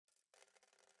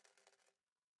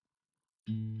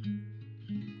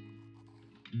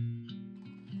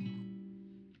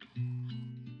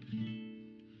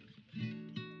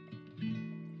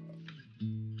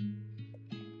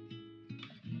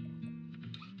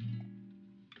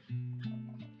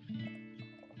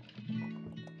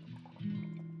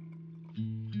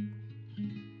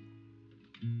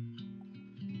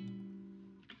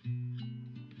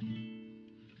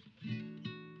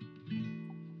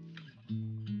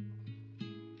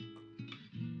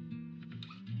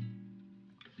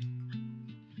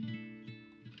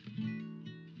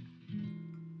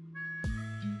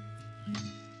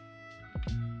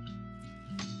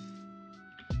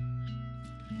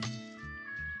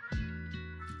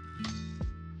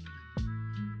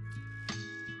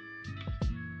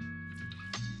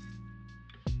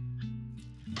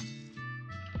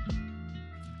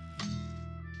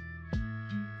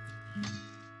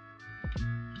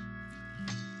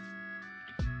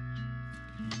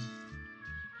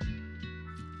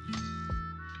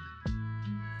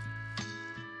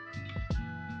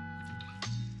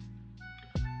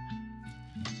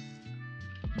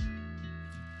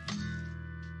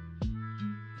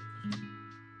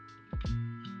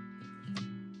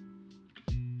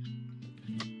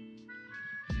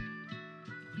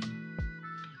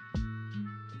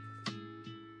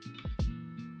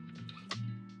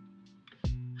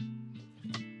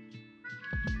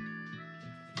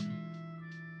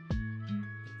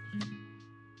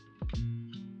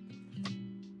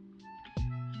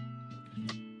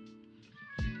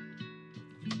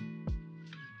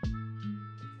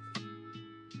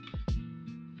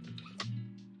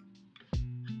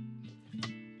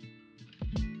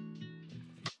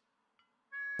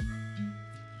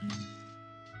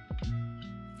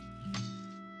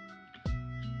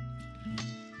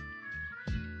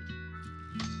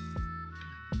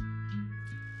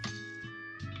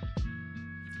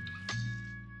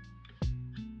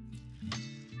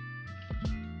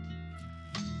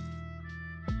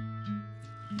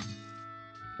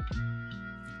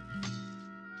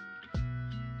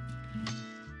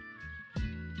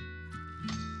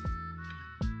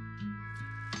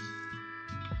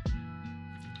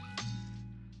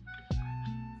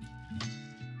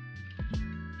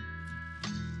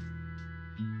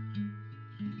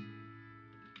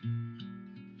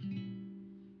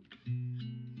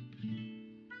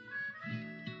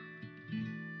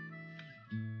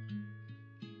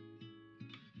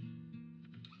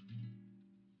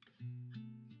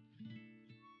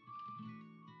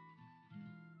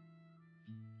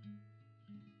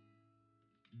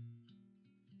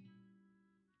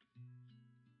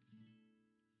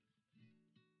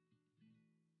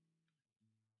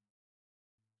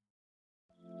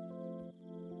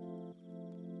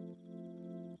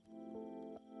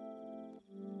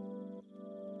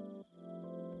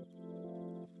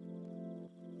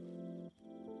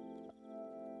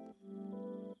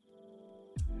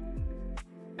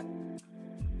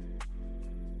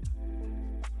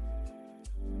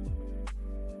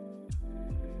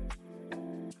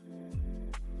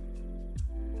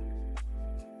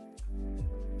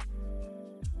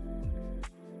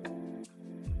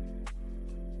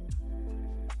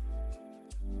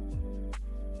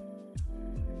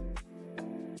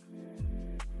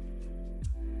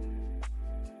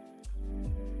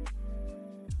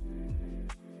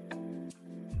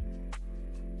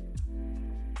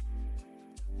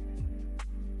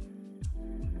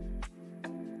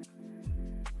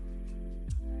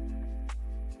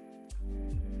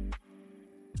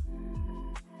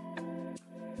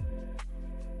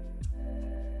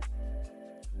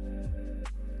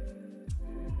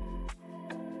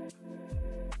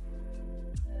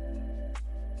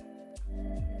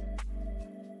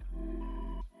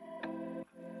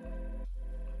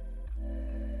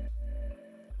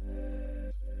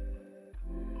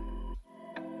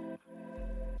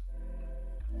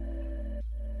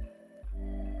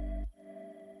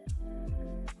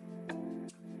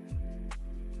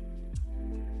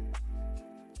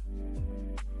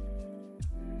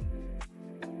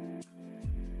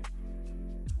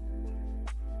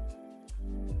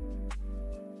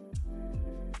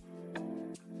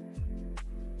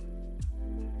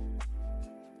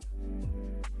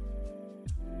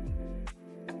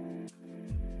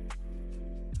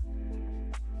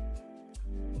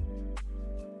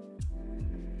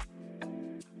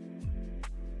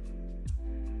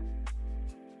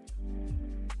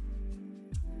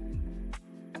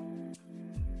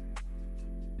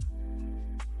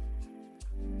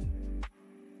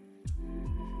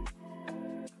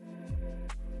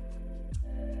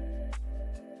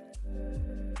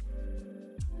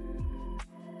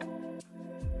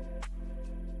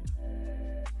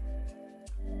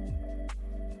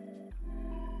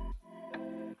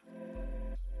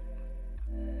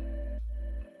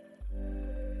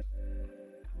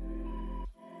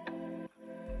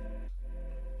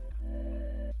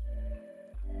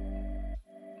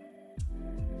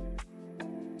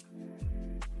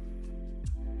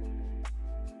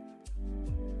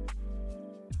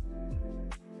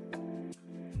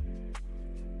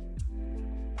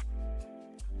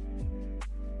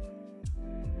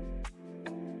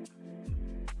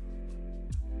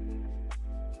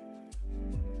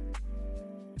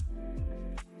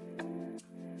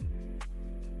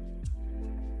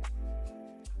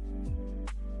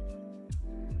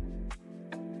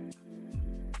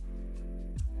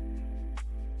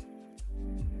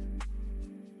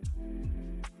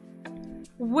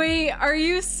Wait, are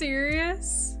you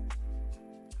serious?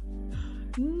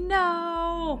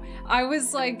 No! I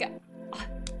was like,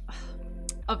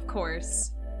 of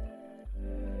course.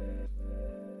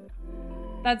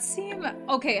 That seemed,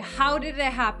 okay, how did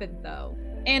it happen though?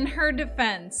 In her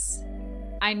defense,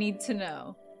 I need to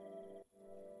know.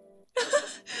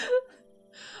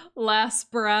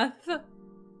 Last breath. I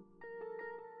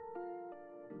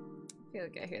feel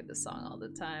like I hear this song all the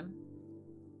time.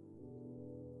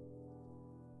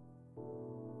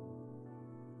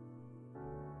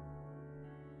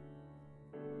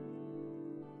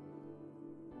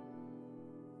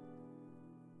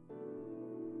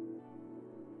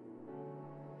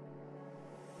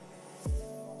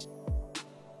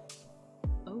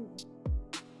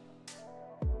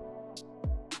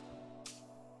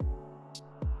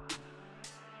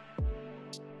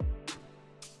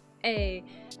 Hey,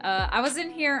 I was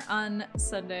in here on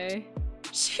Sunday.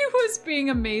 She was being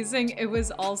amazing. It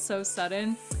was all so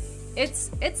sudden.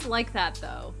 It's like that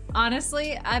though.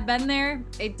 Honestly, I've been there.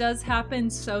 It does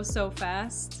happen so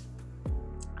fast.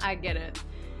 I get it.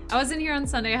 I was in here on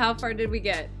Sunday. How far did we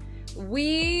get?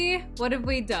 What have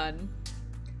we done?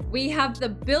 We have the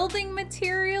building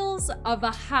materials of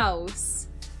a house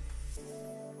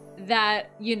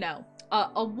that, you know,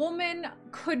 a woman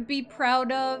could be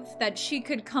proud of, that she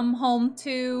could come home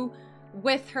to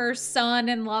with her son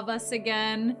and love us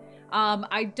again.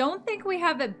 I don't think we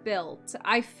have it built.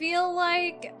 I feel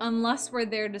like unless we're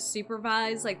there to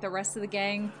supervise, like the rest of the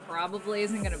gang probably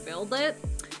isn't gonna build it.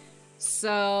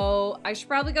 So I should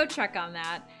probably go check on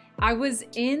that. I was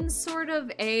in sort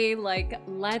of a like,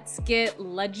 let's get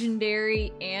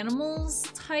legendary animals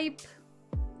type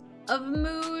of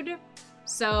mood.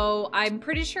 So I'm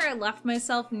pretty sure I left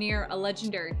myself near a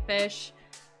legendary fish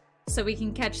so we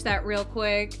can catch that real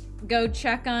quick. Go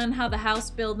check on how the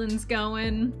house building's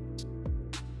going.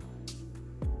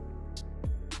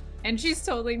 And she's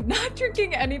totally not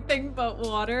drinking anything but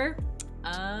water.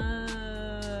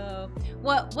 Oh.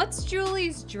 What's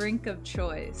Julie's drink of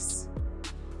choice?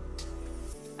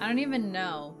 I don't even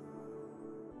know.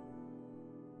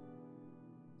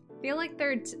 I feel like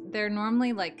they're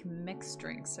normally like mixed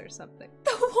drinks or something.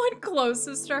 The one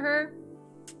closest to her.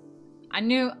 I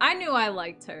knew I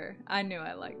liked her. I knew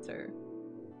I liked her.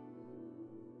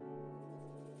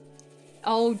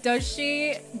 Oh, does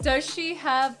she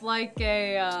have like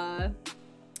a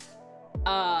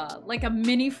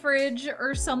mini fridge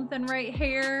or something right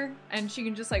here, and she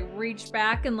can just like reach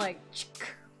back and like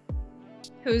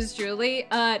Who's Julie?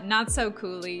 Not so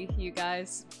coolly, you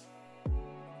guys.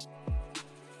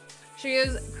 She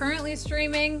is currently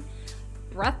streaming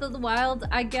Breath of the Wild,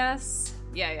 I guess.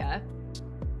 Yeah.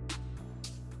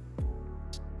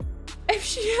 If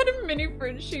she had a mini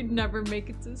fridge, she'd never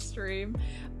make it to stream.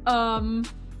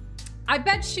 I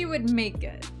bet she would make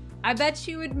it. I bet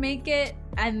she would make it,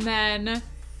 and then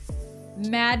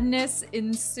madness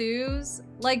ensues.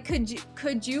 Like,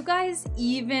 could you guys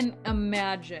even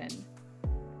imagine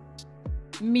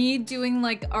me doing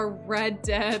like a Red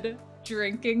Dead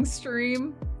drinking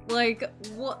stream? Like,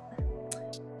 what?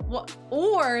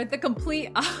 Or the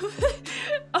complete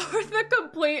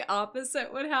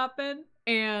opposite would happen.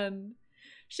 And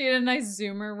she had a nice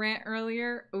Zoomer rant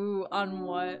earlier. Ooh, on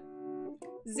what?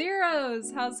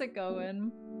 Zeros, how's it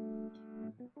going?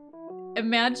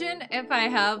 Imagine if I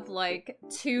have like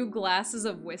 2 glasses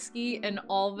of whiskey and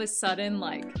all of a sudden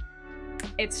like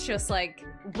it's just like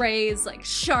Ray's like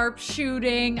sharp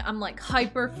shooting. I'm like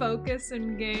hyper focused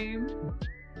in game.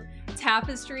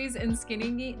 Tapestries and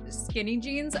skinny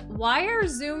jeans. Why are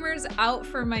Zoomers out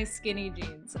for my skinny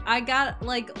jeans? I got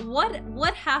like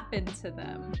what happened to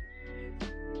them?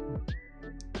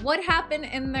 What happened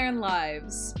in their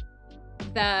lives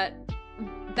that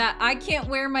I can't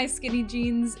wear my skinny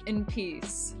jeans in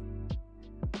peace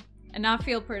and not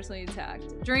feel personally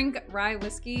attacked? Drink rye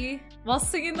whiskey while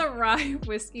singing the rye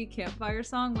whiskey campfire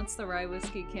song. What's the rye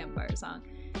whiskey campfire song?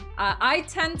 I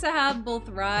tend to have both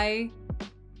rye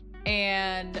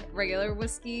and regular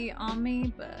whiskey on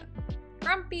me, but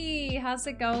Grumpy, how's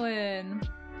it going?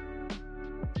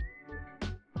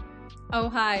 Oh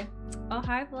hi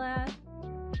Vlad,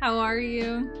 how are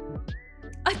you?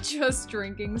 A just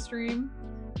drinking stream.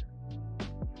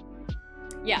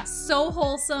 Yeah, so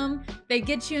wholesome. They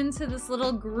get you into this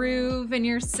little groove and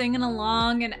you're singing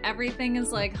along and everything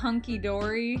is like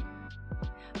hunky-dory.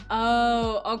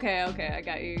 Oh, okay, I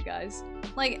got you guys.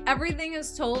 Like, everything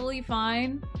is totally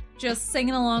fine, just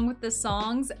singing along with the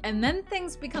songs, and then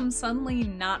things become suddenly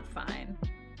not fine.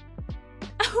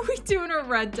 Are we doing a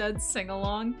Red Dead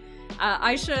sing-along?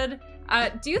 I should...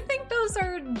 do you think those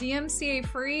are DMCA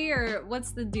free, or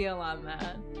what's the deal on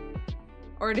that?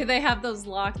 Or do they have those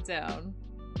locked down?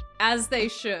 As they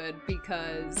should,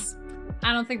 because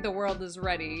I don't think the world is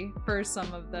ready for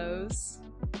some of those.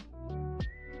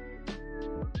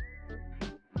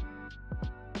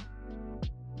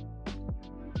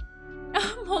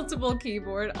 Multiple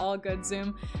keyboard, all good,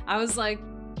 Zoom. I was like,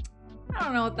 I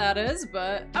don't know what that is,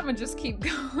 but I'm gonna just keep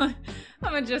going.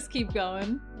 I'm gonna just keep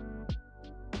going.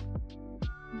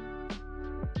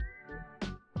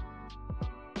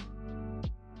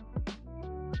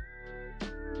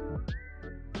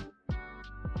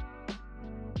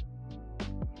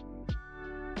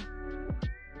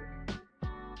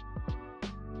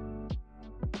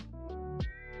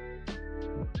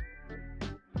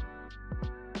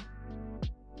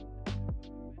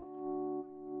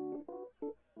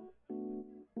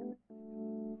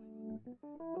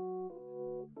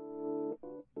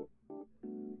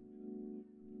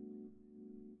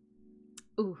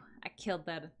 Ooh, I killed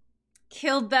that.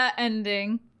 Killed that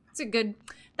ending. It's a good,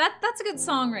 that's a good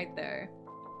song right there.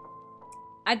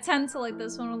 I tend to like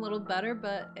this one a little better,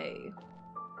 but hey.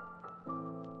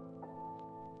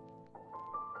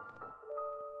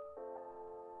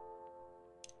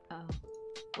 Oh.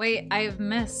 Wait, I have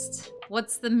missed.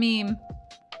 What's the meme?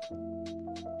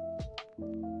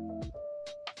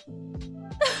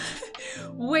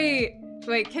 Wait,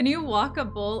 can you walk a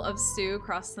bowl of stew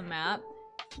across the map?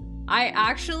 I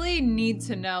actually need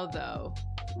to know, though.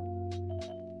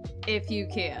 If you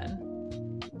can.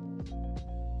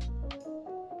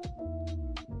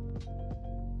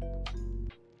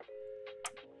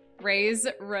 Raise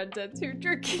Red Dead 2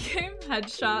 drinking game.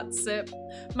 Headshot, sip.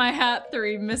 My hat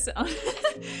 3.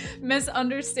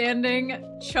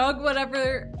 Misunderstanding. Chug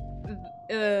whatever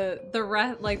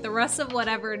the rest of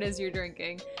whatever it is you're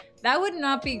drinking. That would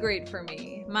not be great for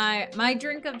me. My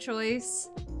drink of choice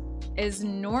is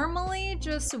normally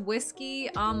just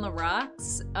whiskey on the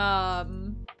rocks.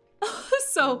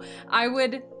 So I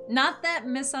would, not that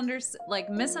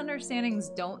misunderstandings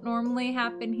don't normally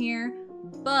happen here,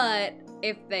 but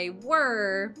if they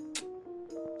were,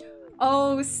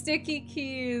 oh, sticky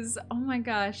keys. Oh my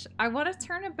gosh, I want to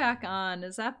turn it back on.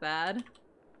 Is that bad?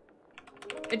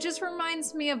 It just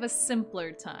reminds me of a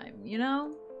simpler time, you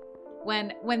know?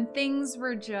 When things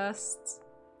were just,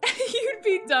 you'd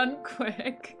be done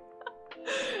quick.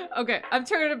 Okay, I'm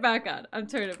turning it back on. I'm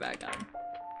turning it back on.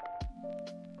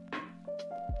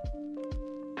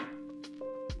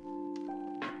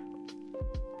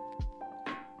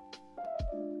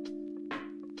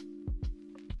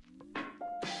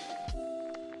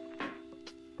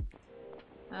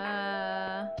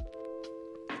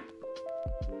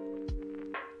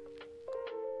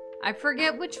 I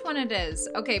forget which one it is.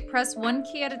 Okay, press one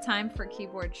key at a time for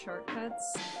keyboard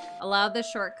shortcuts. Allow the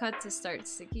shortcut to start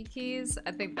sticky keys.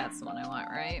 I think that's the one I want,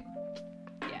 right?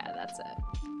 Yeah, that's it.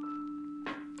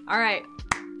 All right,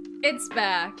 it's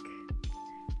back.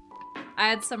 I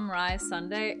had some rye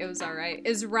sundae. It was all right.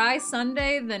 Is rye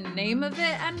sundae the name of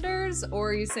it, Enders? Or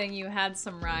are you saying you had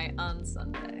some rye on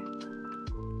Sunday?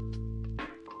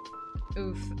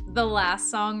 Oof, the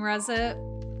last song, Resit.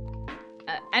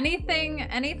 Anything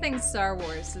Star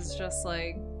Wars is just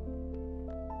like,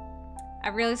 I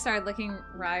really started looking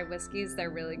rye whiskeys. They're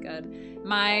really good.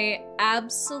 My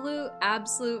absolute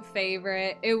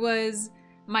favorite, it was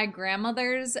my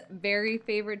grandmother's very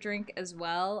favorite drink as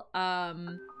well.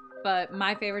 But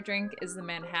my favorite drink is the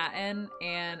Manhattan,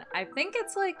 and I think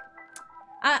it's like,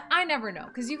 I never know,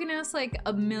 because you can ask like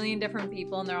a million different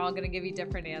people and they're all gonna give you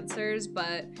different answers,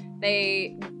 but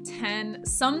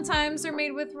sometimes they're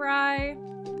made with rye.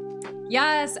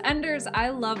 Yes, Enders, I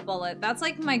love Bullet. That's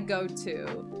like my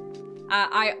go-to.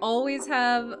 I always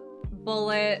have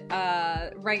Bullet,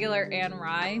 regular and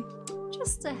rye,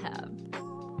 just to have.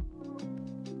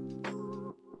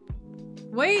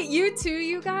 Wait, you too,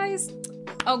 you guys?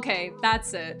 Okay,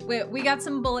 that's it. We got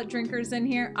some Bullet drinkers in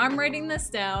here. I'm writing this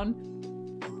down.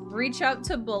 Reach out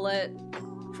to Bullet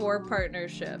for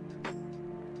partnership.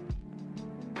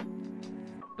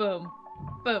 Boom.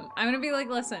 Boom. I'm gonna be like,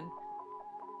 listen.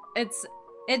 It's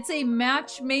a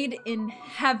match made in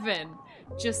heaven.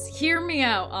 Just hear me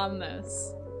out on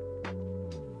this.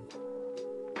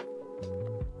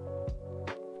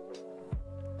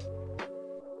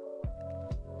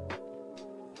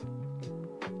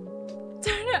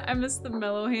 I missed the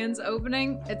Mellow Hands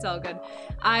opening. It's all good.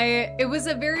 It was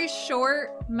a very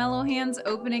short Mellow Hands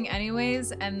opening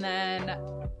anyways, and then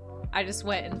I just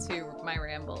went into my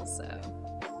ramble, so.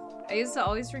 I used to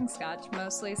always drink scotch,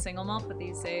 mostly single malt, but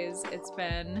these days it's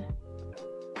been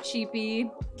cheapy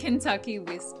Kentucky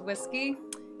whiskey.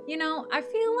 You know, I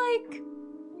feel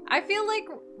like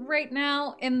right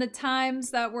now in the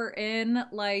times that we're in,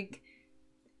 like,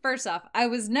 first off, I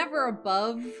was never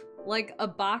above like a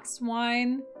boxed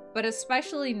wine, but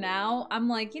especially now, I'm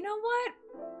like, you know what?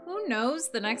 Who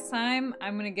knows the next time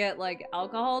I'm gonna get like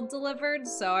alcohol delivered,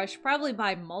 so I should probably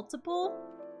buy multiple.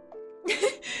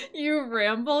 You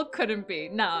ramble? Couldn't be.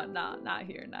 No, not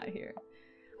here, not here.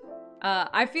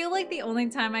 I feel like the only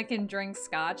time I can drink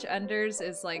scotch enders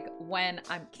is like when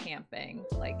I'm camping,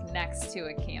 like next to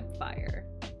a campfire.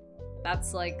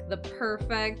 That's like the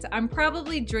perfect, I'm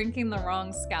probably drinking the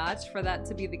wrong scotch for that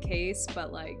to be the case,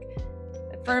 but like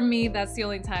for me, that's the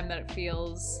only time that it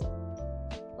feels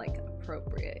like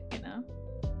appropriate, you know?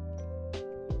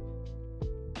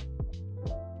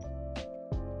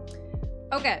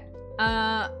 Okay,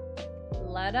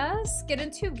 let us get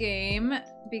into game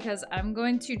because I'm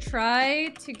going to try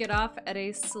to get off at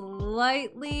a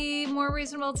slightly more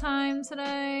reasonable time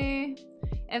today,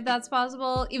 if that's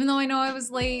possible. Even though I know I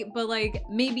was late, but like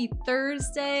maybe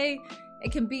Thursday,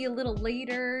 it can be a little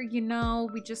later, you know?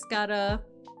 We gotta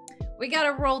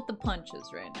roll with the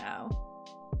punches right now.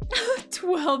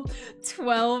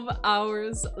 12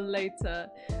 hours later.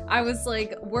 I was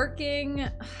like working,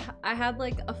 I had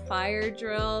like a fire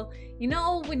drill. You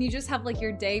know when you just have like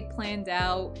your day planned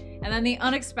out and then the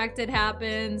unexpected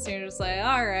happens and you're just like,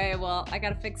 all right, well, I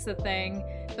gotta fix the thing.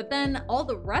 But then all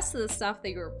the rest of the stuff that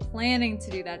you were planning to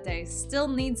do that day still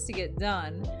needs to get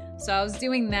done. So I was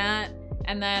doing that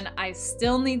and then I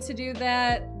still need to do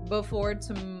that before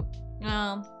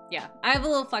yeah, I have a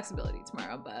little flexibility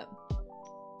tomorrow, but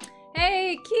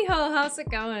hey, Kehoe, how's it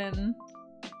going?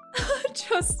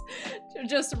 just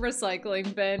a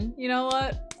recycling bin. You know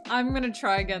what? I'm gonna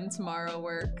try again tomorrow,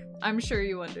 work. I'm sure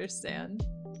you understand.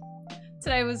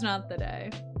 Today was not the day.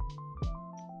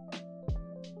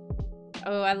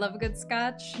 Oh, I love a good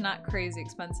scotch. Not crazy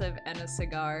expensive, and a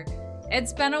cigar.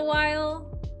 It's been a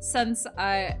while since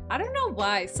I don't know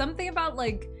why. Something about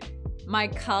like my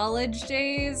college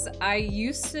days, I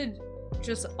used to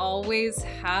just always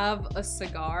have a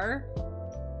cigar.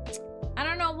 I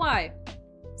don't know why.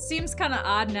 Seems kind of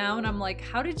odd now, and I'm like,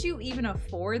 how did you even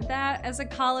afford that as a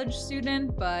college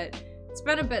student? But it's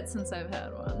been a bit since I've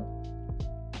had one.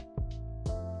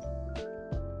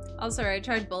 Also, I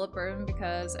tried Bullet Bourbon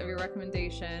because of your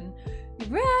recommendation.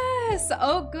 Yes!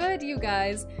 Oh, good, you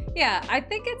guys. Yeah, I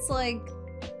think it's like,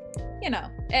 you know,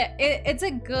 it's a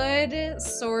good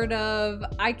sort of,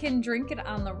 I can drink it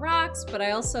on the rocks, but I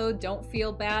also don't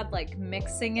feel bad like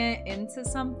mixing it into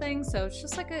something. So it's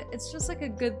just like a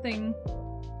good thing,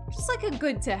 just like a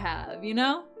good to have, you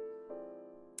know?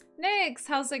 Nix,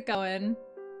 how's it going?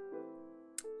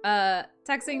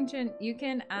 Text Ancient, you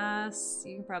can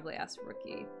probably ask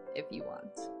Rookie if you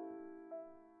want.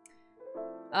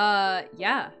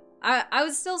 Yeah. I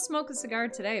would still smoke a cigar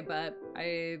today, but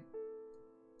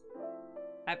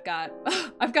I've got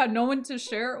no one to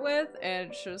share it with,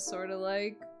 and it's just sort of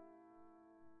like,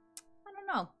 I don't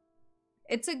know.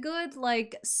 It's a good,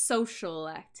 like, social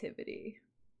activity.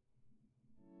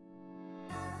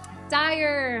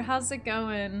 Dyer, how's it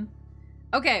going?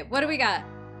 Okay, what do we got?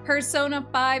 Persona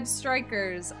 5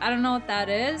 Strikers. I don't know what that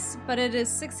is, but it is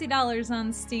 $60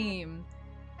 on Steam.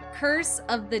 Curse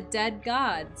of the Dead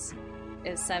Gods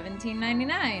is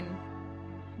 $17.99.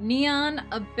 Neon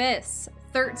Abyss,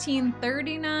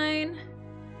 $13.39.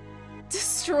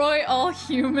 Destroy All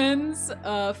Humans,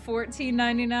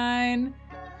 $14.99.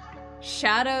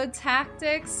 Shadow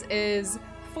Tactics is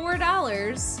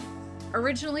 $4.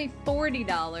 Originally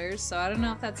 $40, so I don't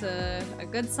know if that's a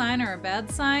good sign or a bad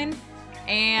sign.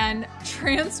 And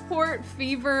Transport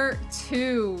Fever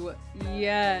 2,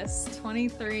 yes,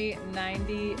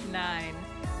 $23.99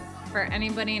 for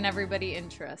anybody and everybody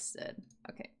interested.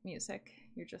 Okay, music,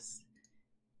 you're just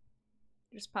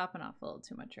popping off a little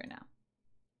too much right now.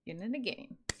 Getting in the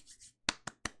game.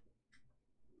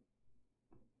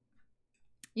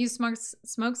 You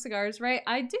smoke cigars, right?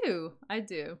 I do. I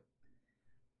need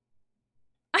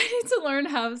to learn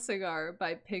Have a Cigar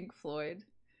by Pink Floyd.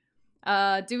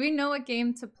 Do we know what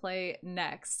game to play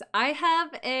next? I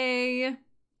have an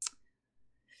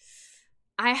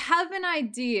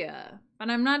idea, but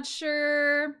I'm not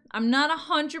sure. I'm not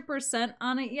 100%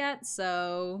 on it yet,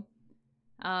 so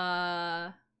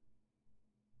I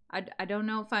don't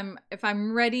know if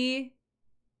I'm ready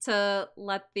to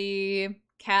let the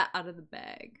cat out of the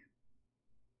bag.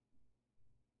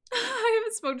 I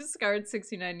haven't smoked a cigar in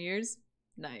 69 years.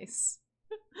 Nice.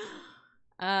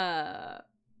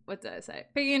 What did I say?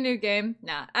 Picking a new game?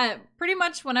 Nah. Pretty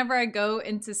much whenever I go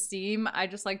into Steam, I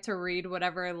just like to read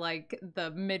whatever like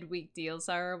the midweek deals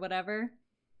are or whatever.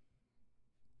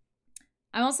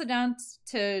 I'm also down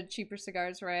to cheaper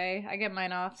cigars, Ray. I get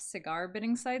mine off cigar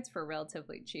bidding sites for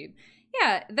relatively cheap.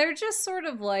 Yeah, they're just sort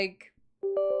of like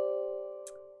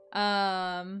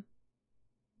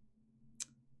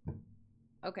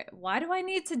Okay, why do I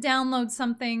need to download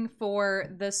something for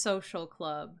the social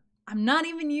club? I'm not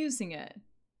even using it.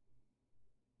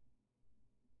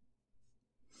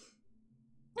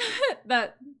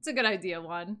 It's a good idea,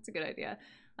 Juan. It's a good idea.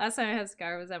 Last time I had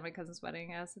Scar was at my cousin's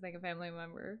wedding. I asked to thank a family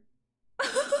member.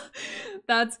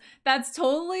 That's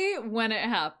totally when it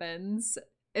happens.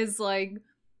 Is like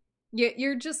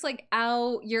you're just like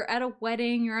out, you're at a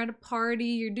wedding, you're at a party,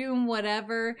 you're doing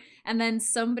whatever, and then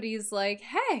somebody's like,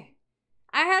 hey,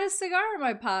 I had a cigar in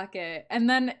my pocket. And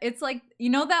then it's like, you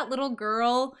know that little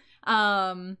girl,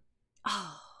 the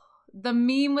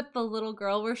meme with the little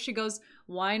girl where she goes,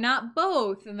 why not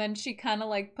both? And then she kind of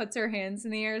like puts her hands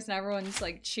in the air and everyone's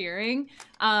like cheering.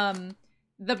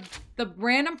 The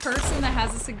random person that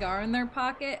has a cigar in their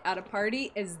pocket at a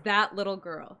party is that little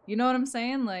girl. You know what I'm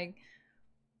saying? Like,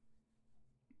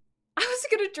 I was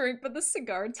gonna drink, but the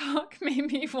cigar talk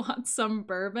made me want some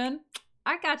bourbon.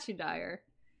 I got you, Dyer.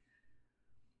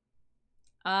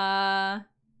 Glenn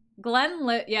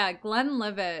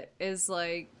Livett is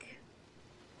like,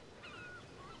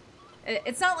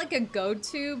 it's not like a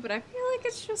go-to, but I feel like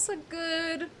it's just a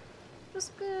good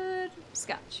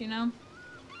scotch, you know?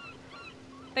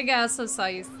 I think I also saw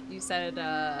you said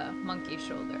Monkey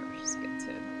Shoulder, which is good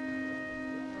too.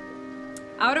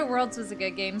 Outer Worlds was a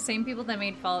good game. Same people that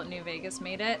made Fallout New Vegas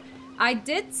made it. I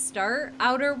did start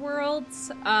Outer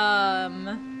Worlds,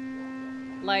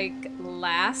 like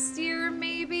last year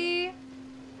maybe,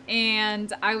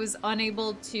 and I was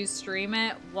unable to stream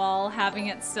it while having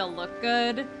it still look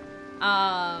good.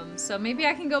 So maybe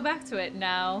I can go back to it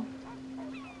now.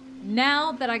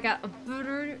 Now that I got a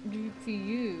better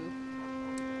GPU.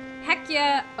 Heck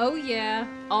yeah, oh yeah,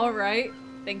 alright.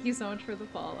 Thank you so much for the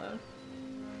follow.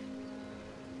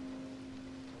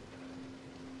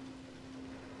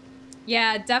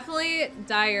 Yeah, definitely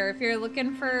Dyer. If you're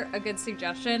looking for a good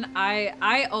suggestion,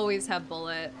 I always have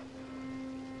Bullet.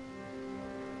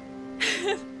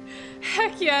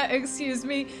 Heck yeah, excuse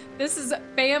me. This is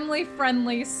family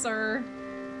friendly, sir.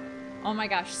 Oh my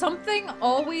gosh, something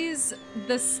always,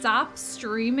 the stop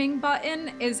streaming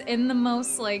button is in the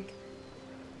most like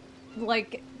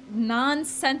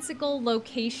nonsensical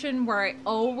location where I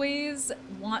always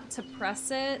want to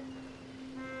press it.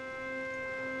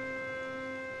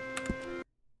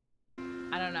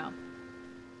 I don't know.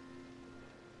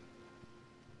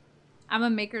 I'm a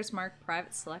Maker's Mark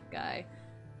private select guy.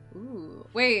 Ooh,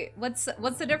 wait, what's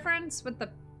the difference with the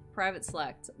private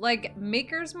select? Like,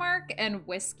 Maker's Mark and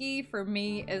whiskey for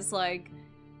me is like,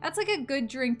 that's like a good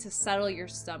drink to settle your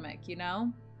stomach, you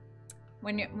know?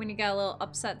 When you got a little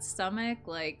upset stomach,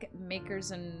 like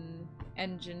Maker's and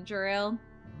ginger ale.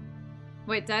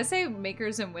 Wait, did I say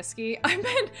Maker's and whiskey?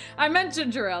 I meant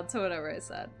ginger ale to whatever I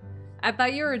said. I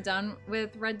thought you were done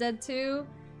with Red Dead 2.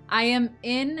 I am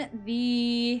in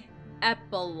the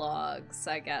epilogues,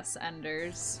 I guess,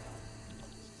 Enders.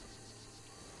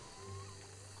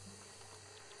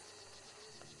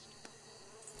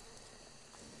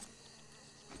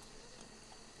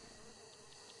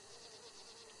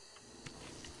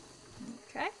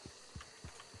 Okay.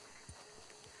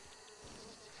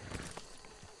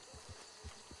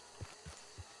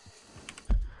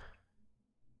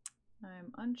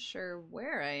 I'm unsure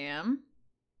where I am.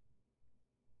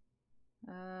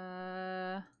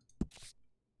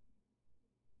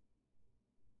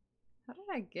 How did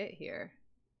I get here?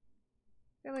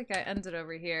 I feel like I ended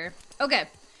over here. Okay.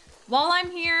 While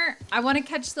I'm here, I want to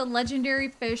catch the legendary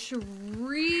fish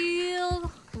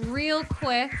real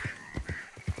quick.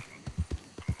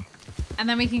 And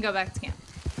then we can go back to camp.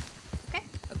 Okay?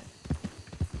 Okay.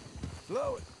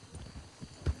 Slow it.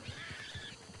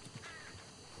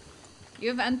 You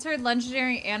have entered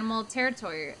legendary animal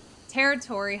territory.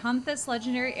 Hunt this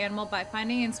legendary animal by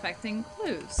finding and inspecting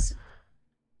clues.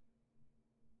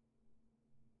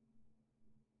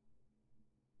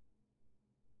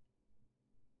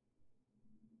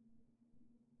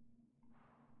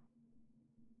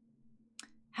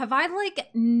 Have I, like,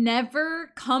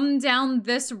 never come down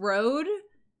this road?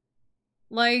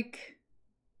 Like...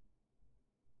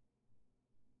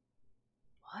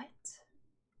 What?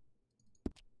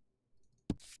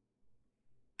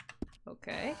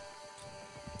 Okay.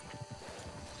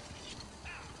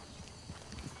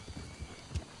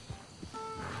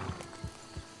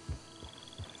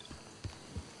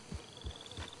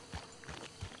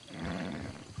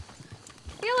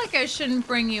 I feel like I shouldn't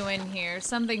bring you in here.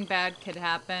 Something bad could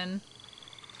happen.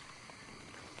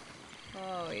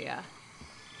 Oh, yeah.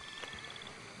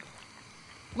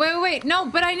 Wait. No,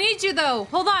 but I need you, though.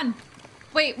 Hold on.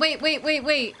 Wait.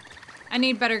 I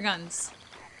need better guns.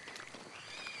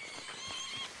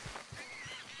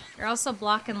 You're also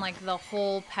blocking, like, the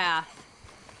whole path.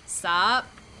 Stop.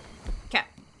 Okay.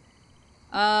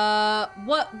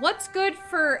 What's good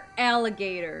for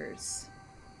alligators?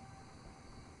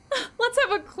 Let's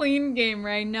have a clean game,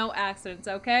 Ray. No accidents,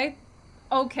 okay?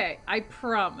 Okay, I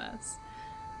promise.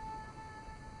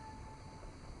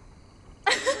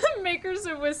 Makers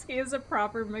of whiskey is a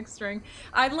proper mixed drink.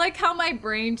 I like how my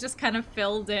brain just kind of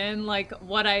filled in, like,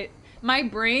 my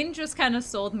brain just kind of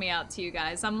sold me out to you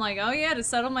guys. I'm like, oh yeah, to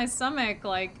settle my stomach,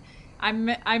 like, I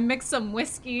mix some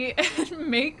whiskey and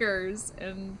Makers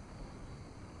and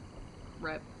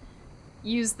rip.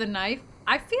 Use the knife.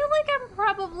 I feel like I'm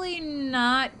probably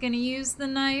not gonna use the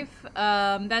knife.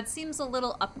 That seems a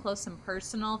little up close and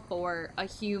personal for a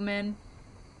human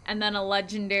and then a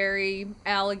legendary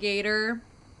alligator.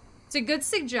 It's a good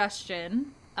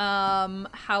suggestion.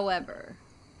 However,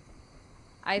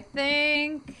 I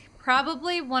think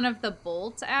probably one of the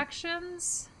bolt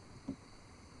actions.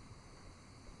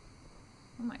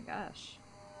 Oh my gosh.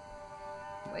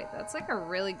 Wait, that's like a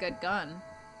really good gun.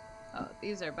 Oh,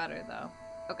 these are better though.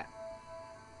 Okay.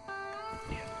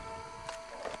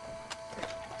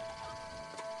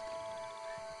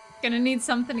 Gonna need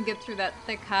something to get through that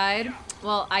thick hide.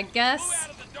 Well, I guess...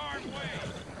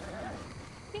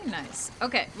 Be nice.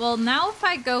 Okay, well now if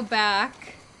I go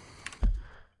back...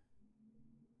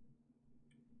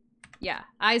 Yeah,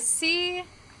 I see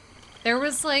there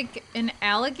was like an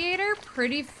alligator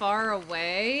pretty far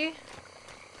away.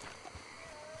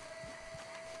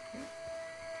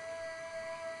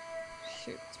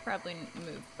 Shoot, it's probably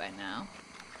moved by now.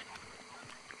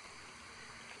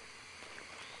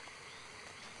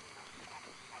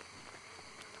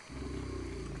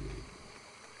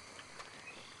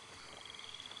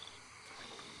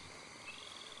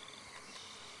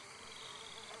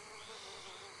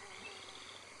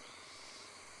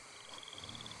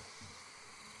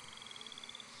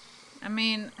 I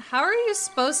mean, how are you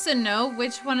supposed to know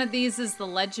which one of these is the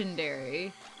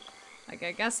legendary? Like,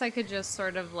 I guess I could just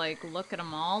sort of, like, look at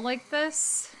them all like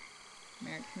this.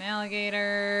 American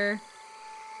alligator.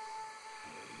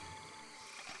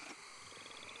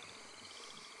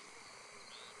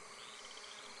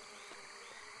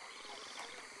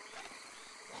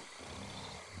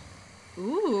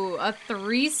 Ooh, a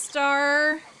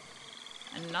 3-star.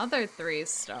 Another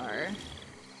 3-star.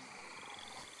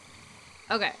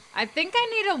 Okay, I think I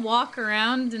need to walk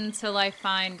around until I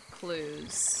find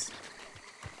clues.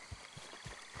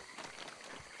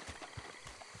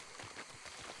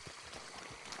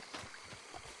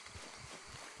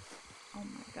 Oh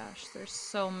my gosh, there's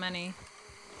so many.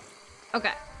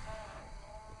 Okay.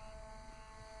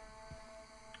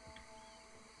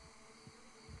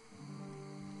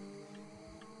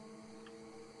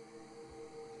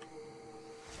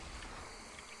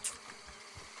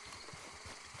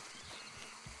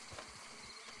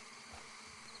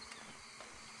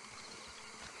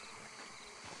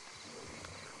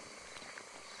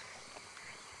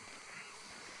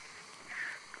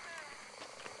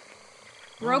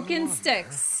 Broken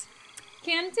sticks.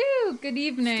 Can do. Good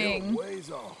evening. Still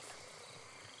ways off.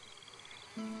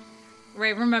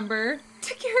 Right, remember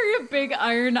to carry a big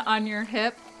iron on your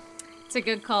hip. It's a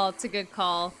good call. It's a good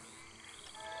call.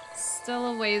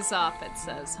 Still a ways off, it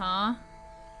says, huh?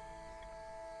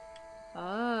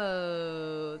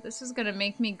 Oh, this is gonna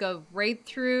make me go right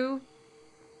through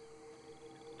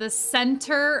the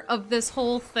center of this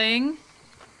whole thing.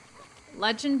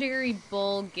 Legendary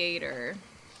bull gator.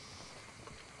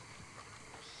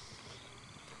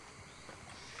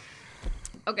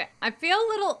 Okay, I feel a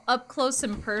little up close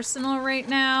and personal right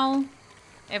now.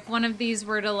 If one of these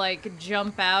were to, like,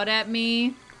 jump out at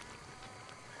me.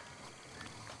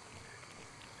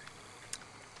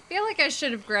 I feel like I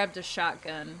should have grabbed a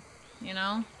shotgun, you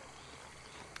know?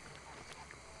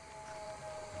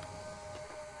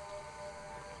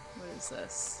 What is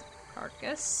this?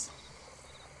 Carcass?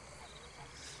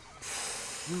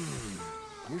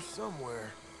 You're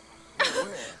somewhere. Where?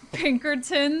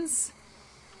 Pinkertons?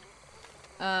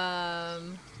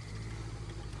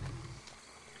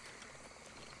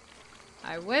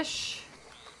 I wish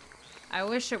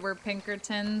it were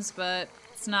Pinkertons, but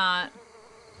it's not.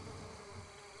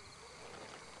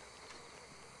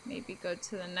 Maybe go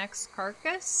to the next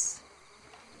carcass?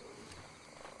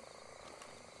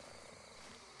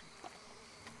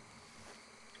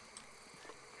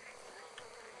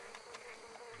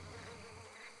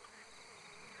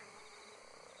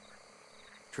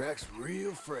 Tracks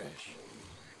real fresh.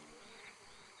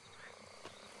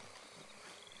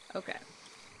 Okay.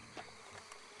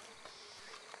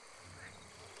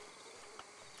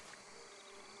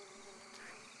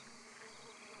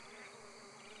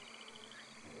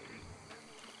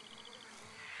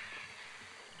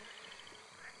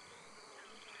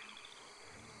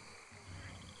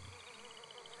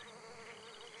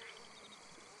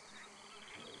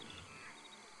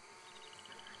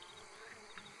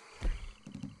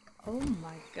 Oh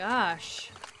my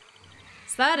gosh.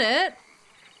 Is that it?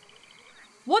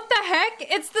 What the heck?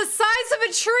 It's the size of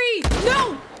a tree!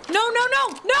 No! No, no,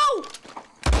 no, no!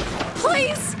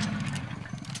 Please!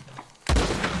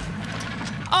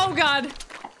 Oh god.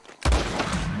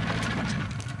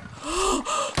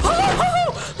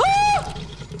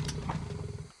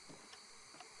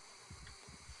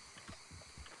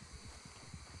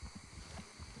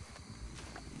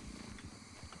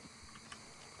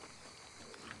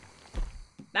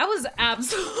 That was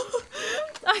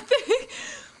I think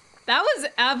that was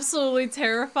absolutely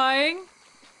terrifying.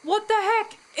 What the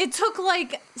heck? It took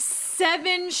like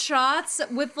 7 shots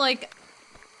with like,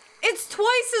 it's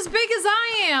twice as big as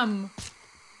I am.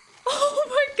 Oh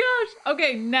my gosh.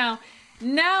 Okay,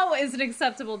 now is an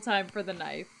acceptable time for the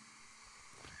knife.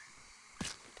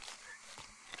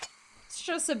 It's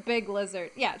just a big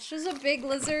lizard. Yeah, it's just a big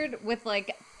lizard with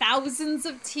like thousands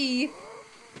of teeth.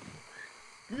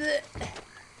 Blech.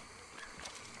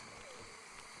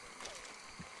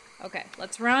 Okay,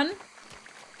 let's run.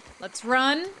 Let's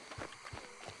run.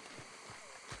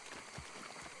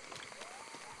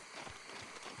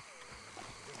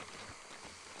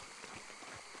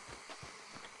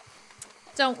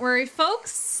 Don't worry,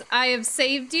 folks. I have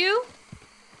saved you.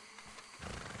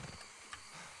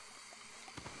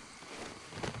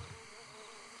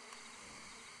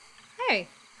 Hey,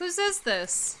 whose is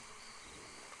this?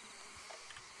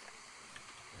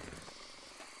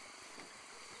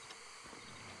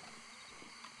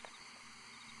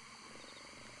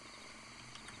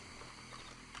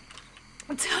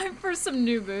 Time for some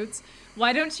new boots.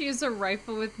 Why don't you use a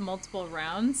rifle with multiple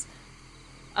rounds?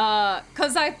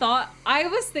 Cause I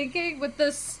was thinking with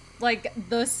this, like,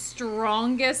 the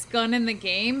strongest gun in the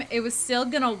game, it was still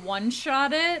gonna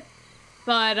one-shot it,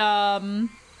 but,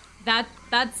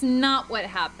 that's not what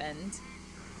happened.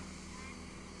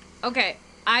 Okay,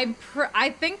 I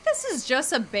think this is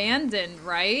just abandoned,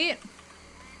 right?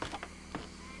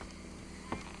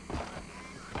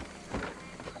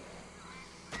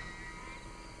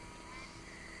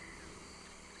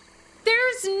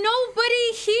 There's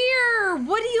nobody here!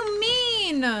 What do you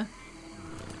mean?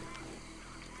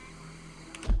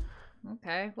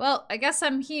 Okay, well, I guess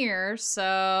I'm here,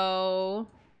 so...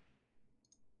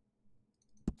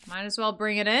 might as well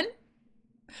bring it in.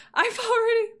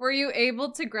 Were you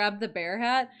able to grab the bear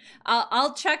hat?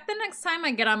 I'll check the next time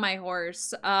I get on my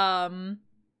horse. I'm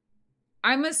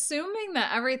assuming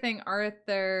that everything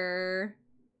Arthur...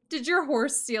 Did your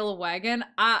horse steal a wagon?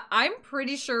 I'm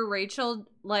pretty sure Rachel,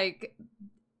 like,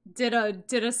 did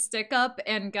a stick up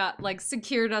and got, like,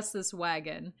 secured us this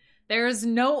wagon. There is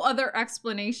no other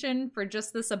explanation for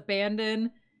just this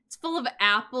abandoned. It's full of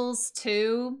apples,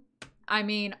 too. I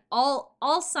mean,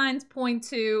 all signs point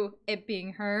to it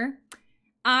being her.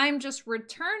 I'm just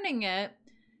returning it.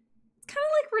 It's kind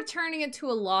of like returning it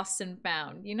to a lost and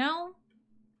found, you know?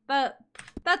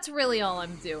 That's really all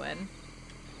I'm doing.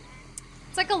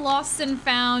 It's like a lost and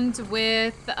found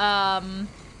with,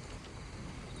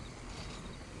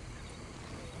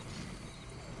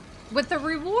 with a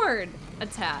reward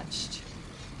attached.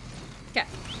 Okay.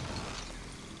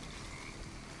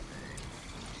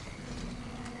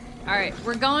 Alright,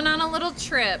 we're going on a little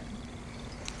trip.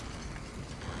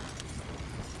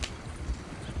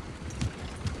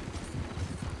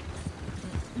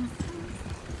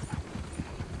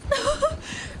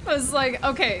 I was like,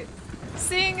 okay,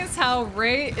 seeing as how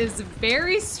Ray is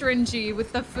very stringy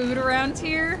with the food around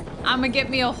here, I'm gonna get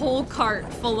me a whole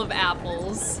cart full of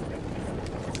apples.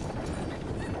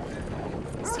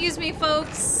 Excuse me,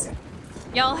 folks.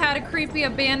 Y'all had a creepy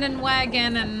abandoned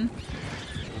wagon and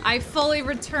I fully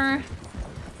return...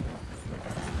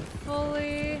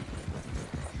 Fully...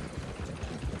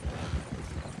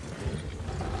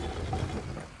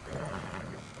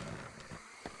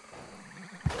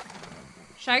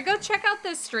 Should I go check out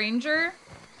this stranger?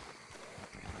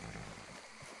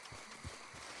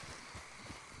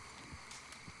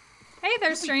 Hey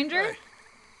there, stranger. Hey,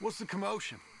 what's the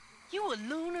commotion? You a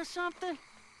loon or something?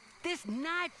 This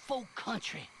night folk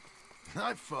country.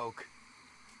 Night folk.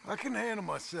 I can handle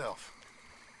myself.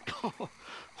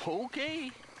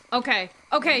 Okay. Okay.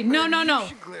 Okay. No, no, no. You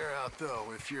should clear out though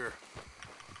if you're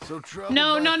so troubled.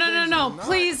 No, by no, no, no, things no. in the night.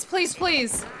 Please, please,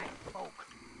 please. Night folk.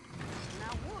 And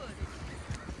I would.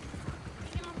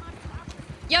 Get on my property.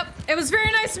 Yep. It was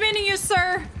very nice meeting you,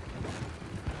 sir.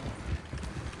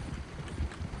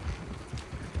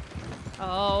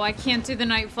 Oh, I can't do the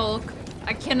night folk.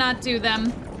 I cannot do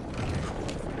them.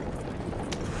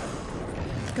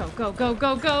 Go, go, go,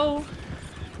 go, go.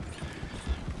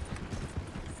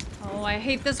 Oh, I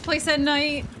hate this place at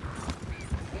night.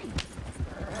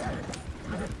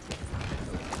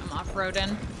 I'm off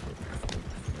Rodin.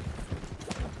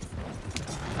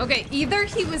 Okay, either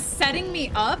he was setting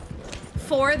me up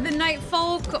for the night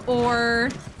folk or...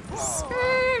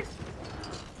 Skirt!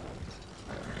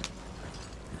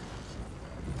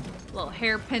 Little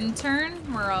hairpin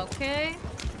turn. We're okay.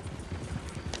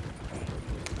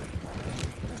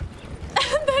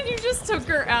 And then you just took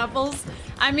her apples.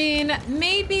 I mean,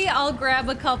 maybe I'll grab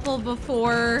a couple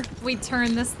before we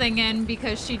turn this thing in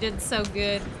because she did so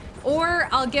good. Or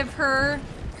I'll give her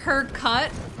her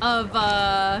cut of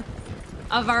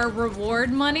our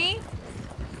reward money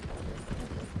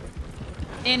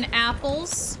in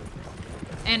apples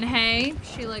and hay.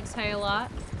 She likes hay a lot.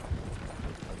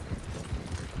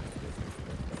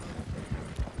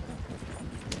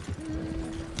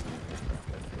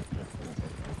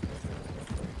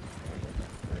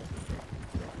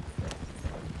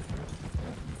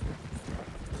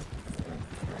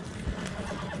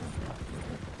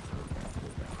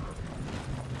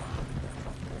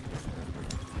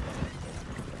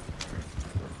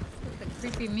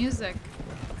 Creepy music.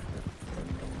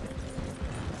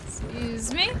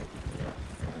 Excuse me.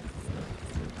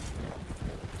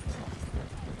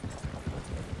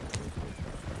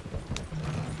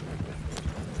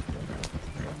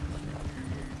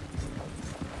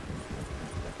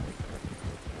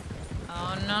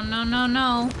 Oh, no, no, no,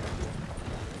 no.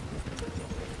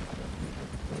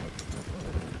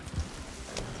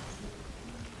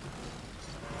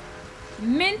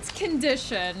 Mint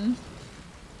condition.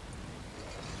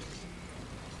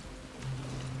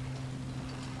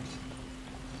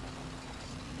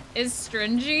 Is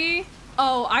stingy?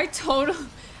 Oh, I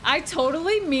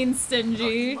totally mean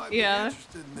stingy. Yeah.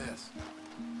 Interested in this.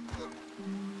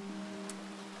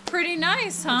 Pretty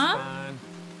nice, huh? Fine.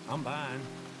 I'm fine.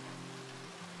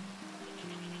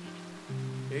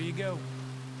 Here you go.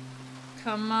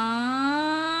 Come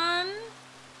on.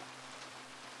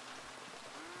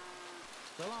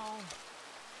 So long.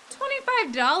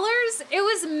 $25? It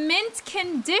was mint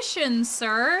condition,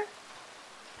 sir.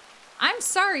 I'm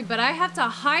sorry, but I have to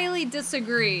highly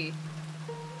disagree.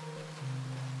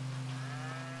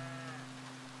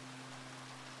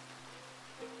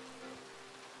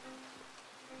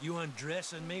 You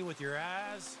undressing me with your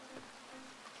eyes?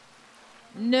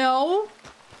 No.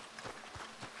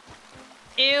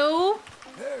 Ew.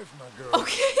 There's my girl.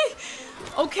 Okay.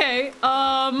 Okay,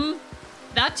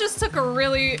 that just took a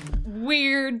really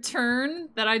weird turn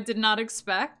that I did not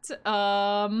expect.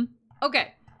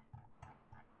 Okay.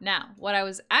 Now, what I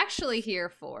was actually here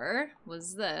for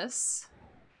was this.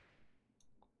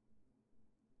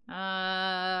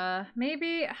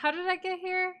 Maybe, how did I get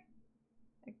here?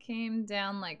 I came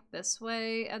down like this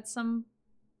way at some,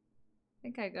 I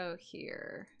think I go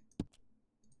here.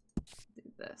 Do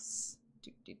this.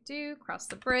 Cross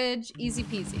the bridge, easy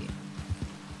peasy.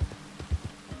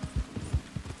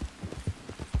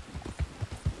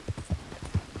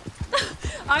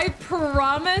 I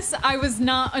promise I was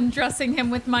not undressing him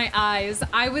with my eyes.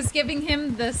 I was giving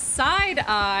him the side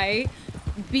eye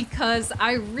because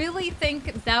I really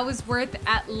think that was worth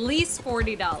at least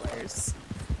 $40.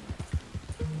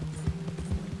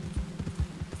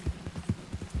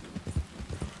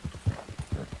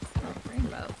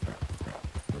 Rainbow.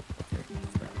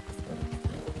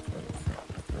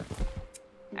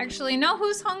 Actually, you know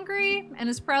who's hungry and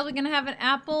is probably gonna have an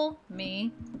apple?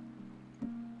 Me.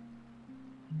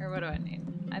 Or what do I need?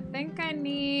 I think I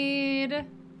need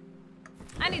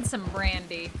some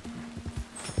brandy.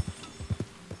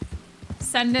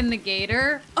 Send in the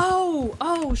gator.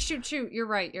 Oh, shoot. You're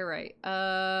right.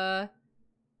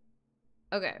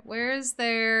 Okay, where is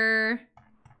there?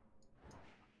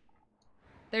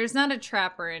 There's not a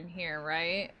trapper in here,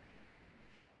 right?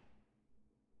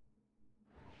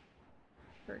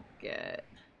 Forget.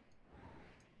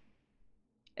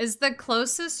 Is the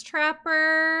closest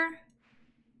trapper...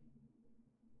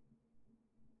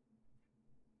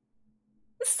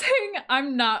 Saying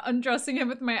I'm not undressing him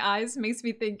with my eyes makes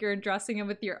me think you're undressing him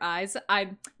with your eyes.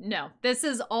 No, this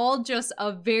is all just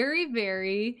a very,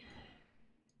 very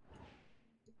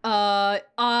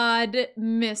odd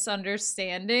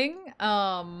misunderstanding.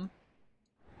 I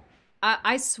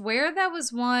swear that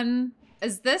was one.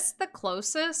 Is this the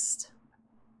closest?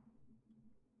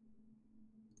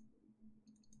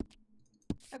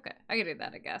 Okay, I can do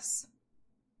that, I guess.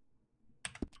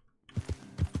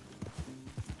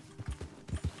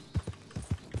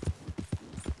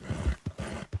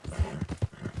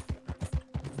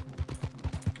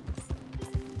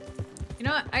 You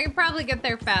know what? I could probably get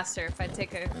there faster if I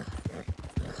take a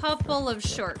couple of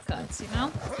shortcuts, you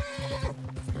know?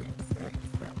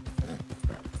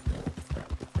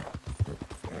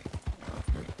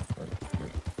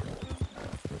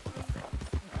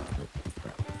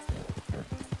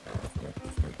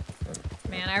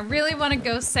 And I really want to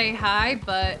go say hi,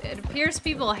 but it appears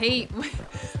people hate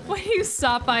when you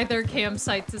stop by their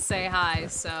campsite to say hi,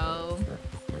 so...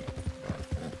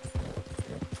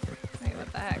 Wait,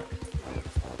 what the heck?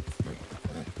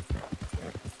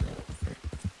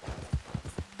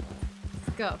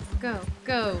 Go, go,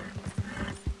 go.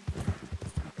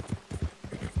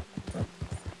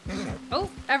 Oh,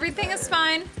 everything is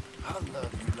fine. I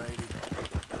love you, lady.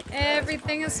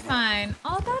 Everything is fine.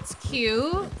 Oh, that's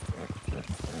cute.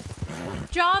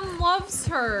 John loves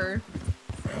her.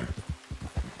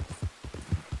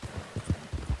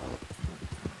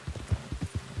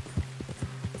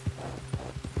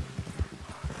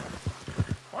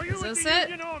 Are you Is with this the it?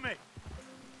 Union Army?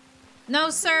 No,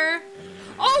 sir.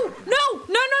 Oh, no!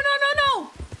 No, no, no, no,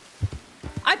 no!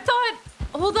 I thought...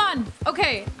 Hold on.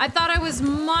 Okay, I thought I was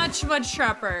much, much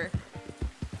sharper.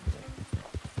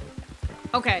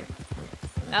 Okay.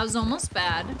 That was almost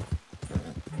bad.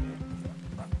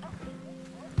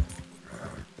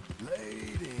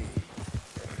 Lady.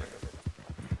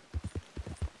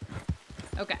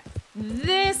 Okay.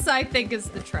 This, I think, is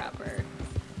the trapper.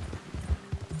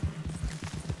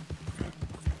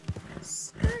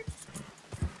 Skirt.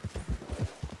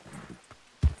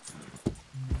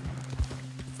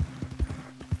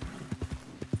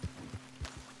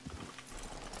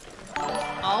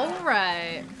 All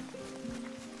right.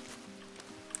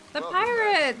 The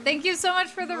pirate! Thank you so much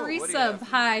for the resub.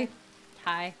 Hi.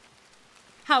 Hi.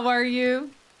 How are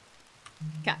you?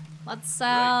 Okay, let's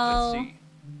sell... Right,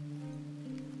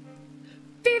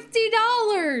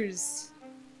 $50!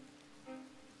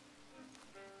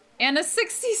 And a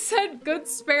 60-cent good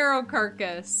sparrow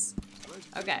carcass.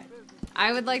 Okay,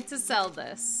 I would like to sell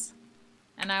this.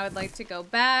 And I would like to go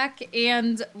back.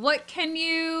 And what can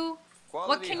you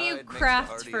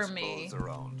craft for me?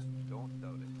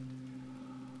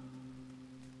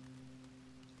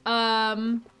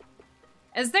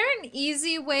 Is there an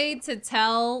easy way to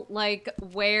tell, like,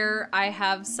 where I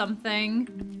have something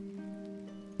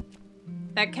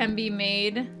that can be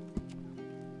made?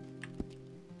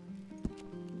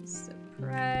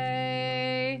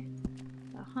 Prey,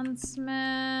 the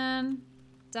huntsman,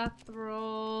 death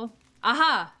roll.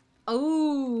 Aha!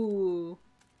 Oh.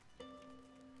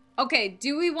 Okay,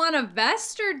 do we want a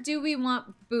vest or do we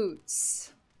want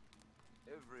boots?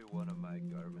 Every one of my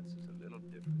garments is a little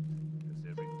different, because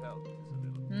every pelt is a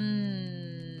little different.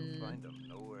 You'll find them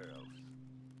nowhere else.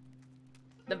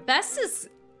 The vest is...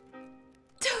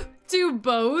 Do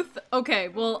both? Okay,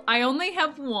 well, I only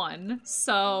have one,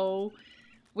 so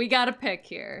we gotta pick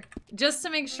here. Just to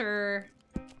make sure...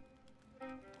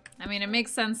 I mean, it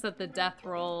makes sense that the death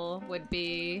roll would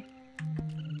be...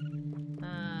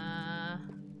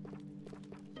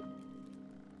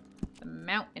 the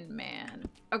mountain man.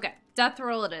 Okay, death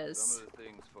roll it is. Some of the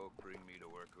things folk bring me to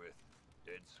work with.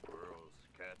 Dead squirrels,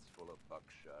 cats full of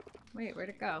buckshot. Wait, where'd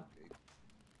it go?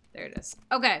 There it is.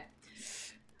 Okay.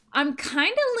 I'm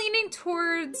kind of leaning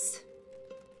towards...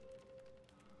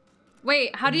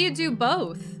 Wait, how do you do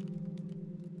both?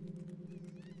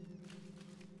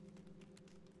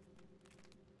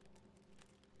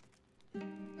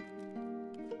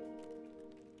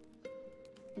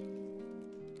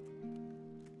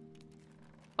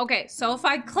 Okay, so if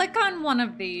I click on one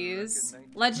of these,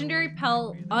 legendary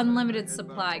pelt, unlimited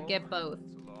supply, get both.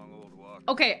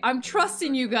 Okay, I'm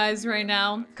trusting you guys right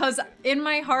now, because in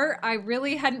my heart, I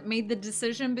really hadn't made the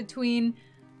decision between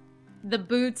the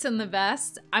boots and the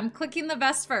vest. I'm clicking the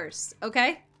vest first,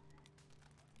 okay?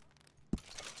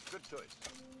 Good choice.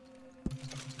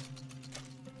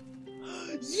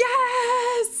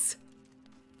 Yes!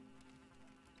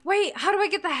 Wait, how do I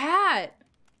get the hat?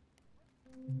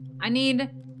 I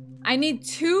need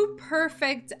two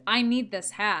perfect, I need this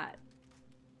hat.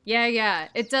 Yeah,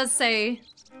 it does say...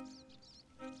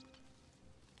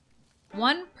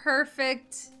 one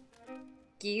perfect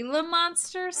Gila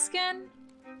monster skin?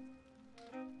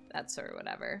 That's or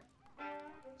whatever.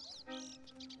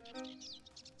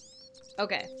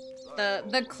 Okay.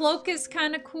 The cloak is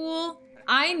kind of cool.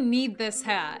 I need this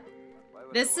hat.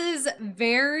 This is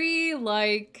very,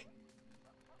 like...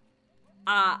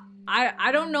 I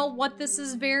don't know what this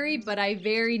is very, but I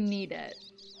very need it.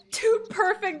 Two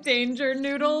perfect danger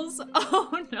noodles?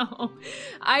 Oh no.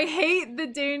 I hate the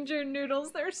danger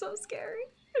noodles. They're so scary.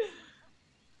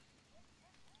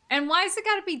 And why has it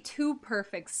gotta be two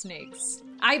perfect snakes?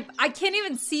 I can't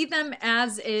even see them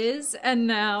as is, and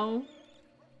now...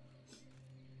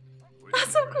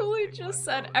 That's so cool he just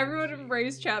said. Everyone in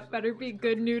Ray's chat better be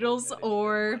good noodles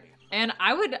or... And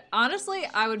I would, honestly,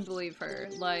 I would believe her.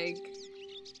 Like...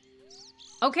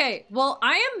 Okay, well,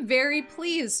 I am very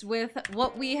pleased with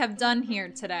what we have done here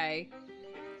today.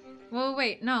 Whoa,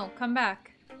 wait, no, come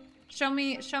back. Show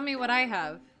me what I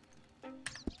have.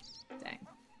 Dang.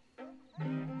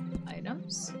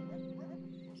 Items.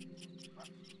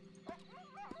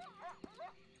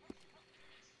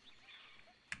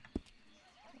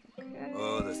 Okay.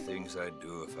 Oh, the things I'd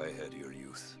do if I had your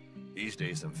youth. These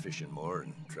days I'm fishing more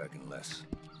and tracking less.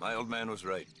 My old man was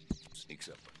right. Sneaks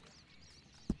up on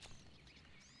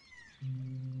you.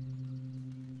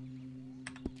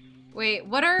 Wait,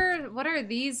 what are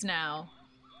these now?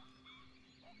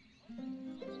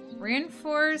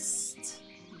 Reinforced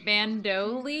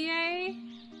bandoliers?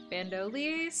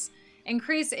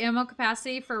 Increase ammo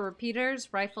capacity for repeaters,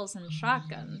 rifles, and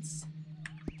shotguns.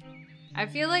 I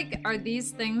feel like, are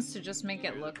these things to just make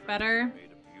it look better?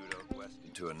 Made a butte out west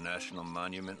into a national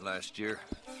monument last year.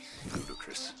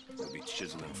 Ludicrous. We'll be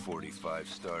chiseling 45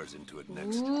 stars into it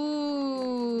next.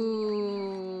 Ooh.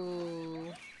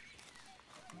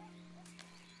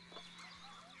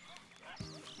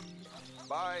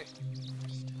 Bye.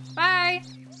 Bye.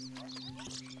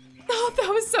 Oh, that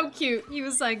was so cute. He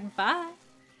was like, bye.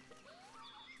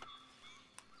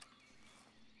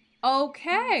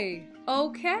 Okay.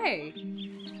 Okay.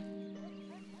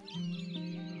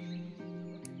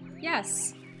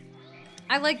 Yes.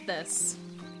 I like this.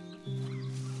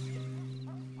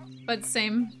 But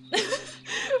same.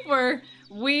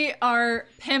 We are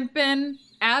pimping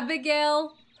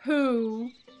Abigail,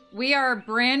 who we are a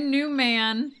brand new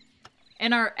man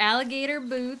in our alligator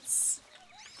boots.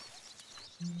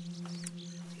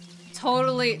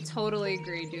 Totally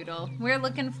agree, Doodle. We're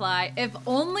looking fly. If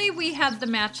only we had the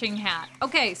matching hat.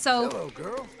 Okay, so Hello,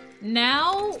 girl.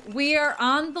 now we are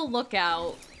on the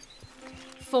lookout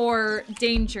for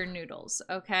danger noodles,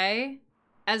 okay?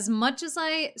 As much as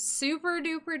I super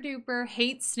duper duper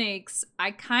hate snakes, I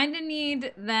kind of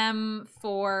need them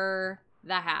for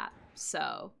the hat,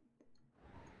 so.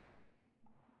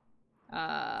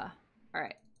 All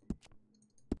right.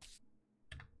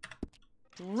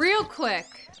 Real quick.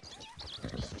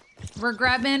 We're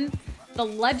grabbing the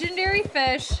legendary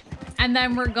fish, and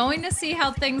then we're going to see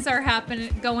how things are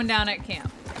going down at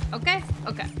camp. Okay?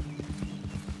 Okay.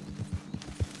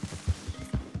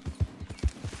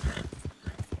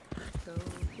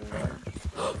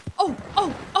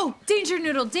 Oh, danger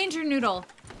noodle, danger noodle.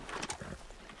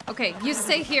 Okay, you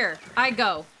stay here. I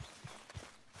go.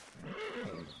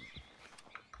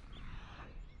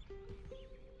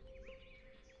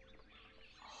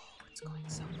 Oh, it's going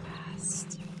so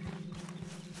fast.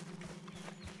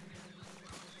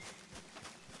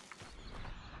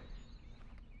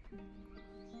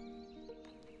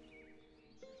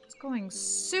 It's going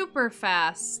super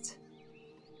fast.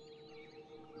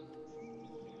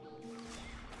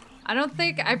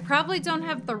 I probably don't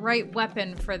have the right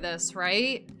weapon for this,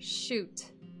 right? Shoot.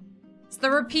 Is the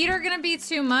repeater gonna be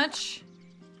too much?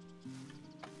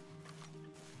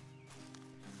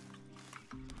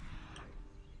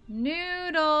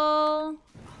 Noodle.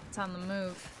 It's on the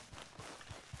move.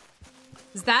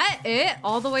 Is that it?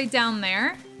 All the way down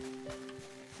there?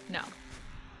 No.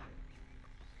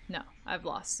 No, I've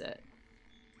lost it.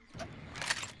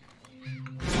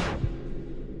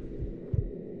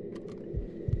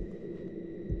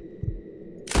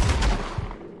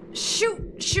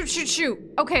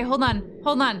 Shoot. Okay, hold on.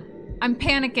 I'm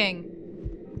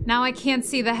panicking. Now I can't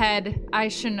see the head. I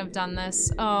shouldn't have done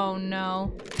this. Oh,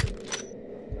 no.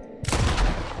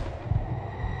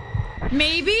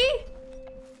 Maybe?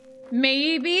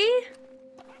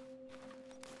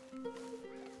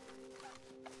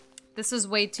 This is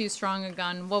way too strong a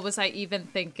gun. What was I even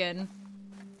thinking?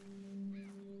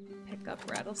 Pick up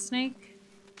rattlesnake.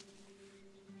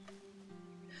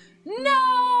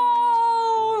 No!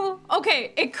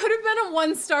 Okay, it could have been a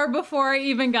 1-star before I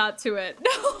even got to it.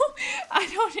 No, I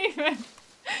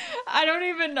don't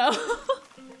even know.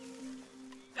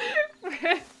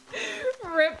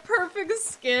 Rip perfect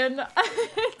skin.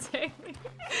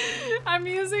 I'm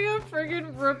using a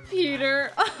friggin'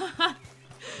 repeater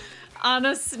on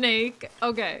a snake.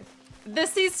 Okay,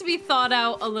 this needs to be thought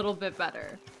out a little bit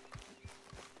better.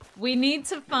 We need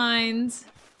to find...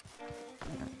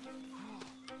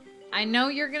 I know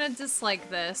you're gonna dislike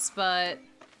this, but...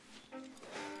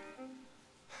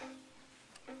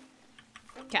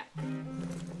 Okay.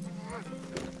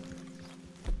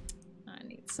 I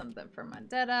need something for my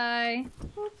deadeye.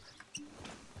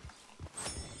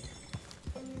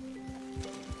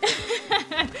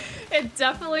 It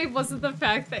definitely wasn't the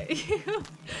fact that you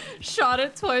shot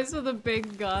it twice with a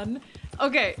big gun.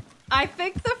 Okay, I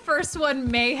think the first one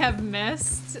may have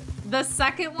missed. The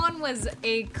second one was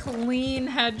a clean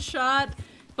headshot,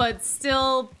 but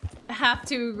still have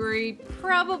to agree,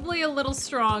 probably a little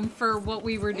strong for what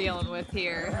we were dealing with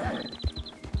here.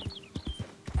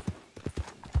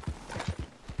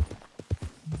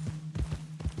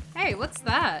 Hey, what's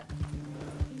that?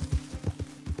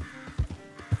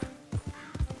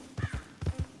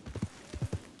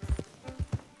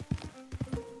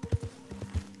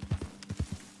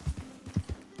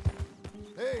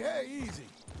 Hey, easy.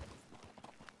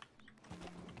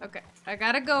 Okay, I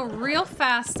gotta go real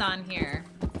fast on here.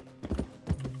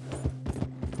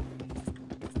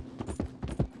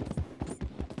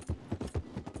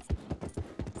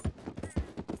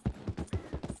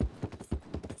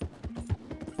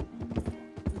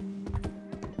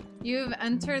 You've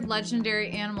entered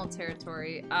legendary animal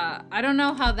territory. I don't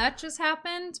know how that just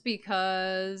happened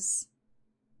because...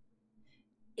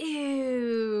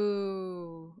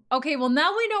 Ew. Okay, well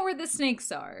now we know where the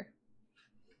snakes are.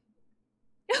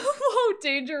 Whoa,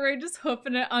 Danger Ray just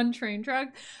hoofing it on train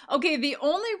tracks. Okay, the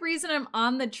only reason I'm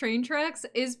on the train tracks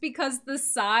is because the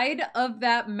side of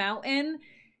that mountain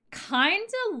kind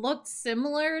of looked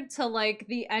similar to like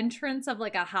the entrance of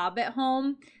like a Hobbit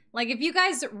home. Like if you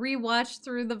guys rewatch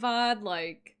through the VOD,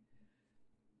 like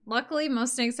luckily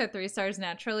most snakes are 3 stars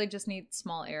naturally, just need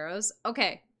small arrows.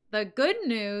 Okay, the good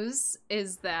news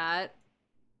is that...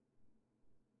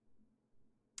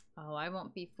 Oh, I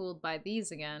won't be fooled by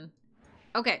these again.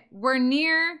 Okay, we're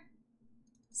near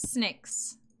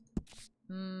snakes.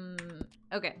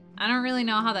 Okay, I don't really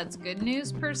know how that's good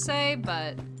news per se,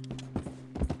 but...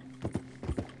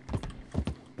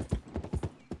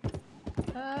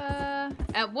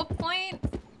 At what point?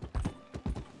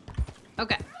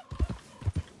 Okay.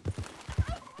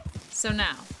 So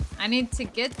now, I need to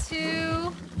get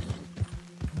to...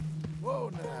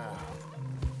 Whoa now.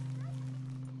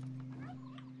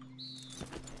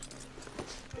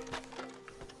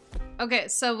 Okay,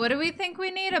 so what do we think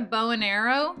we need? A bow and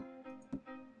arrow?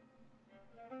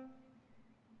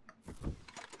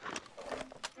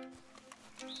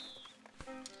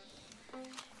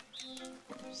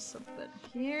 There's something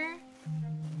here.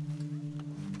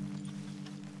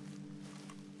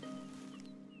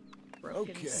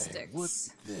 Broken Okay, sticks.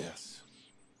 what's this?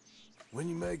 When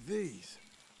you make these?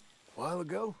 A while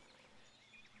ago?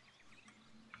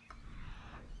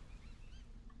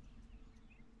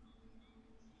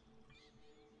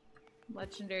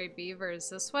 Legendary beaver is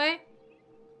this way?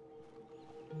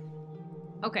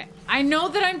 Okay, I know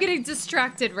that I'm getting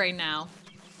distracted right now,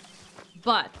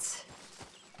 but...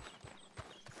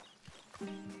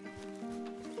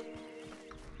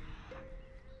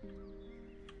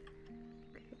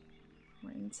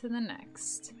 We're into the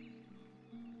next.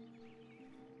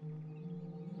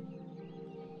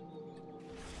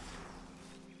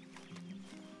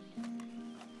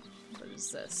 What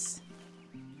is this?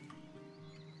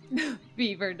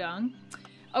 Beaver dung.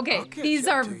 Okay, these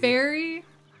are very,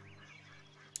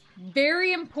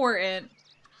 very important.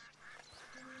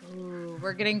 Ooh,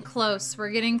 we're getting close. We're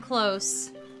getting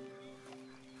close.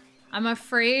 I'm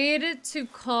afraid to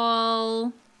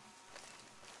call...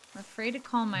 I'm afraid to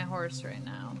call my horse right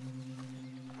now.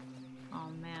 Oh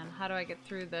man, how do I get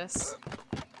through this?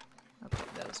 Okay,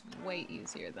 that was way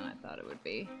easier than I thought it would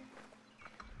be.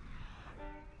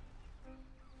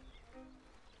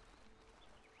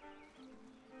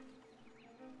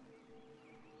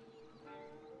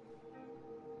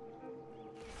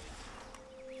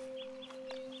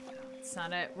 That's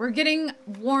not it. We're getting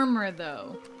warmer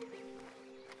though.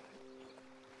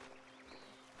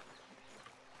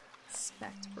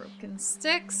 Inspect broken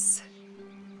sticks.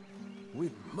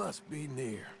 We must be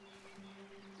near.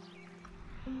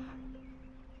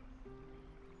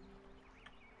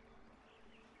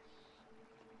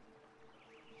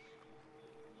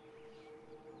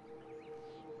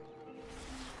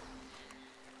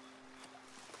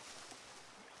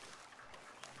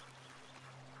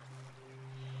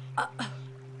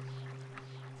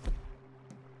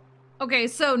 Okay,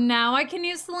 so now I can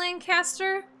use the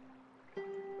Lancaster?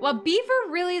 Well, beaver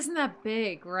really isn't that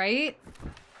big, right?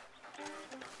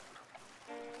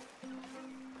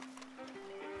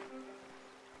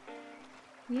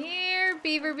 Here,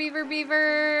 beaver, beaver,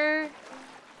 beaver.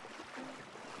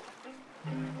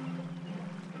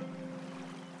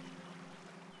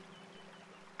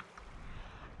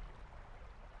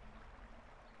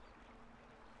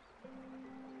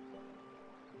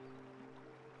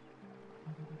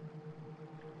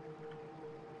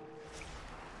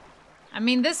 I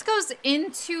mean, this goes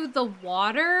into the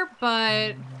water,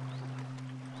 but...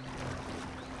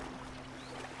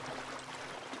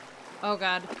 Oh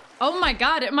god. Oh my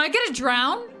god, am I gonna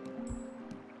drown?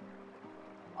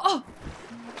 Oh!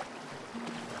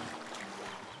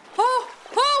 Oh!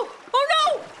 Oh! Oh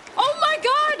no! Oh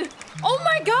Oh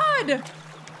my god!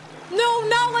 No,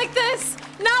 not like this!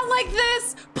 Not like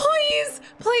this! Please!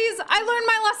 Please! I learned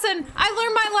my lesson! I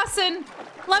learned my lesson!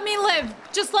 Let me live!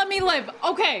 Just let me live!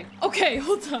 Okay, okay,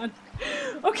 hold on.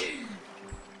 Okay.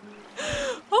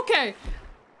 Okay.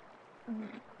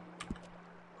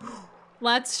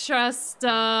 Let's just,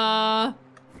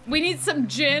 we need some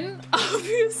gin,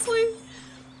 obviously.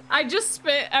 I just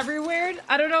spit everywhere.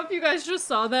 I don't know if you guys just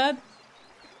saw that.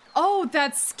 Oh,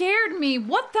 that scared me.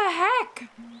 What the heck?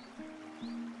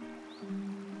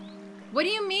 What do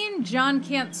you mean John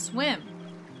can't swim?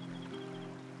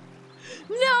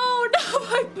 No, not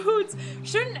my boots.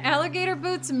 Shouldn't alligator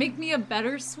boots make me a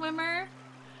better swimmer?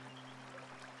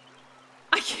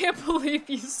 I can't believe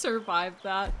you survived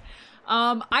that.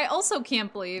 I also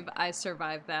can't believe I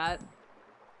survived that.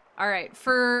 All right,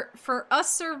 for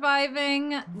us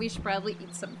surviving, we should probably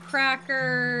eat some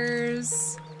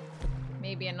crackers.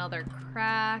 Maybe another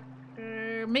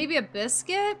cracker. Maybe a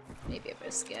biscuit? Maybe a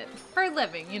biscuit. For a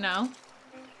living, you know?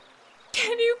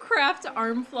 Can you craft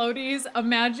arm floaties?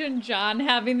 Imagine John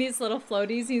having these little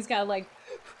floaties. He's got like...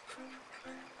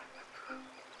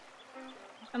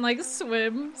 and like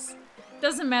swims.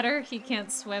 Doesn't matter, he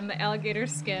can't swim, the alligator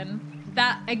skin.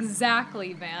 That,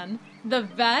 exactly, Van. The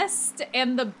vest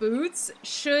and the boots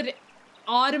should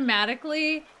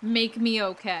automatically make me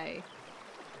okay.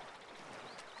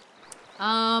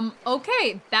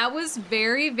 Okay, that was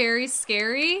very, very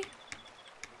scary.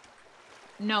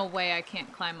 No way I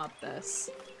can't climb up this.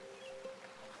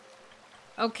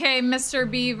 Okay, Mr.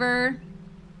 Beaver.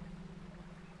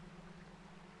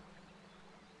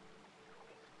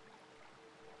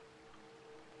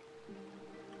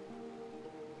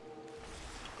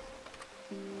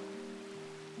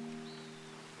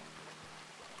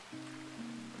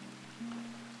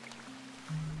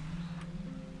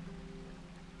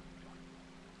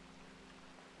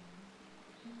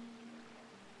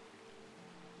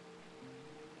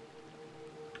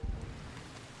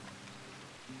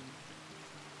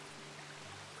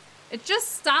 It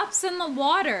just stops in the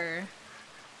water.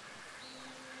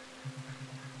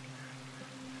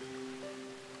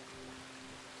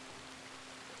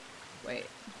 Wait.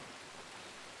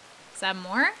 Is that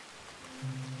more?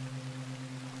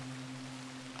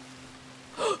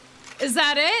 Is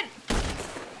that it?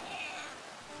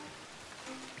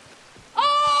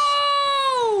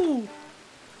 Oh!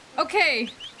 Okay.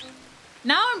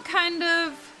 Now I'm kind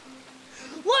of...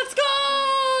 Let's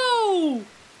go!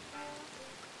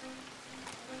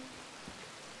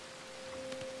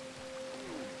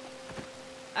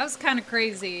 That was kind of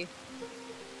crazy.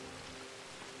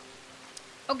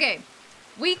 Okay,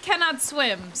 we cannot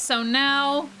swim, so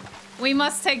now we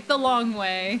must take the long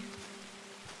way.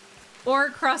 Or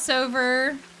cross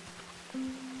over.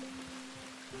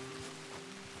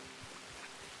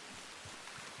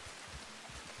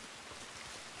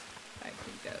 I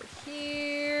could go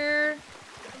here.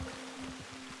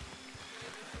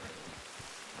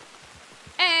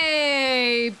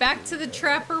 Hey, back to the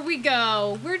trapper we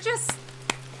go. We're just...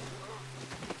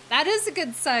 That is a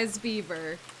good sized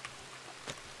beaver.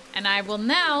 And I will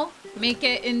now make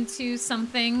it into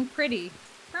something pretty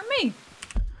for me.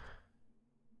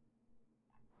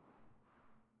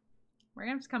 We're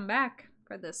gonna have to come back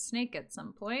for the snake at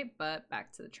some point, but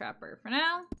back to the trapper for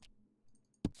now.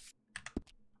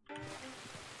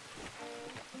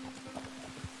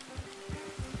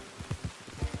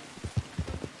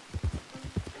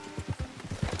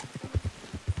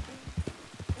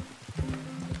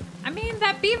 I mean,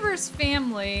 that beaver's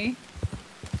family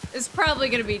is probably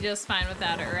gonna be just fine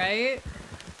without it, right?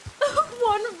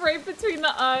 One right between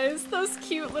the eyes, those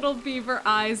cute little beaver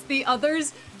eyes. The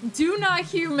others do not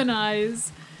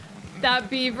humanize that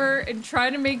beaver and try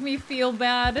to make me feel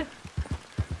bad.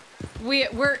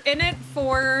 We're in it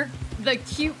for the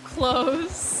cute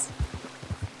clothes.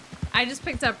 I just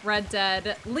picked up Red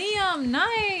Dead. Liam,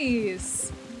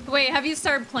 nice! Wait, have you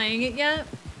started playing it yet?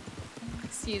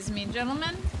 Excuse me,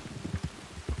 gentlemen.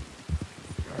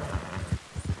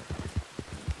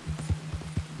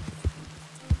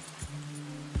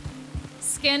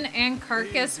 Skin and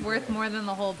carcass worth more than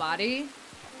the whole body?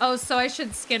 Oh, so I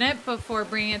should skin it before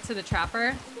bringing it to the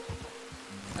trapper?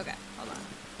 Okay, hold on.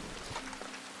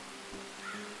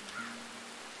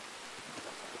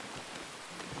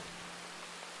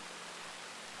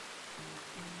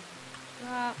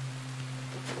 Drop.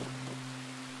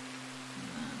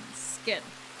 Skin.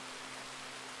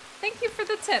 Thank you for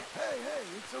the tip. Hey,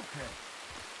 it's okay.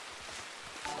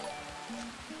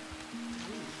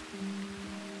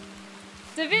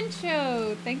 Da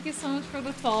Vinci, thank you so much for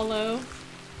the follow.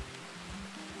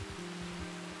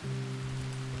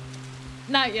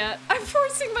 Not yet. I'm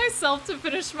forcing myself to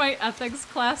finish my ethics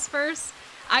class first.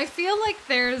 I feel like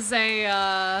there's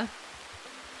a,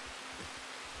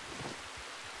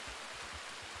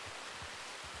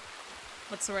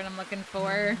 what's the word I'm looking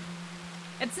for?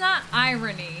 It's not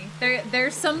irony.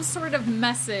 There's some sort of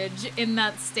message in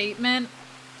that statement.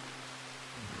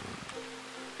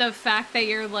 The fact that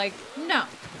you're like, no,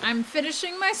 I'm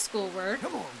finishing my schoolwork.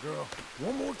 Come on, girl.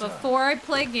 One more time. Before I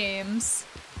play games.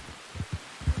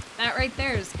 That right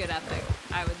there is good ethic,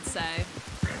 I would say.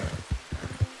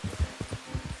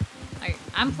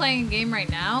 I'm playing a game right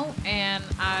now, and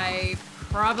I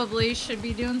probably should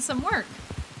be doing some work.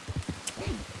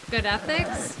 Good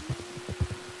ethics.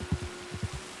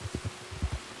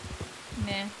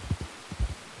 Meh.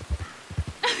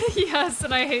 Yes,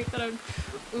 and I hate that I'm...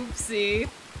 Oopsie.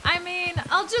 I mean,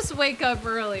 I'll just wake up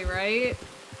early, right?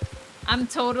 I'm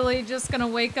totally just gonna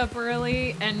wake up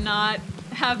early and not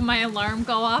have my alarm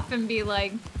go off and be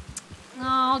like, oh,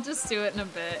 I'll just do it in a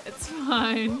bit. It's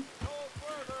fine.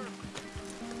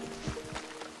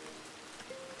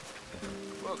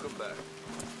 Welcome back.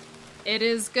 It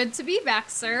is good to be back,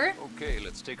 sir. Okay,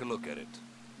 let's take a look at it.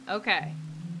 Okay.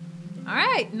 All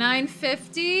right,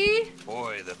 950.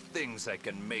 Boy, the things I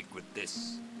can make with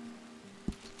this.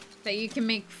 That you can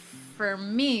make for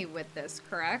me with this,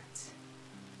 correct?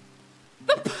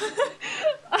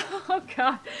 Oh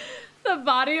god. The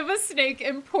body of a snake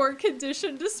in poor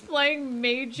condition displaying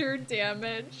major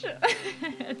damage.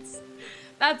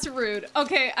 That's rude.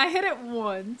 Okay, I hit it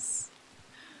once.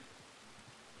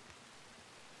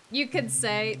 You could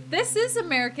say, this is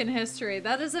American history.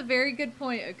 That is a very good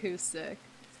point, Acoustic.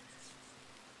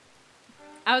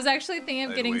 I was actually thinking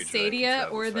of getting Stadia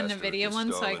or the Nvidia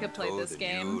one so I could play this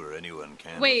game.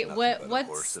 Wait,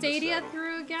 what's Stadia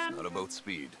through again? It's not about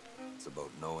speed. It's about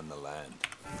knowing the land.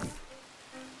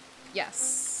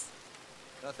 Yes.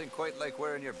 Nothing quite like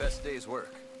wearing your best day's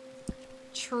work.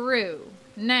 True.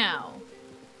 Now.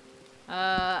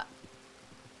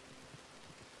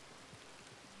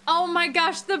 Oh my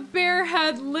gosh, the bear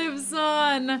head lives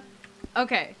on.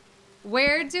 Okay.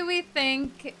 Where do we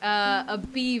think a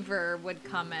beaver would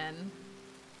come in?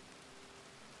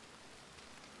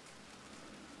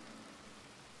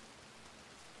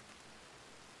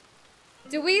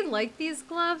 Do we like these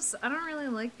gloves? I don't really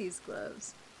like these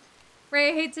gloves.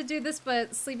 Ray, I hate to do this,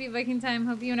 but sleepy Viking time.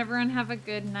 Hope you and everyone have a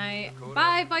good night.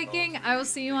 Bye, Viking. I will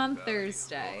see you on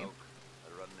Thursday.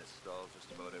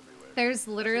 There's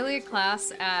literally a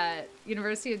class at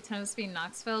University of Tennessee,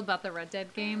 Knoxville about the Red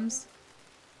Dead games.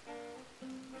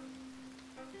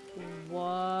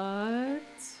 What?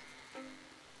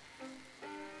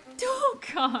 Oh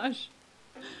gosh.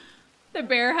 The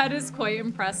bear head is quite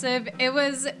impressive. It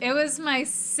was my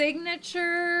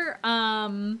signature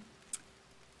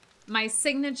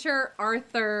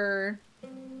Arthur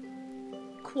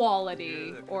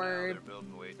quality or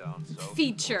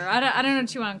feature. I don't know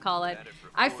what you want to call it.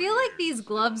 I feel like these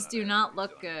gloves do not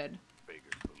look good.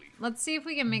 Let's see if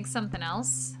we can make something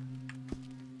else.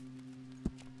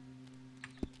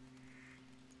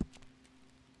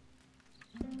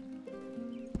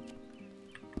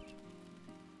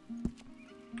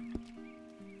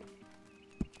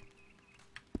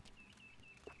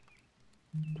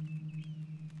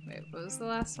 Wait, what was the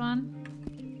last one?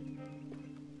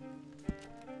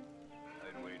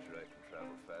 I'd wager I can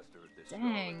travel faster with this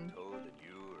Dang. tow than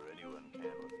you or anyone can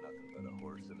with nothing but a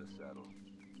horse and a saddle.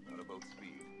 It's not about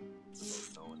speed. It's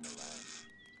about knowing the land.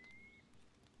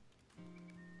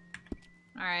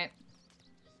 Alright.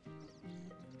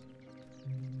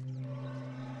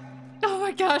 Oh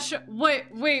my gosh,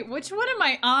 wait, which one am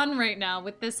I on right now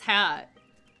with this hat?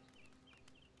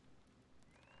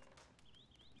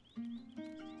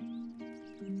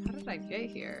 How did I get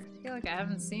here? I feel like I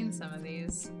haven't seen some of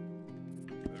these.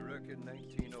 I reckon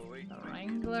 1908. The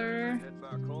Wrangler, Head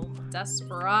back home.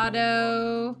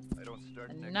 Desperado, I don't start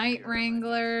the next Night year,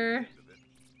 Wrangler.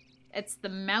 It's the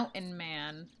Mountain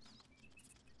Man.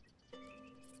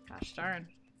 Gosh darn.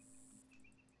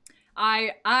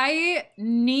 I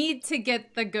need to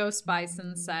get the Ghost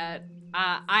Bison set.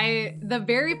 The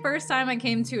very first time I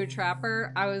came to a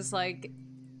trapper, I was like,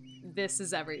 this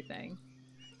is everything.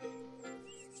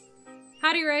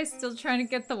 Howdy, Rice. Still trying to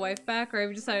get the wife back, or have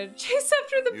you decided to chase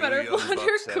after the better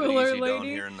blonder, cooler lady?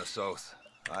 Here in the south.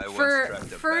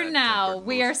 For now,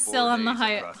 we are still on the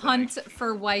hunt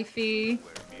for wifey.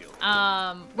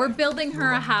 We're building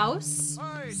her a house,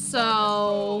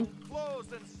 so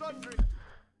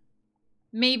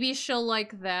maybe she'll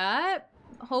like that.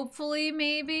 Hopefully,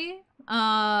 maybe.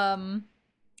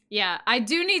 Yeah, I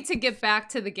do need to get back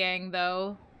to the gang,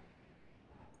 though.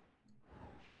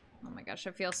 Oh my gosh,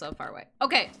 I feel so far away.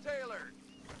 Okay. Taylor,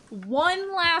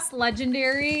 One last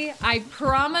legendary. I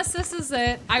promise this is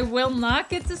it. I will not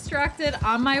get distracted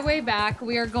on my way back.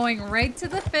 We are going right to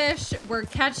the fish. We're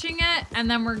catching it,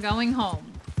 and then we're going home.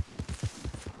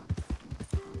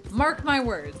 Mark my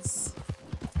words.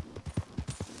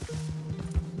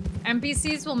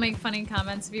 NPCs will make funny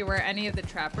comments if you wear any of the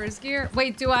trapper's gear.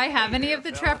 Wait, do I have any of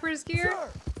the trapper's gear?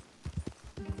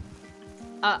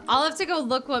 I'll have to go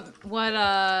look what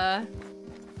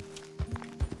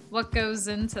goes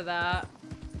into that.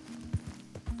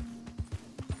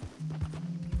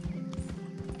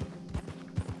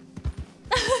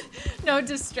 No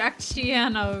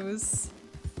distractianos.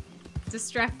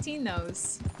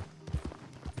 Distractinos.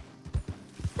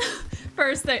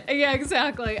 First thing, yeah,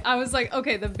 exactly. I was like,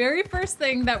 okay, the very first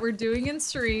thing that we're doing in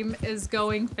stream is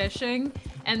going fishing.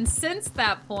 And since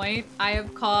that point, I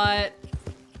have caught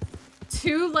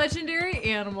 2 legendary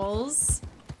animals.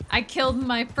 I killed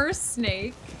my first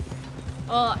snake.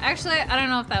 Well, actually, I don't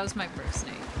know if that was my first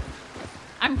snake.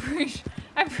 I'm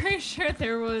pretty sure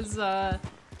there was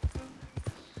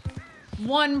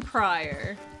one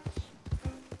prior.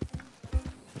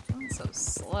 Oh, so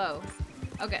slow.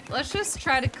 Okay, let's just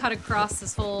try to cut across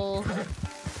this whole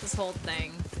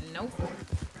thing. Nope.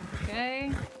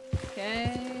 Okay.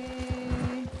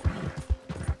 Okay.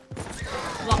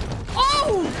 Well,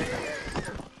 oh!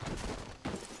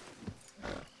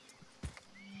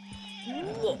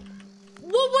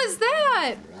 What was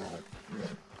that?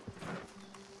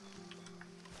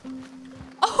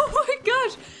 Oh my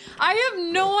gosh! I have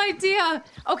no idea.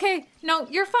 Okay, no,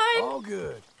 you're fine. All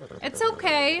good. It's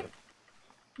okay.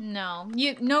 No,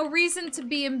 no reason to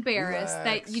be embarrassed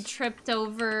Relax. that you tripped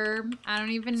over, I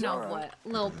don't even know all right. what,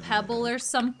 little pebble or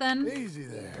something. Easy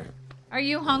there. Are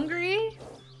you hungry?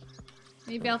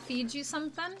 Maybe I'll feed you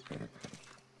something?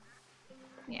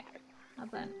 Yeah, how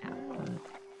about an apple?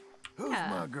 Who's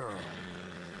Yeah. my girl?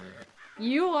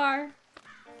 You are.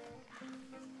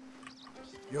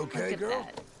 You okay, Look at girl?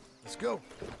 that. Let's go.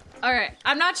 Alright,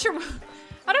 I'm not sure,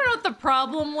 I don't know what the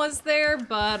problem was there,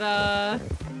 but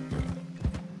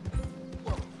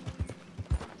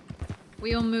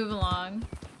we will move along.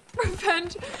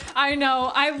 Revenge. I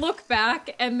know. I look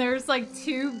back and there's like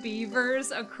 2 beavers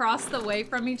across the way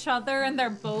from each other and they're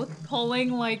both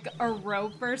pulling like a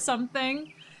rope or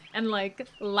something and like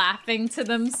laughing to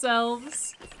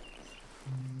themselves.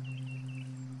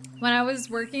 When I was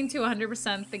working to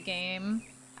 100% the game,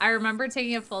 I remember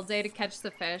taking a full day to catch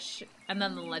the fish and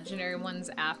then the legendary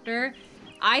ones after.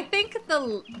 I think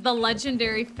the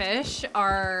legendary fish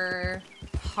are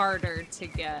harder to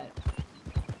get.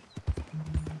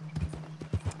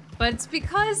 But it's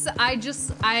because I'm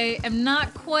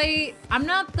not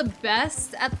the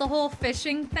best at the whole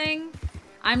fishing thing.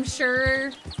 I'm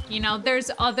sure, you know, there's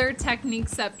other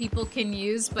techniques that people can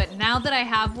use, but now that I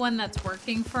have one that's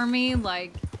working for me,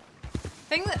 like,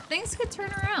 things could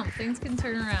turn around. Things can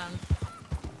turn around.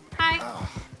 Hi.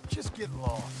 Just get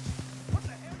lost. What the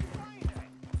hell you playing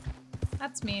at?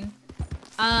 That's mean.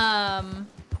 Oh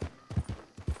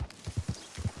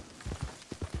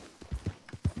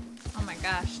my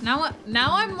gosh. Now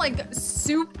I'm like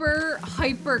super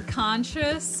hyper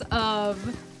conscious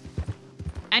of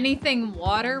anything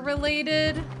water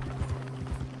related.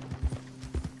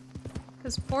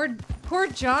 Cause poor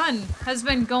John has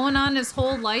been going on his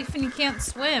whole life and he can't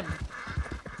swim.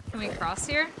 Can we cross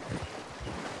here?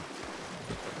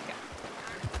 Okay.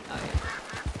 Oh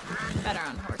yeah. Better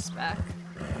on horseback.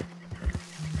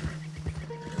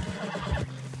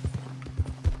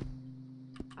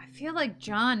 I feel like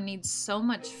John needs so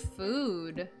much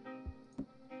food.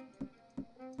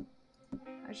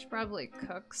 I should probably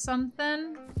cook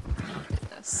something. Look at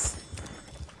this.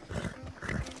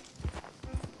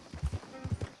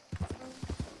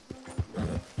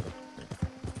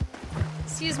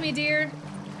 Excuse me, dear.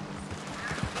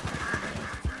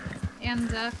 And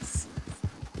ducks.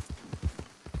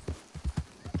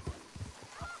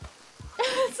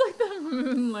 It's like the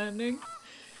moon landing.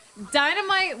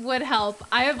 Dynamite would help.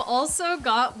 I have also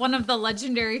got one of the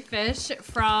legendary fish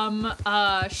from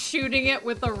shooting it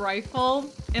with a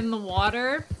rifle in the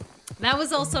water. That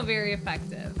was also very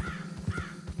effective.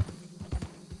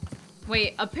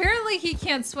 Wait, apparently he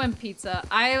can't swim, Pizza.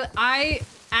 I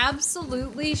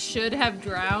absolutely should have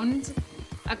drowned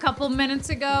a couple minutes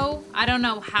ago. I don't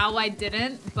know how I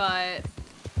didn't, but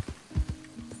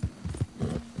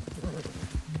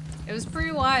it was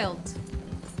pretty wild.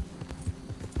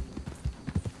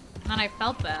 And I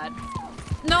felt bad.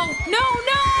 No, no,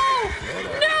 no!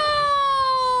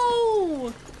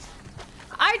 No!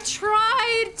 I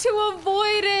tried to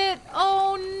avoid it.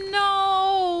 Oh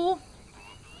no!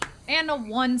 And a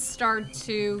 1-star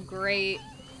too. Great.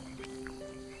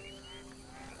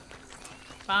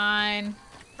 Fine.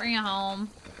 Bring it home.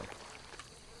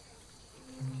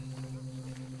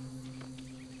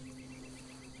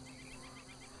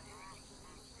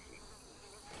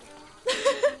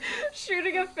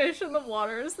 Shooting a fish in the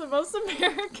water is the most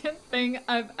American thing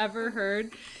I've ever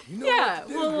heard. You know Yeah, what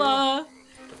to do, girl.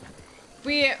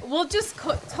 we'll just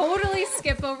totally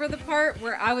skip over the part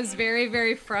where I was very,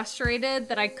 very frustrated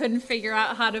that I couldn't figure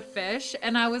out how to fish,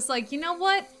 and I was like, you know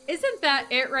what? Isn't that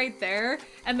it right there?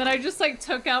 And then I just like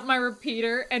took out my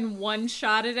repeater and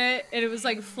one-shotted it, and it was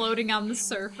like floating on the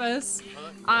surface.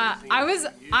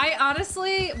 I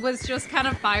honestly was just kind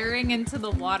of firing into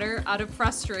the water out of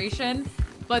frustration,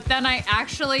 but then I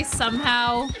actually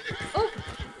somehow, oh.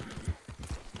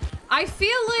 I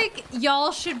feel like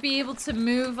y'all should be able to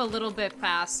move a little bit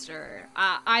faster.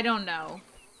 I don't know.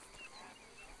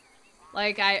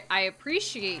 Like, I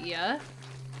appreciate ya.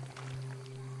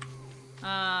 So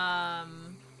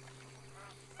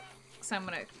I'm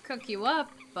gonna cook you up,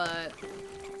 but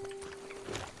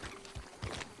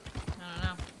I don't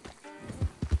know.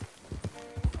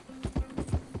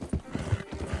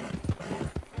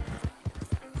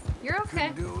 You're okay.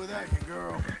 Couldn't do it without you,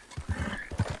 girl.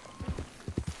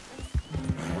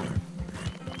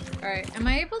 Alright, am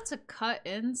I able to cut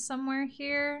in somewhere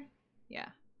here? Yeah.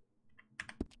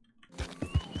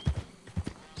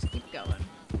 Just keep going.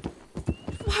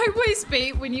 Why waste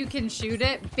bait when you can shoot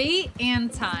it? Bait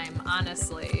and time,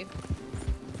 honestly.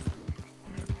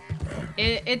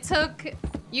 It took...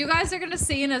 You guys are gonna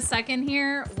see in a second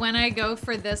here, when I go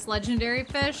for this legendary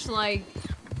fish, like,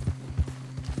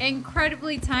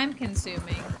 incredibly time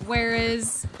consuming.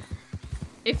 Whereas,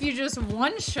 if you just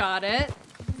one-shot it,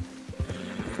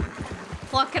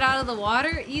 pluck it out of the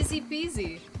water, easy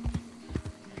peasy.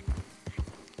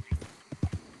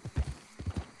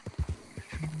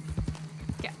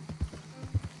 Okay.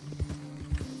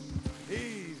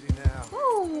 Easy now.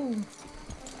 Ooh.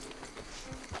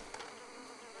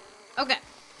 Okay.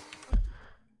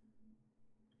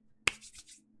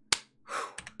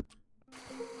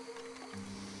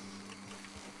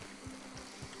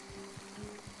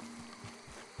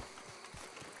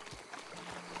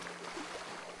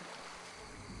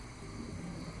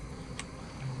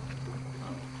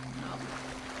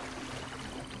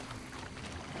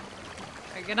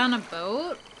 Get on a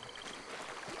boat?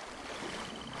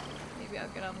 Maybe I'll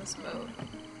get on this boat.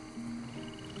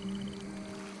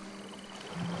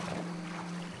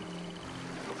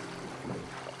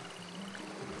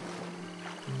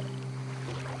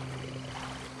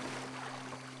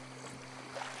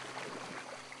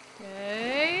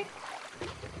 Okay.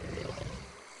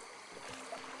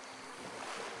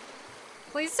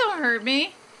 Please don't hurt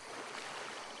me.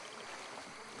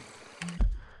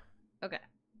 Okay.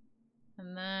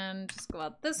 And then just go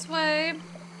out this way.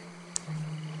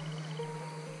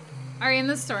 Are you in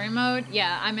the story mode?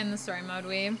 Yeah, I'm in the story mode,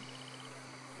 Wee.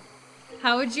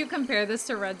 How would you compare this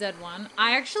to Red Dead 1?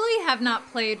 I actually have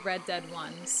not played Red Dead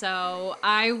 1, so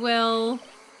I will...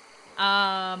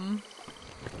 I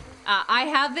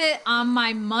have it on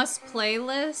my must-play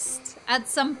list at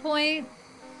some point.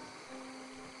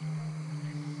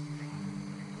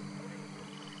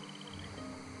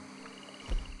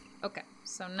 Okay,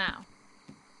 so now...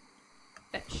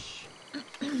 Fish.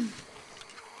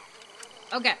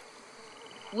 Okay.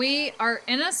 We are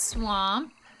in a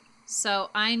swamp, so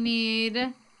I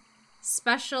need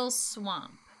special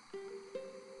swamp.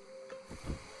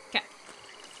 Okay.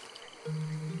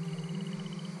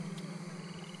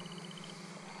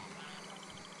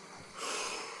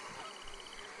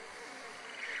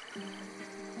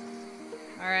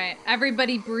 All right,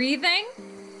 everybody breathing?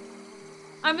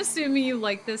 I'm assuming you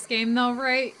like this game though,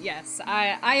 right? Yes,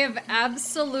 I have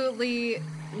absolutely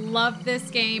loved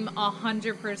this game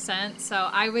 100%, so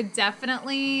I would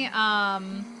definitely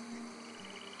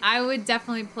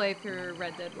play through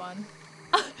Red Dead 1.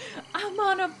 I'm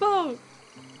on a boat!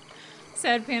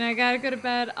 Sad Pain, I gotta go to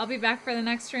bed. I'll be back for the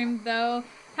next stream though.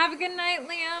 Have a good night,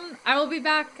 Liam. I will be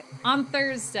back on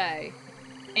Thursday.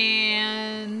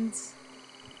 And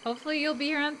hopefully you'll be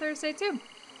here on Thursday too.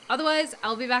 Otherwise,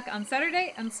 I'll be back on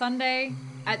Saturday and Sunday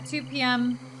at 2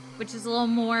 p.m., which is a little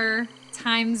more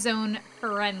time zone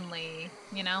friendly,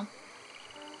 you know?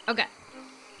 Okay.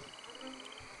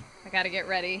 I gotta get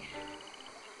ready.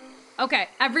 Okay,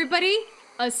 everybody,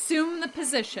 assume the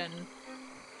position.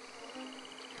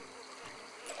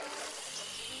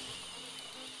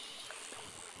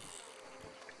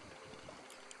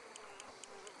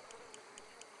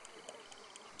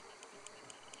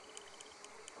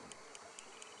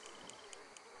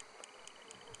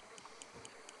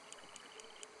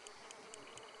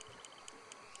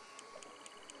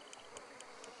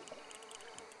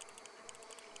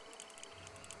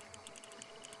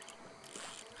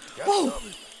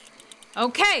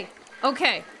 Okay,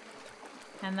 okay.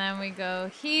 And then we go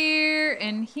here,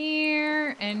 and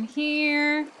here, and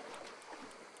here.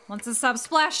 Once it stops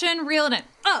splashing, reel it in.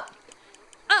 Up,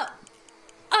 up,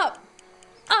 up,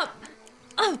 up,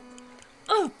 up,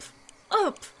 up,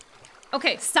 up.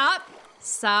 Okay, stop,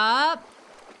 stop.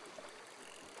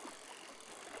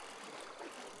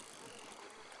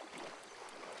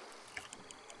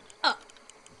 Up,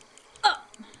 up,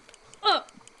 up,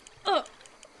 up,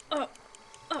 up,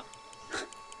 up,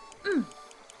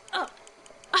 up,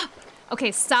 up.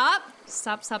 Okay, stop,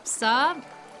 stop, stop, stop.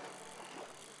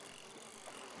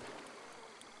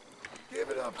 Give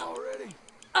it up already.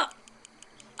 Up,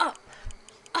 up,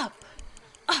 up,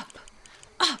 up,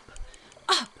 up,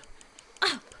 up, up,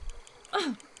 up,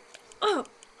 up,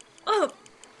 up,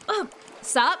 up.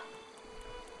 Stop.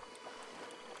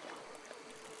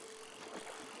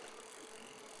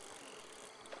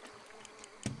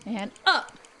 And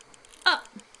up, up,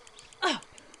 up,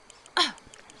 up, up.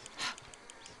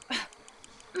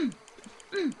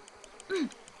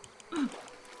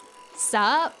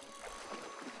 Stop.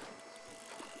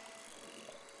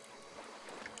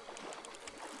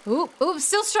 Oop, oop,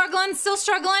 still struggling, still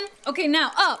struggling. Okay,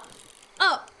 now up,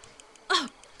 up,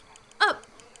 up, up.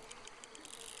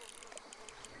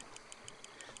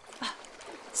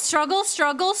 Struggle,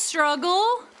 struggle,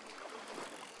 struggle.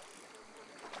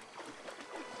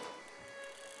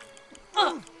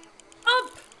 Up,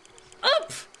 up,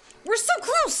 up. We're so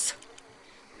close.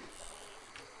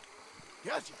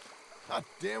 Gotcha. I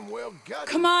damn well got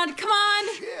Come on, come on.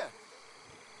 Yeah.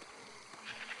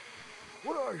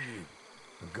 What are you?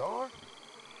 A gar?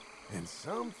 And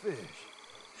some fish.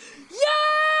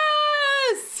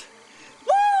 Yes!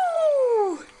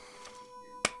 Woo!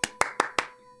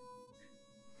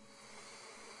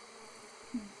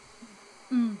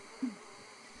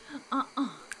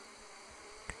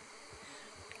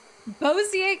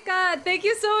 Bozieka, thank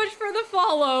you so much for the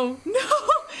follow.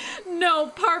 No,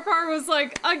 Parpar was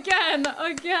like, again.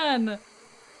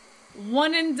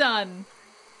 One and done.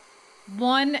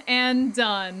 One and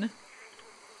done.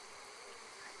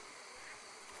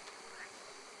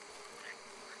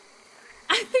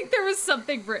 I think there was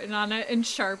something written on it in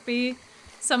Sharpie.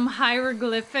 Some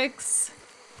hieroglyphics.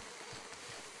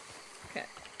 Okay.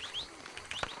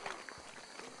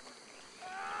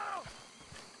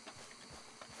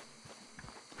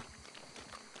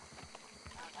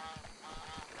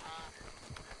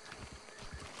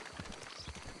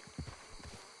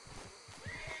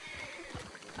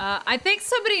 I think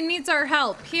somebody needs our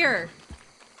help. Here.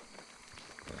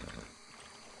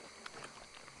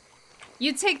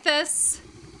 You take this.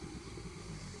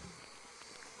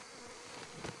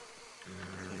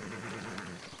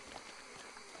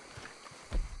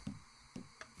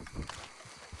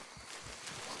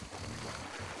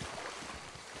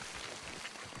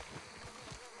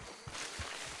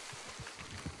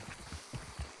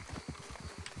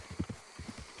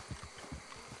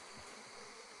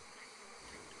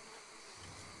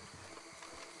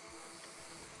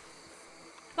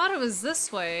 Thought it was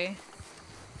this way.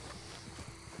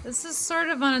 This is sort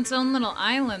of on its own little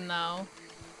island, though.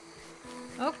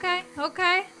 Okay,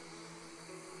 okay.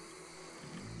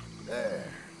 There.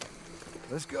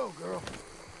 Let's go, girl.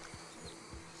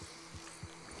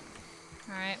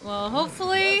 Alright, well,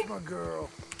 hopefully... That's my girl.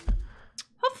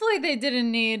 Hopefully they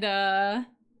didn't need,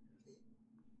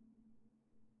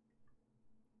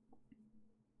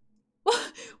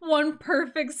 one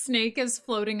perfect snake is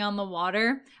floating on the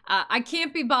water. I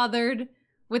can't be bothered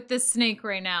with this snake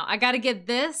right now. I gotta get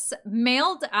this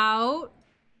mailed out.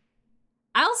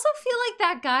 I also feel like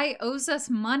that guy owes us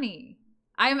money.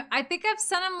 I think I've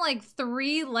sent him like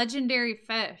 3 legendary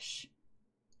fish.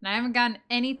 And I haven't gotten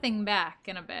anything back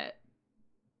in a bit.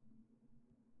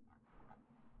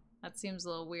 That seems a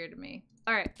little weird to me.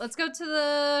 Alright, let's go to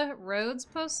the Rhodes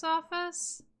post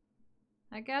office,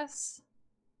 I guess.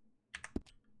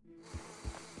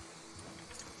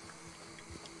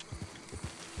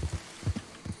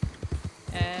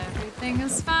 Everything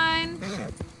is fine.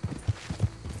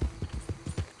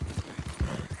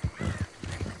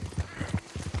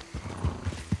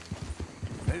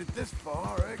 Made it this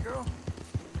far, eh, girl?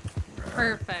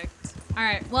 Perfect.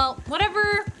 Alright, well,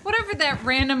 whatever that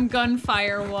random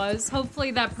gunfire was,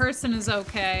 hopefully that person is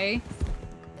okay.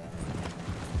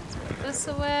 Let's put this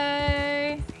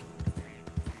away.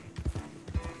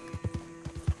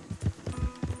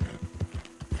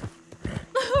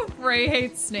 Ray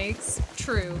hates snakes.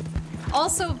 True.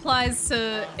 Also applies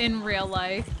to in real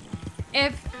life.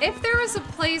 If there was a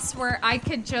place where I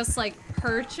could just like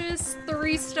purchase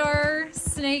 3-star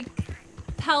snake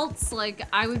pelts, like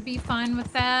I would be fine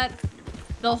with that.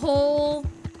 the whole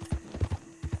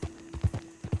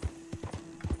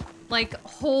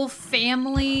whole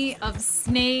family of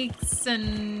snakes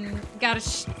and gotta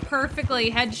perfectly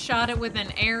headshot it with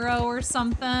an arrow or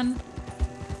something.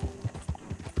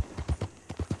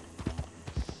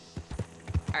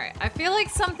 Alright, I feel like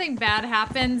something bad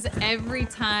happens every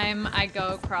time I go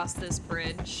across this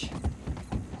bridge.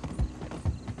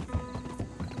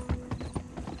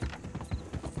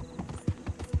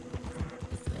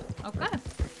 Okay.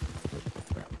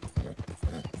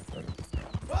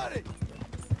 Buddy!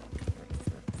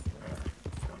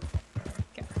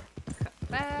 Okay, cut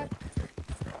back.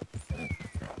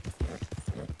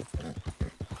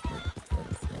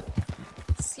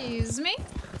 Excuse me.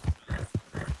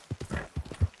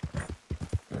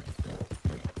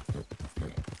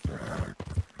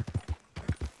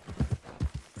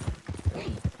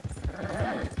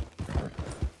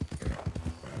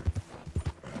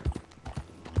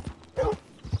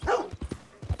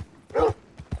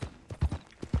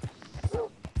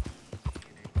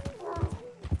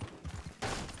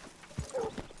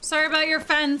 Sorry about your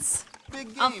fence.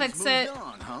 I'll fix it.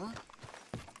 On, huh?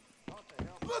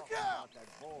 Look out!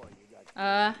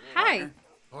 Hi.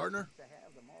 Partner?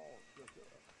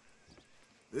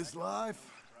 This life,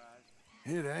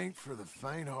 it ain't for the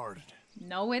faint-hearted.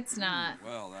 No, it's not.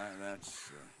 Well, that's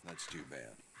too bad.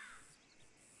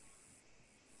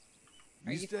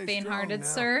 Are you stay faint-hearted,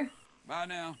 strong now. sir? Bye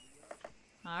now.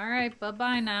 All right,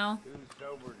 bye-bye now. Too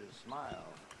sober to smile.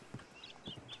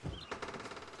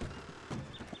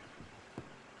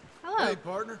 Hello. Hey,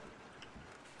 partner.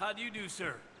 How do you do,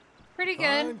 sir? Pretty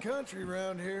Fine good. country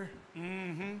around here.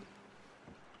 Mm-hmm.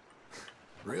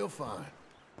 Real fine.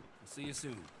 I'll see you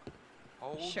soon.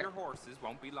 Hold Sure. your horses,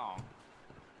 won't be long.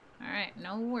 All right,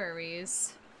 no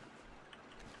worries.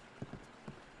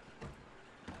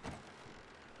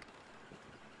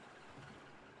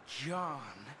 John,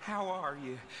 how are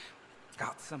you?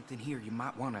 Got something here you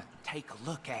might want to take a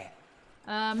look at.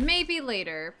 Maybe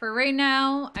later. For right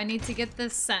now, I need to get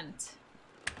this scent.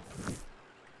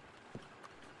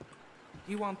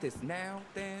 You want this now,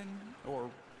 then, or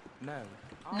no?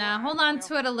 Now, hold on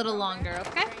to it a little longer,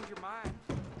 okay? Change your mind.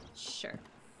 Sure.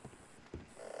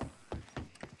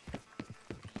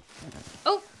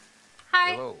 Oh,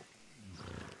 hi. Hello.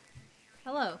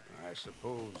 Hello. I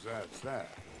suppose that's that.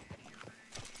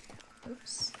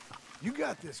 Oops. You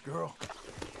got this, girl.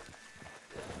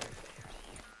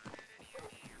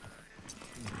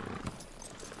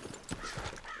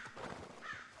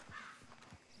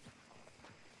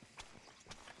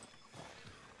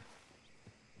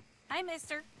 Hi,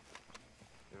 mister.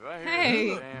 If I hear Hey.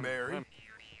 that Look, damn Mary.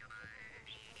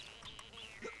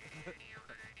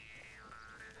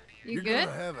 You You're good?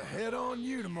 gonna have a head on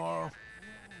you tomorrow.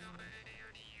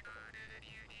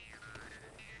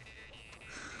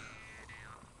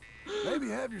 Maybe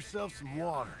have yourself some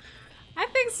water. I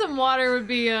think some water would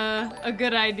be a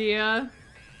good idea.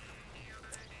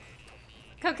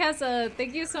 Kokessa,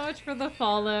 thank you so much for the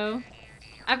follow.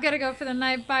 I've got to go for the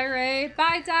night. Bye, Ray.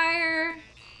 Bye, Dyer.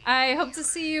 I hope to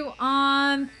see you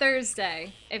on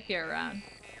Thursday, if you're around.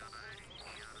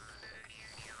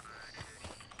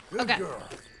 Good Okay. girl.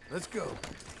 Let's go.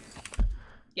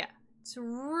 Yeah, it's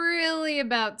really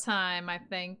about time, I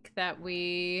think, that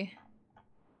we...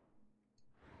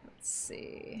 Let's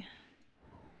see.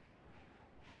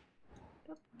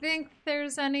 Don't think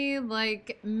there's any,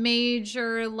 like,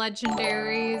 major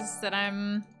legendaries that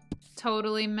I'm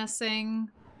totally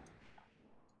missing.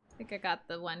 I think I got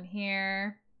the one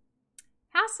here.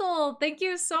 Hassel, thank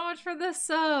you so much for the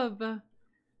sub.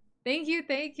 Thank you,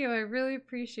 thank you. I really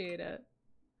appreciate it.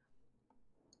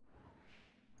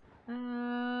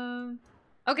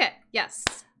 Okay, yes.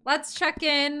 Let's check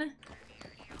in.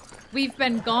 We've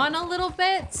been gone a little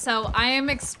bit, so I am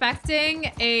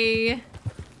expecting a...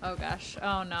 Oh gosh,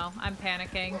 oh no, I'm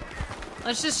panicking.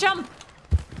 Let's just jump.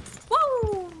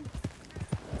 Woo!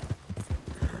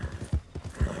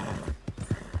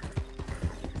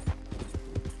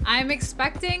 I'm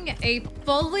expecting a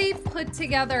fully put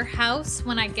together house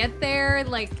when I get there,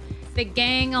 like the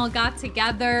gang all got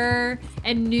together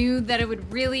and knew that it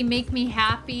would really make me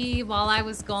happy while I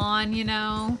was gone, you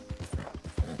know?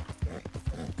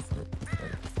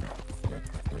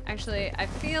 Actually, I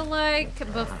feel like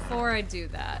before I do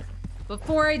that,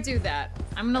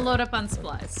 I'm gonna load up on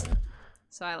supplies.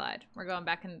 So I lied. We're going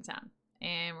back into town.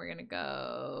 And we're gonna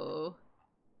go...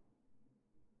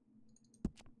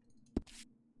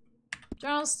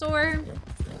 General store.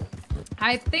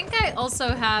 I think I also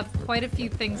have quite a few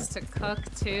things to cook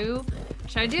too.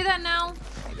 Should I do that now?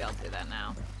 Maybe I'll do that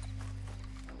now.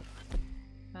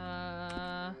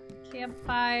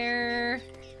 Campfire.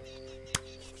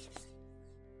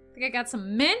 think I got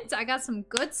some mint. I got some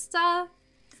good stuff.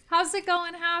 How's it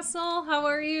going, Hassel? How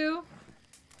are you?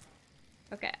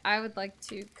 Okay, I would like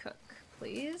to cook,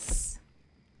 please.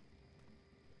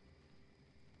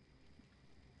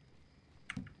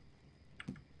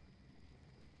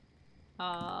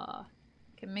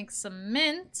 Can make some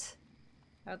mint.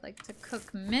 I would like to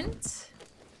cook mint.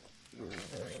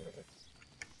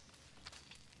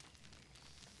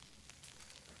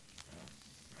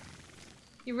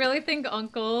 You really think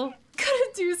Uncle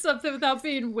could do something without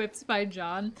being whipped by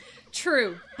John?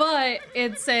 True, but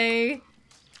it's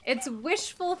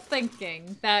wishful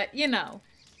thinking that, you know,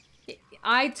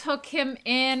 I took him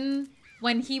in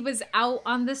when he was out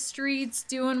on the streets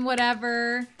doing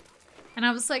whatever. And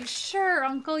I was like, sure,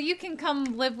 Uncle, you can come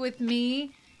live with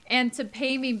me. And to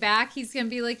pay me back, he's gonna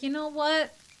be like, you know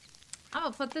what? I'm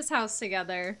gonna put this house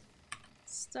together.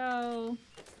 So,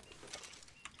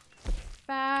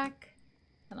 back.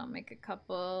 And I'll make a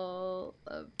couple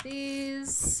of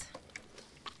these.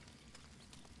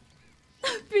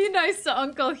 Be nice to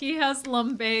Uncle, he has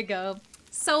lumbago.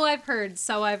 So I've heard,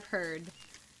 so I've heard.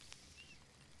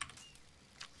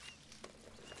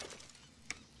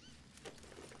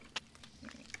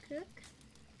 Cook.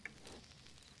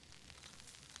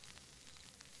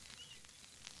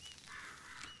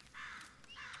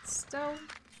 Stove.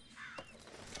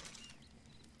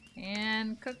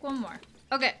 And cook one more.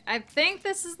 Okay, I think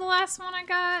this is the last one I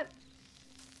got.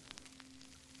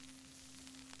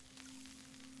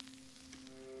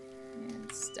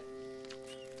 And stove.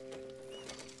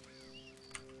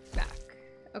 Back.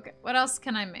 Okay, what else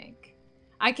can I make?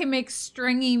 I can make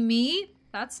stringy meat.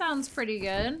 That sounds pretty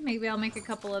good. Maybe I'll make a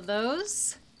couple of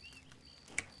those.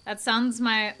 That sounds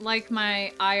like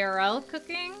my IRL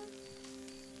cooking.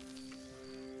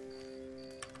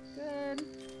 Good.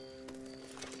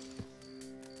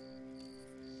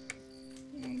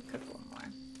 And cook one more.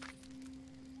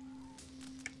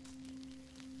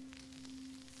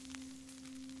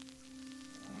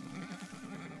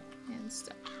 And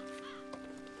stuff.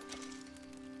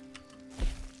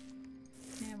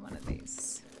 And one of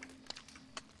these.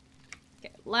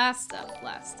 Okay, last up,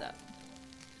 last up.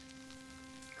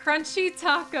 Crunchy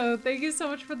Taco, thank you so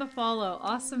much for the follow.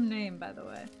 Awesome name, by the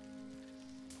way.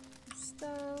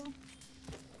 Stove.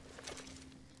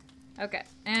 Okay,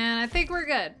 and I think we're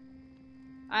good.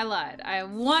 I lied. I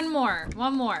have one more.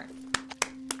 One more.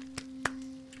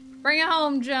 Bring it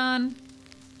home, John.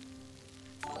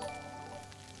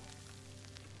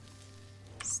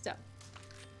 Stop.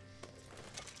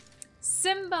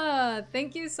 Simba,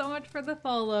 thank you so much for the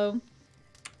follow.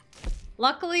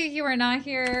 Luckily, you were not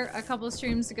here a couple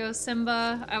streams ago,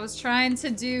 Simba. I was trying to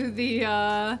do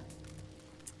the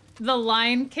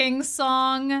Lion King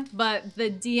song, but the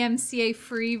DMCA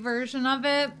free version of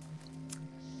it.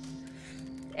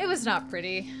 It was not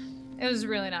pretty. It was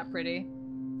really not pretty.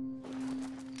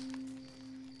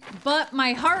 But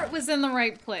my heart was in the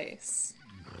right place.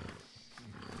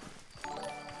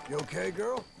 You okay,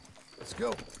 girl? Let's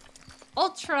go.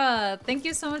 Ultra, thank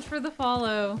you so much for the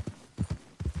follow.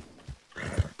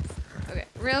 Okay,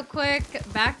 real quick,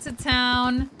 back to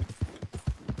town.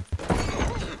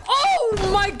 Oh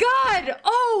my god!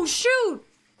 Oh, shoot!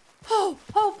 Oh,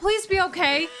 please be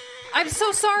okay. I'm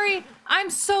so sorry.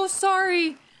 I'm so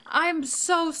sorry. I'm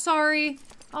so sorry.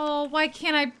 Oh, why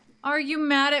can't I? Are you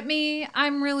mad at me?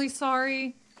 I'm really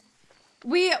sorry.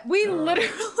 We literally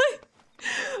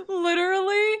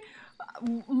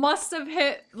must have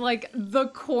hit like the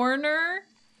corner.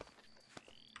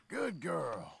 Good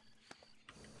girl.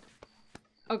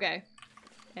 Okay.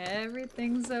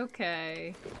 Everything's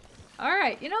okay. All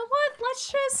right. You know what? Let's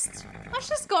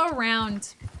just go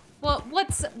around. Well,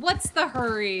 what's the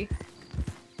hurry?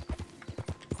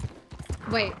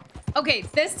 Wait. Okay,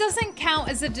 this doesn't count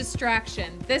as a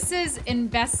distraction. This is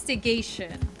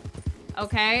investigation.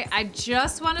 Okay? I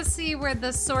just want to see where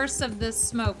the source of this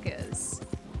smoke is.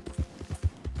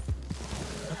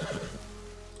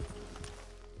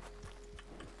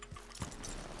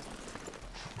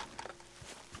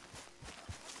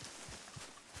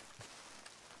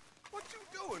 What you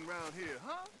doing around here,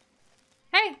 huh?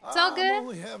 Hey, it's all good. I'm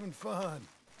only having fun.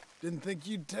 Didn't think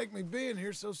you'd take me being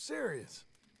here so serious.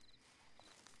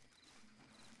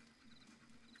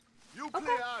 You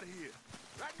clear out of here.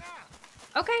 Right now.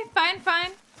 Okay, fine.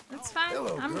 That's fine.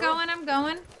 Hello, I'm girl.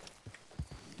 going.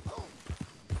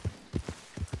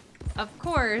 Of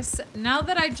course, now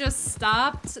that I just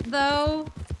stopped, though,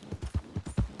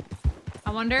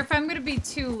 I wonder if I'm gonna be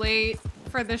too late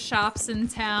for the shops in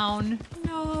town.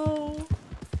 No.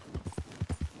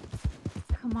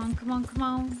 Come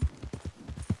on.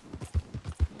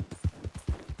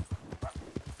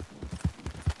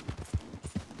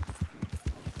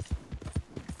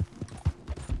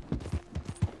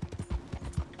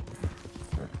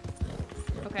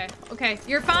 Okay, okay,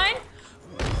 you're fine?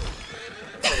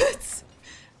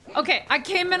 Okay, I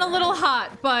came in a little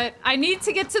hot, but I need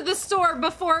to get to the store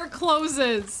before it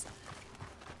closes.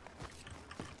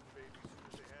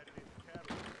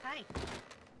 Hi.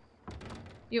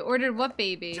 You ordered what,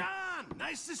 baby? John,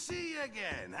 nice to see you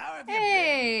again. How have you been?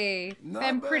 Hey, Not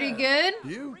been pretty bad. good.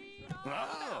 You?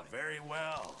 Oh, very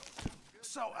well.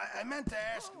 So, I meant to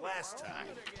ask last time.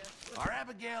 Are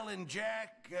Abigail and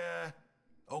Jack,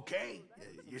 okay?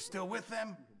 You're still with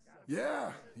them?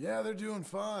 Yeah, they're doing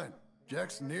fine.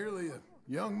 Jack's nearly a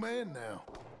young man now.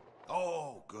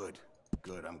 Oh, good.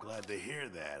 Good. I'm glad to hear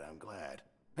that. I'm glad.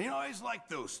 You know, I always liked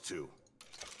those two.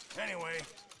 Anyway,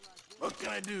 what can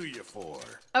I do you for?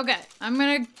 Okay, I'm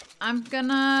gonna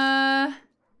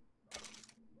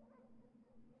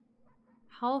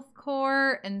health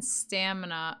core and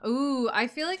stamina. Ooh, I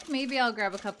feel like maybe I'll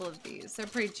grab a couple of these. They're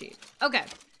pretty cheap. Okay.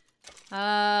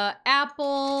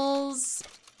 Apples,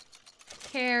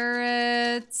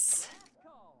 carrots.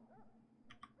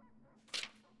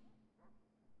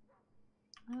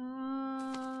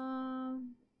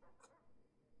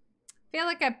 Feel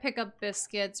like I pick up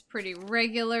biscuits pretty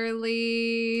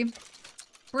regularly.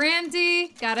 Brandy,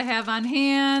 gotta have on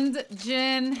hand.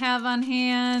 Gin, have on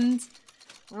hand.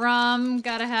 Rum,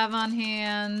 gotta have on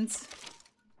hand.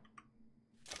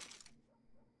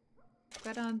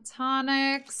 Good on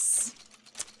tonics.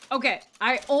 Okay,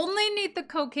 I only need the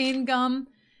cocaine gum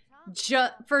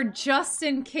for just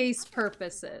in case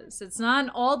purposes. It's not an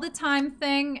all the time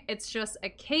thing. It's just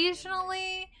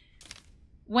occasionally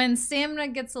when stamina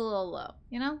gets a little low,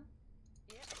 you know?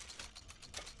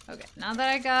 Okay, now that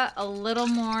I got a little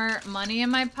more money in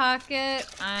my pocket,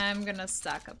 I'm gonna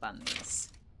stock up on these.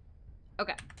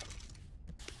 Okay.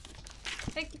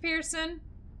 Thank you, Pearson.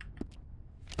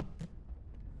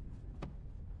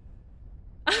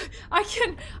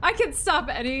 I can stop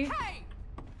any. Hey!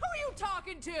 Who are you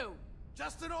talking to?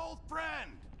 Just an old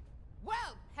friend.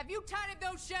 Well, have you tidied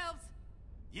those shelves?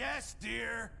 Yes,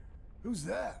 dear. Who's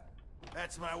that?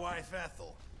 That's my wife,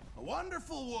 Ethel. A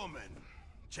wonderful woman.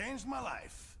 Changed my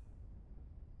life.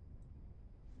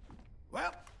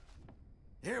 Well,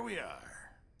 here we are.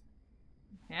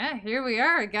 Yeah, here we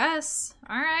are, I guess.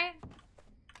 All right.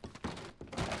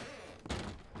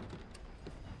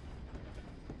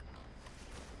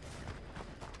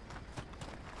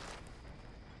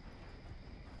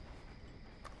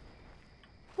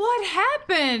 What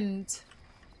happened?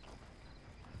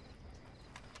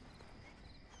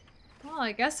 Well,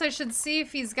 I guess I should see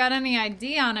if he's got any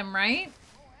ID on him, right?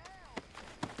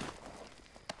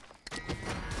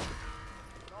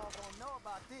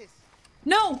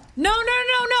 No! No, no,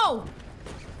 no, no!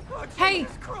 Oh, Hey!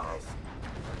 Jesus Christ.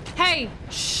 Hey!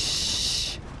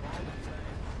 Shh!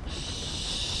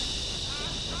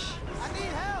 I need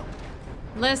help!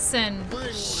 Listen.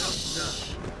 Alright.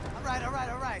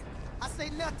 I say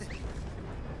nothing.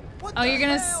 What Oh, the you're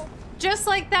gonna... hell? Just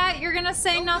like that, you're gonna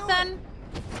say Don't do nothing?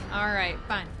 Alright,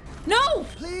 fine. No!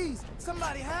 Please,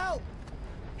 somebody help!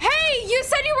 Hey! You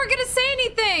said you weren't gonna say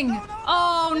anything! No,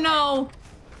 Oh, no.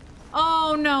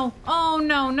 Oh, no. Oh,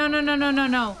 no. No, no, no, no, no,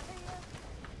 no.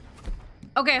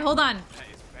 Okay, hold on. That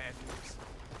is bad news.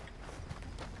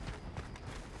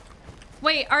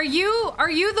 Wait, are you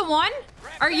the one?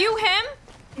 Are you him?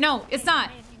 No, it's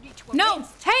not. No!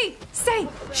 Hey! Stay!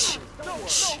 Shh!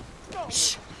 Shh!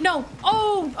 Shh! No!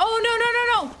 Oh! Oh,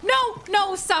 no, no, no, no! No!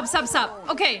 No! Stop, stop, stop.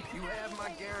 Okay. You have my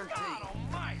guarantee.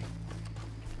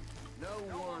 No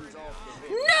one's off the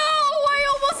hook. No! I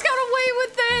almost got away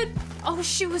with it! Oh,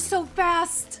 she was so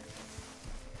fast.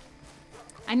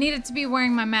 I needed to be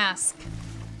wearing my mask.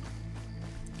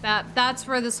 That's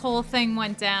where this whole thing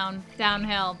went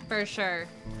downhill, for sure.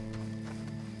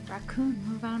 Raccoon,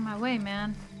 move out of my way,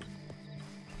 man.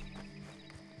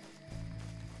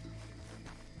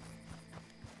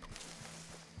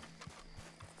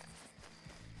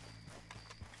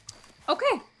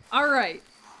 Okay, all right.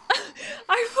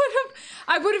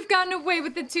 I would have gotten away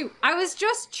with it too. I was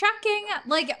just checking,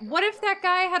 like, what if that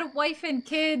guy had a wife and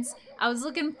kids? I was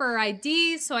looking for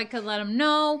ID so I could let him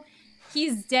know.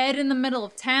 He's dead in the middle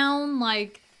of town.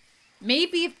 Like,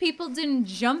 maybe if people didn't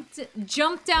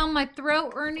jump down my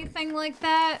throat or anything like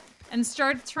that and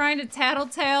start trying to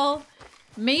tattletale,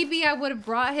 maybe I would have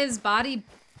brought his body,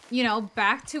 you know,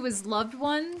 back to his loved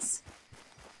ones.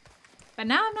 But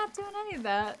now I'm not doing any of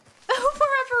that.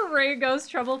 Wherever Ray goes,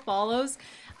 trouble follows.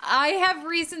 I have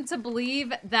reason to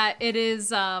believe that it is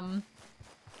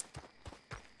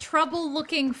trouble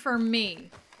looking for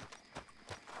me.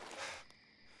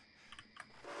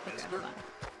 Okay, hold on.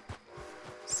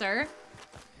 Sir?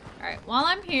 Alright, while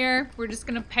I'm here, we're just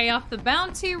gonna pay off the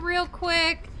bounty real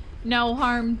quick. No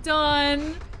harm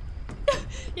done.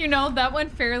 You know, that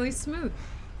went fairly smooth.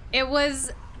 It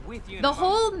was the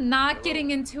whole not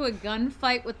getting into a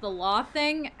gunfight with the law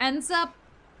thing ends up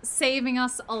saving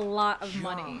us a lot of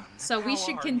money. So we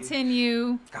should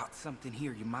continue. Got something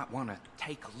here you might want to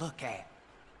take a look at.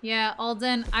 Yeah,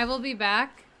 Alden, I will be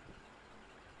back.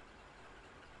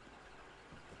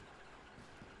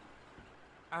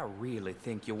 I really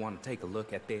think you'll want to take a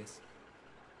look at this.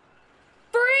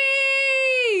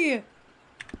 Free!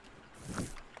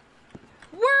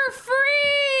 We're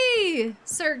free!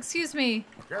 Sir, excuse me.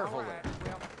 Careful. All right,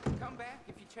 well, come back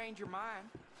if you change your mind.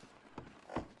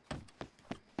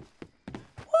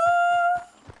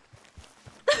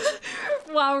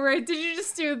 Wow, Ray, did you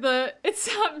just do the, it's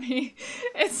not me,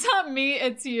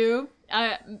 it's you,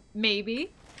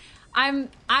 maybe. I'm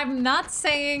not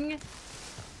saying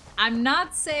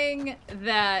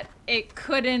that it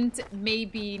couldn't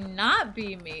maybe not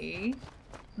be me,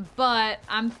 but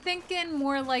I'm thinking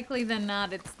more likely than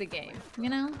not it's the game, you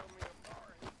know?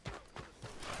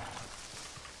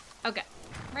 Okay,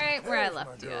 right where I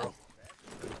left you.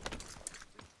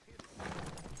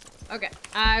 Okay,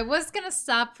 I was gonna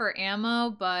stop for ammo,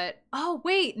 but... Oh,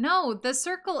 wait, no, the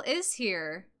circle is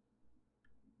here.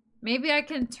 Maybe I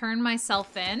can turn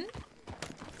myself in?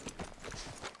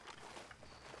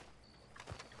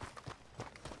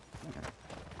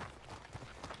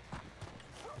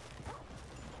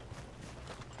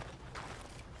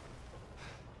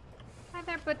 Hi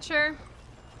there, Butcher.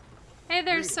 Hey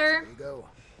there, sir. There you go.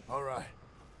 All right.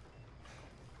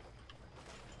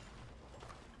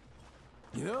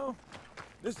 You know,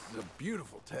 this is a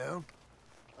beautiful town.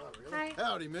 Oh, really? Hi.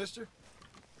 Howdy, mister.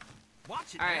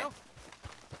 Watch it All right. now.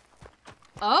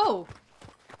 Oh.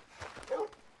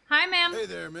 Hi, ma'am. Hey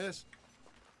there, miss.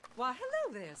 Why,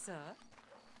 hello there, sir.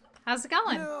 How's it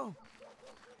going? You know,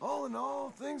 all in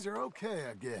all, things are okay,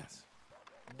 I guess.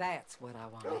 That's what I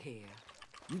want to hear.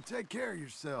 You take care of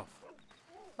yourself.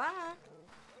 Bye.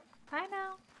 Bye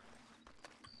now.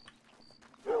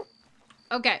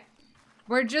 Okay.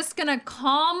 We're just gonna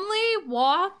calmly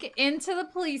walk into the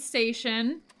police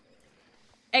station,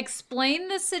 explain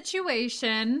the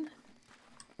situation.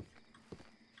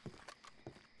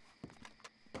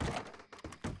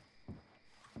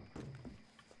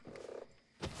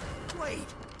 Wait,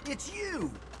 it's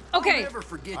you! Okay. I'll never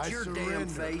forget your damn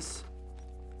face.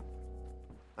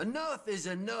 Enough is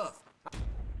enough.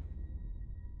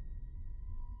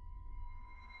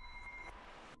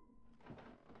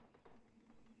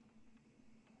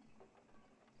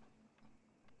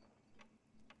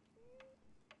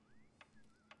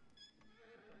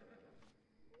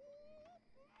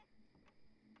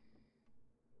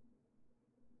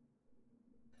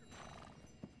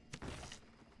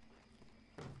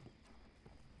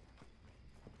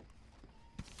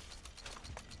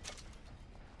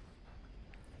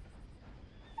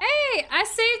 Hey, I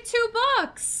saved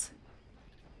 $2.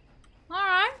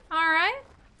 All right.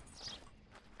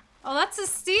 Oh, that's a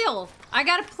steal. I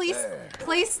got a place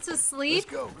to sleep.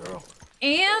 Let's go, girl.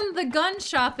 And the gun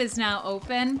shop is now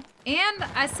open. And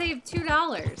I saved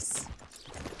 $2.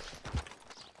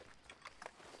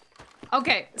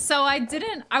 Okay, so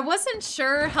I wasn't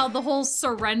sure how the whole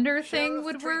surrender thing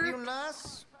would work. You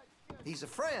nice? He's a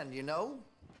friend, you know.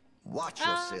 Watch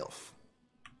yourself.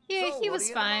 Yeah, So, he what was are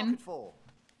you in the fine. market for?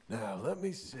 Now, let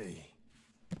me see.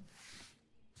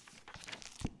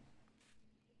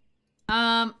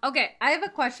 Okay, I have a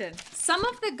question. Some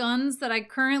of the guns that I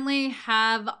currently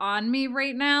have on me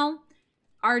right now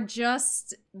are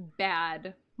just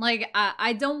bad. Like,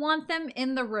 I don't want them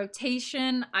in the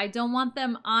rotation. I don't want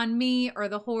them on me or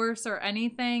the horse or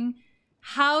anything.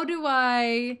 How do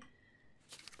I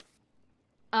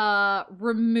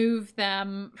remove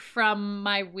them from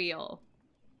my wheel?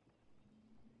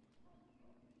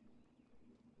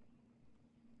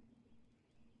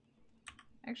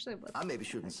 Actually, what? I maybe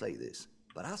shouldn't say this,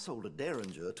 but I sold a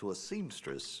derringer to a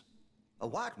seamstress. A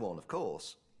white one, of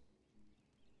course.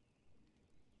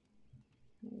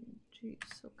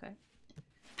 Jeez, okay.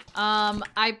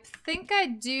 I think I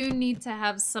do need to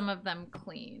have some of them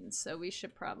cleaned, so we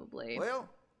should probably... Well,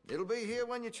 it'll be here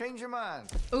when you change your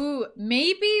mind. Ooh,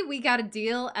 maybe we got a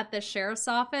deal at the sheriff's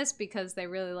office because they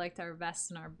really liked our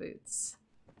vests and our boots.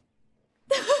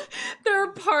 They're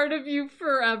a part of you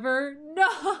forever.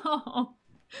 No!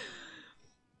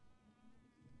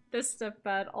 This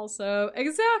stepdad also.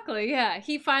 Exactly, yeah.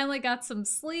 He finally got some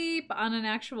sleep on an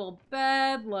actual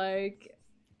bed. Like,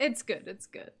 it's good, it's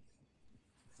good.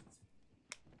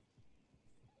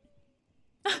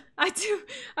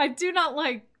 I do not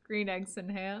like green eggs in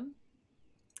ham.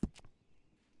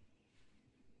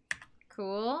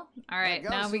 Cool. All right, That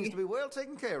gun seems to be well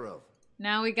taken care of.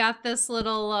 Now we got this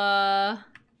little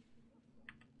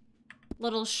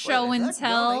show and That gun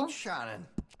tell. ain't shining.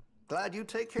 Glad you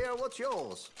take care of what's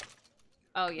yours.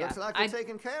 Oh yeah. Looks like you're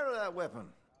taking care of that weapon.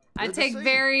 I Good to take see.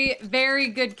 very, very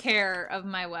good care of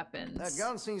my weapons. That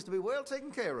gun seems to be well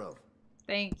taken care of.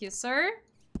 Thank you, sir.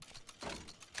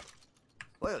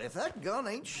 Well, if that gun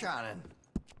ain't shining,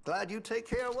 glad you take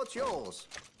care of what's yours.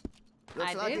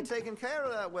 Looks like you're taking care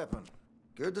of that weapon.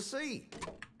 Good to see.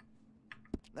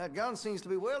 That gun seems to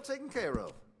be well taken care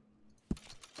of.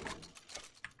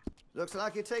 Looks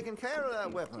like you're taking care of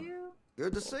that weapon.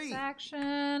 Good to see.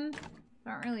 Action.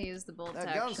 Don't really use the bolt that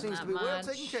action gun seems that to be much. well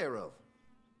taken care of.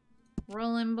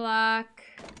 Rolling block.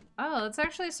 Oh, that's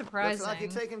actually surprising. Looks like you're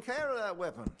taking care of that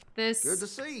weapon. This good to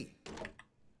see.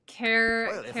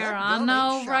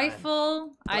 Carano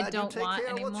rifle, I don't want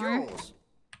anymore. anymore.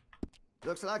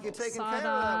 Looks like you're taking care of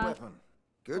that weapon.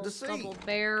 Good to see. Double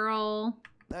barrel.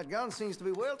 That gun seems to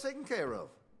be well taken care of.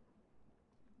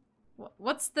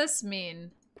 What's this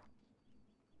mean?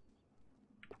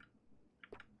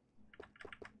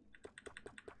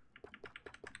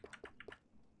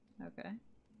 Okay.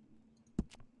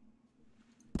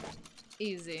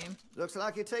 Easy. Looks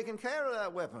like you're taking care of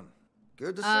that weapon.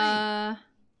 Good to see.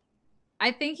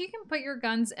 I think you can put your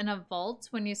guns in a vault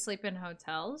when you sleep in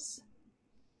hotels.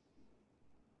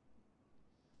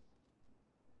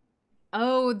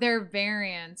 Oh, they're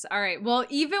variants. All right. Well,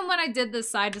 even when I did the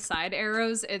side-to-side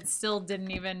arrows, it still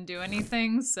didn't even do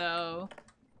anything, so...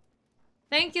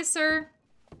 Thank you, sir.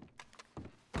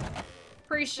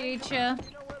 Appreciate you.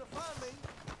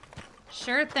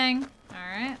 Sure thing. All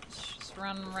right. Just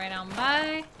run right on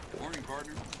by. Morning,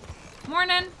 partner.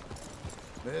 Morning.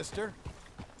 Mister.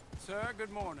 Sir,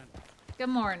 good morning. Good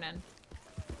morning.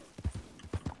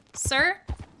 Sir?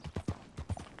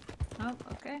 Oh,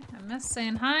 okay. I missed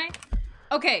saying hi.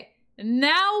 Okay,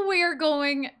 now we are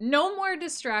going, no more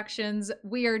distractions.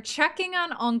 We are checking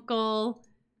on Uncle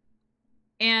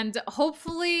and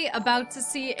hopefully about to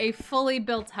see a fully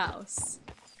built house.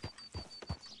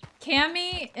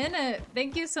 Cammy, in it.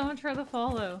 Thank you so much for the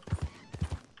follow.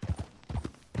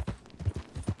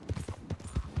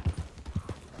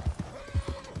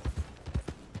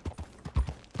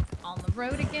 On the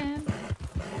road again.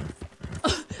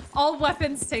 All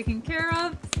weapons taken care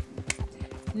of.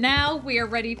 Now we are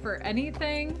ready for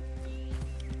anything.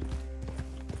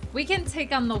 We can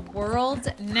take on the world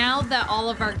now that all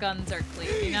of our guns are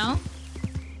clean, you know?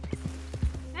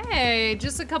 Hey,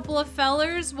 just a couple of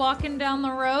fellers walking down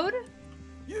the road.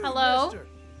 Hello. Mister.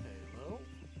 Hello.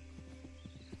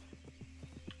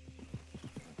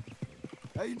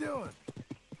 How you doing?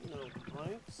 No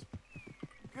complaints.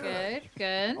 Good,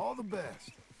 good. All the best.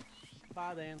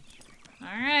 Bye then.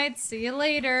 All right, see you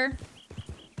later.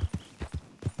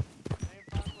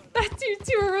 That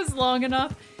detour was long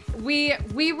enough. We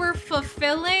were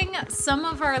fulfilling some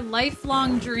of our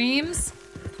lifelong dreams.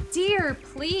 Dear,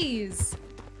 please.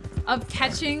 Of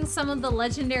catching some of the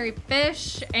legendary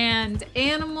fish and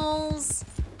animals.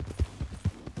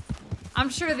 I'm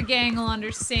sure the gang will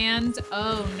understand.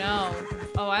 Oh no.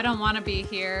 Oh, I don't want to be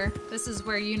here. This is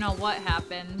where you know what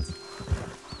happened.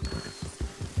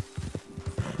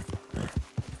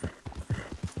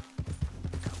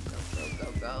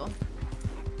 Go.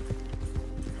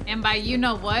 And by you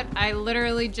know what, I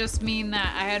literally just mean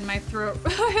that I had my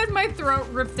throat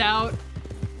ripped out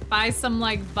by some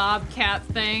like bobcat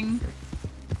thing.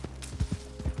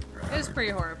 It was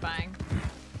pretty horrifying.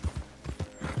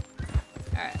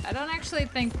 Alright, I don't actually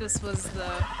think this was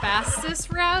the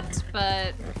fastest route,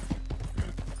 but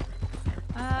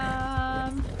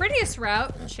prettiest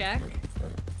route, check.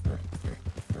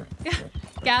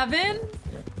 Gavin?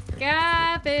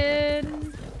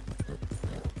 Gavin.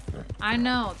 I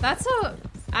know. That's a...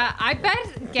 I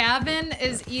bet Gavin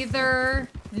is either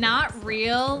not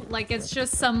real, like it's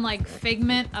just some like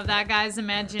figment of that guy's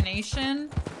imagination,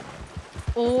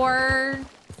 or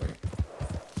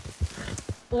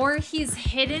he's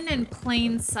hidden in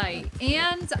plain sight.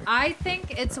 And I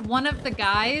think it's one of the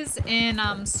guys in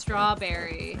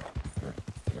Strawberry.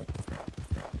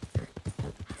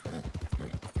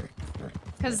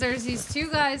 Because there's these two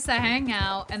guys that hang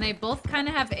out, and they both kind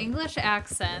of have English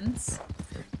accents.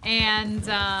 And,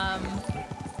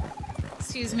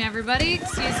 excuse me, everybody.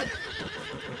 Excuse...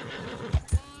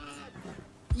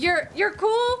 You're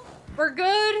cool? We're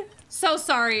good? So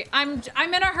sorry. I'm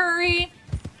in a hurry.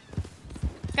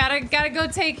 Gotta go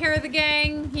take care of the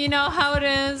gang. You know how it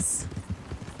is.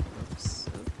 Oops.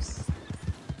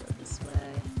 Go this way.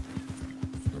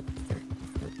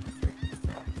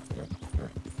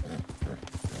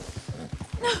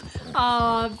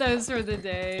 Oh, those were the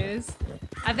days.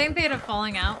 I think they had a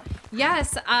falling out.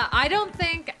 Yes, I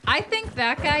think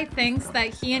that guy thinks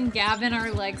that he and Gavin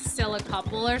are like still a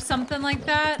couple or something like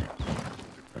that.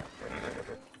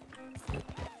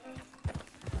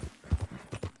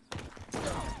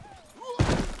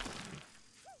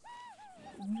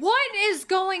 What is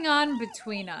going on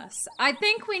between us? I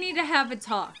think we need to have a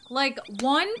talk. Like,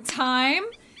 one time,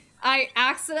 I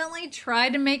accidentally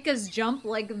tried to make us jump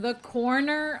like the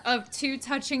corner of 2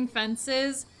 touching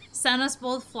fences, sent us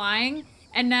both flying,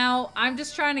 and now I'm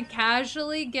just trying to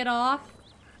casually get off,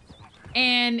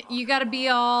 and you gotta be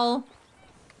all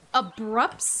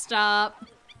abrupt stop.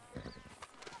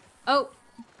 Oh,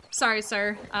 sorry,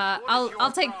 sir.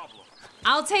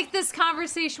 I'll take this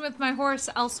conversation with my horse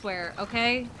elsewhere,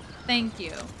 okay? Thank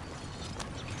you.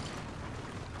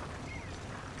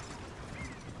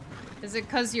 Is it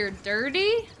 'cause you're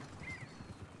dirty?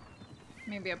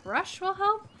 Maybe a brush will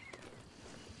help?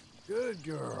 Good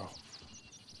girl.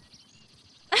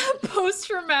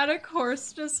 Post-traumatic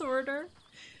horse disorder.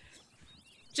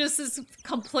 Just is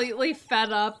completely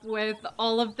fed up with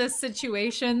all of the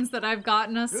situations that I've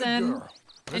gotten us in. Girl.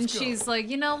 And she's like,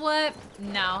 you know what?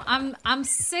 No, I'm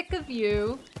sick of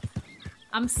you.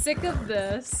 I'm sick of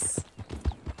this.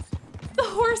 The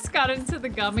horse got into the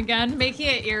gum again, making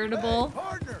it irritable. Hey,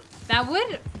 partner.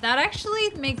 That actually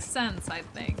makes sense, I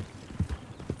think.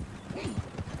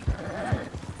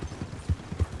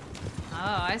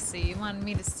 Oh, I see. You wanted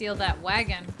me to steal that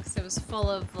wagon because it was full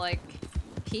of, like,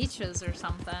 peaches or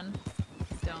something.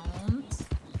 Don't.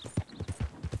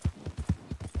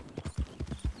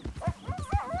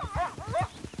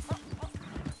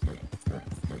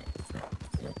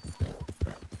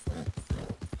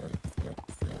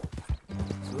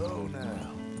 Slow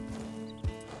now.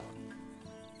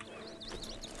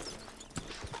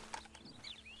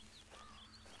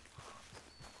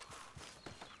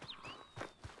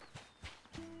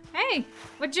 Hey,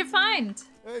 what'd you find?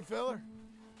 Hey, feller.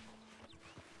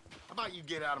 How about you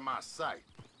get out of my sight?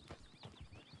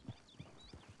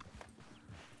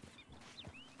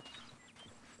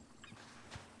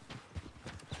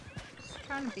 Just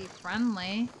trying to be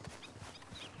friendly.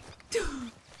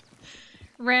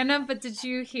 Random, but did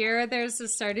you hear there's a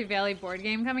Stardew Valley board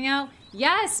game coming out?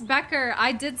 Yes, Becker,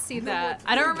 I did see that.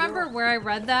 I don't remember where I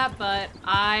read that, but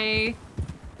I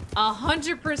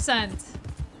 100%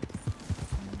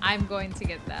 I'm going to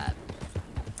get that.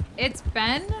 It's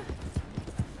been,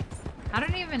 I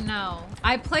don't even know.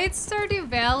 I played Stardew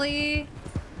Valley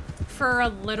for a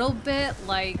little bit,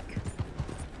 like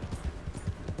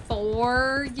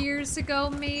 4 years ago,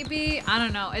 maybe. I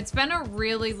don't know. It's been a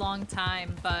really long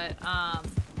time, but I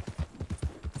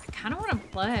kind of want to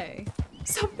play.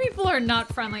 Some people are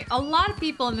not friendly. A lot of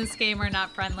people in this game are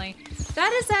not friendly.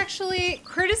 That is actually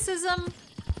criticism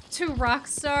to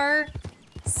Rockstar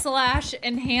 /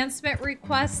 enhancement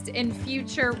request in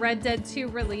future Red Dead 2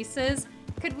 releases.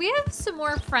 Could we have some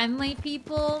more friendly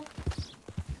people?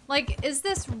 Like, is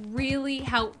this really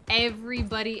how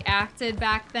everybody acted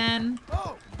back then?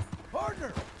 Oh,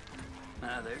 partner.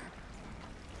 Hi there.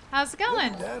 How's it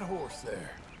going? Look at that horse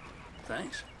there.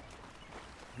 Thanks.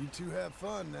 You two have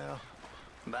fun now.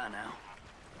 Bye now.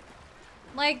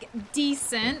 Like,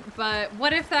 decent, but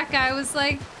what if that guy was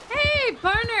like, hey,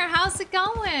 partner, how's it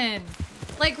going?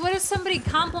 Like, what if somebody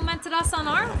complimented us on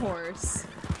our horse?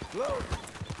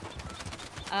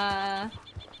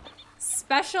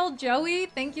 Special Joey,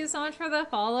 thank you so much for the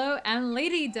follow. And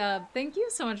Lady Dub, thank you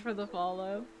so much for the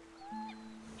follow.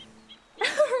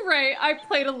 Right, I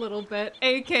played a little bit,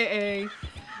 aka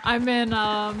I'm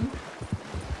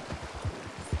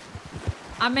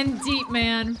in deep,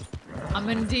 man. I'm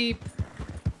in deep.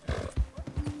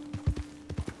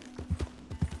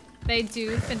 They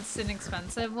do if it's an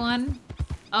expensive one.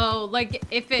 Oh, like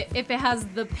if it has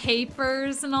the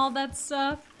papers and all that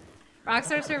stuff.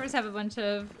 Rockstar servers have a bunch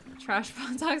of trash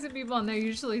toxic people, and they're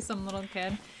usually some little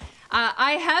kid.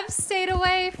 I have stayed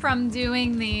away from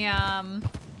doing the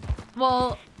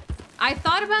well, I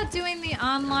thought about doing the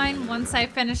online once I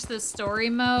finished the story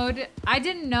mode. I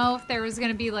didn't know if there was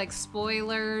gonna be like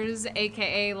spoilers,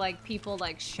 aka like people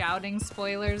like shouting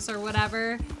spoilers or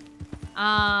whatever.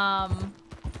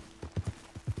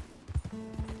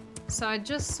 So I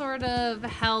just sort of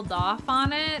held off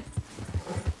on it.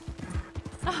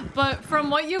 But from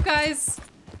what you guys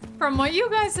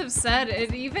have said,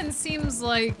 it even seems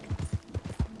like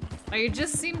it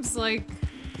just seems like,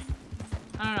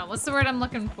 I don't know, what's the word I'm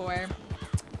looking for?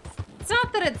 It's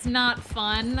not that it's not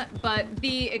fun, but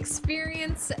the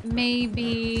experience may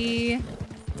be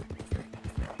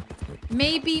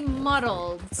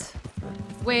muddled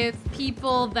with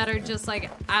people that are just like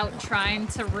out trying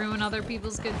to ruin other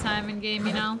people's good time in game,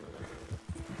 you know?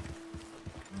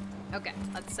 Okay,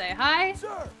 let's say hi.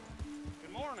 Sir.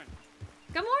 Good morning.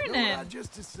 Good You morning. know what I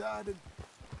just decided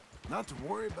not to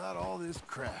worry about all this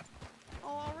crap. Oh,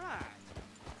 all right.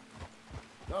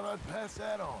 Thought I'd pass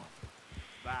that on.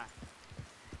 Bye.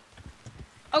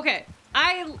 Okay,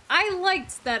 I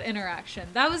liked that interaction.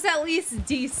 That was at least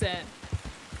decent.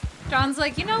 John's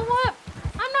like, you know what?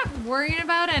 I'm not worrying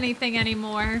about anything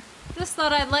anymore. Just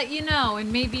thought I'd let you know,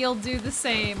 and maybe you'll do the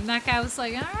same. And that guy was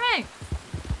like, all right.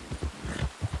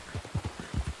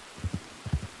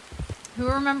 Who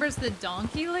remembers the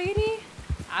donkey lady?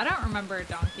 I don't remember a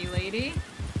donkey lady.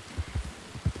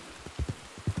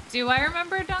 Do I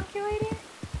remember a donkey lady?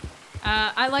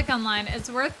 I like online. It's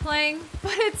worth playing,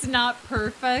 but it's not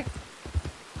perfect.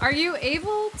 Are you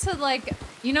able to, like,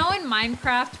 you know in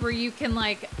Minecraft where you can,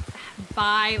 like,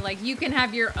 buy, like, you can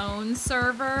have your own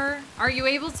server? Are you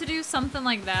able to do something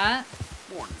like that?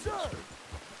 Morning, sir.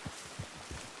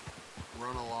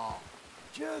 Run along.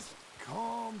 Just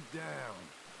calm down.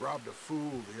 Robbed a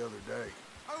fool the other day.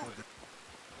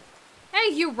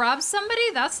 Hey, you robbed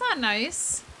somebody? That's not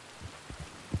nice.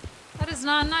 That is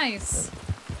not nice.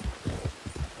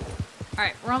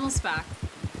 Alright, we're almost back.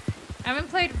 I haven't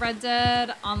played Red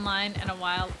Dead Online in a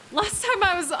while. Last time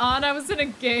I was on, I was in a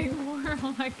gang war.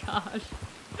 Oh my gosh.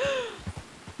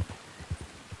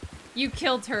 You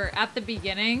killed her at the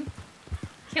beginning.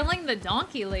 Killing the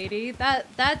donkey lady? That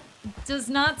does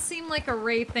not seem like a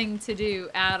Ray thing to do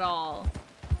at all.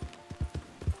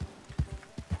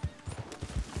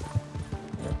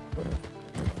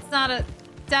 It's not a...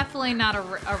 Definitely not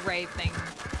a Ray thing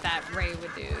that Ray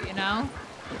would do, you know?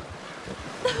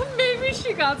 Maybe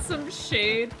she got some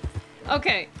shade.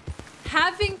 Okay,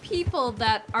 having people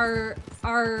that are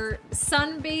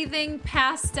sunbathing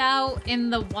passed out in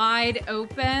the wide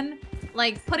open,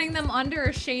 like putting them under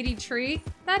a shady tree,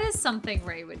 that is something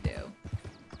Ray would do.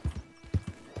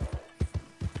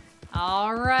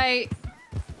 All right,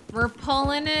 we're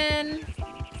pulling in.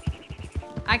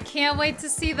 I can't wait to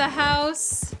see the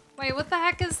house. Wait, what the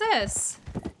heck is this?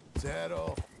 Is that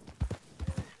all?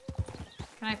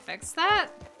 Can I fix that?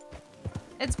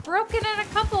 It's broken in a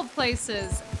couple of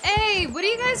places. Hey, what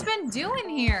have you guys been doing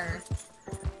here?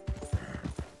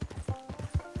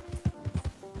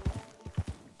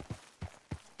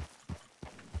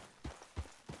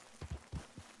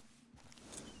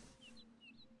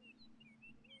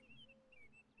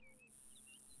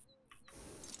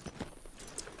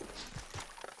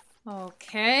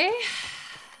 Okay.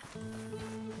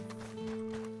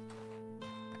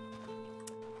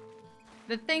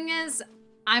 The thing is,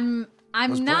 I'm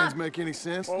Those not plans make any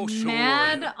sense?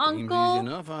 mad, Uncle. Easy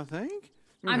enough, I think.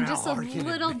 I'm How just a hard can it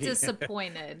little be?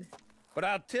 disappointed. But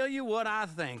I'll tell you what I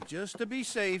think, just to be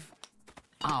safe.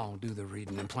 I'll do the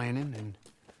reading and planning, and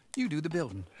you do the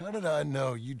building. How did I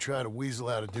know you'd try to weasel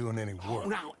out of doing any work?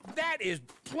 Now, that is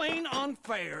plain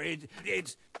unfair.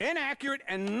 It's inaccurate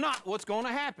and not what's going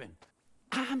to happen.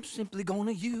 I'm simply going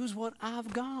to use what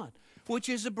I've got, which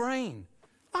is a brain.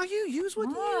 Now you use what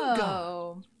you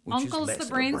got. Uncle's the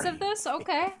brains of this?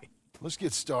 Okay. Let's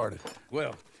get started.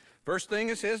 Well, first thing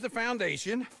it says the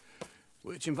foundation,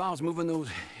 which involves moving those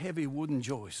heavy wooden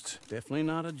joists. Definitely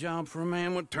not a job for a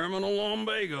man with terminal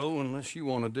lumbago unless you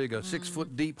want to dig a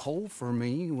 6-foot deep hole for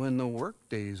me when the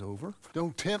workday's over.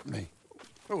 Don't tempt me.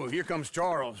 Oh, well, here comes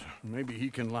Charles. Maybe he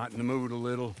can lighten the mood a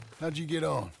little. How'd you get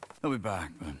on? He'll be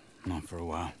back, but not for a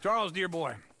while. Charles, dear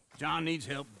boy, John needs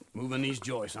help moving these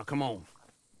joists. Now, come on.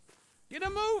 Get a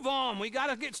move on. We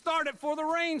gotta get started before the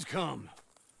rains come.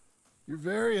 You're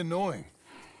very annoying.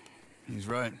 He's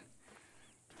right.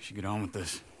 We should get on with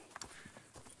this.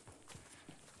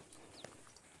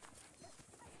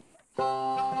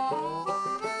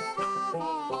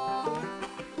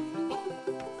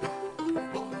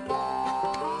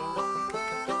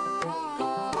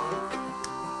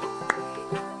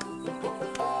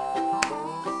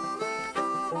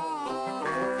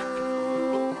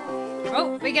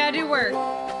 Oh, we gotta do work.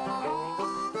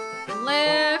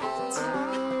 Lift.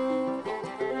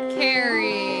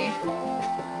 Carry.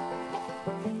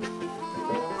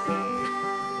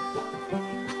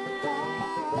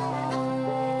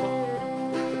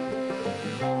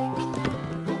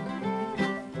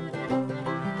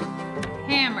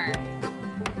 Hammer.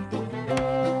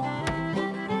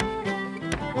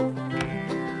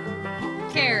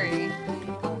 Carry.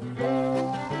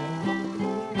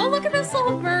 Oh, look at this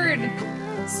little bird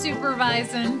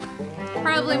supervising.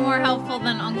 Probably more helpful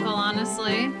than Uncle,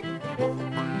 honestly.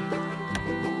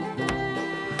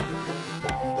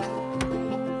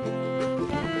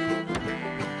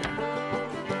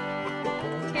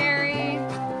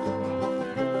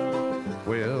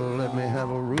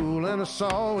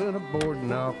 saw in a board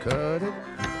and I'll cut it.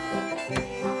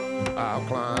 I'll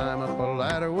climb up a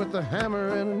ladder with a hammer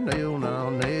and a nail and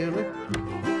I'll nail it.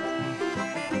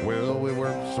 Well, we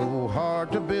worked so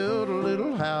hard to build a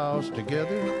little house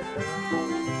together.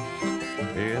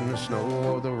 In the snow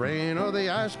or the rain or the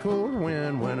ice cold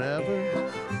wind, whenever.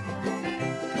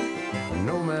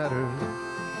 No matter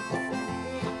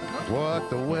what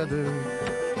the weather.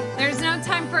 There's no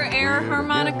time for air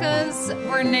harmonicas.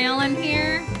 We're nailing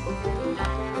here.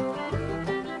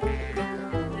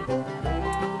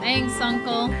 Thanks,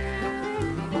 Uncle.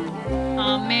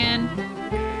 Aw, man.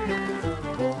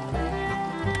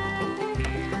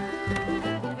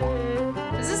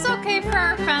 Is this okay for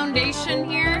our foundation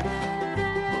here?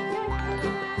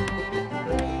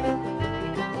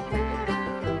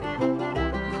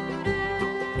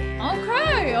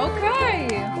 Okay.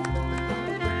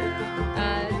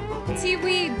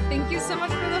 T-Weed, thank you so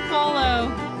much for the follow.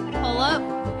 Pull up,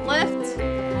 lift.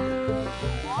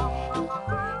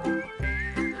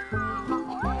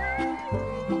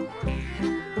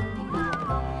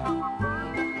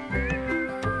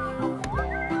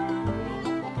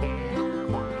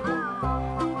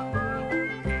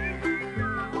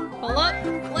 Pull up,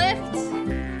 lift.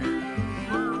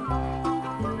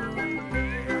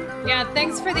 Yeah,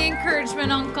 thanks for the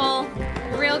encouragement, Uncle.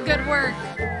 Real good work.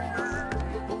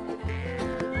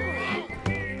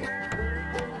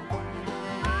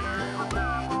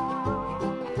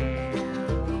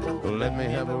 Let me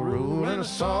have a rule and a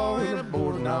saw and a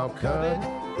board and I'll cut.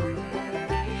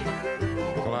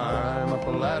 Climb up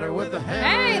a ladder with a hammer.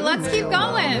 Hey, let's keep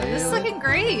going. This is looking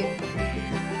great.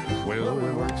 Well, we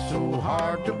worked so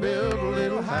hard to build a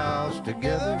little house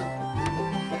together.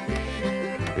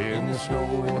 In the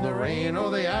snow or the rain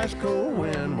or the ice cold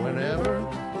wind, whenever.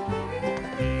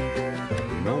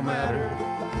 No matter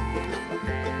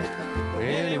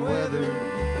any weather,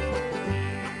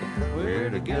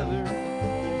 we're together.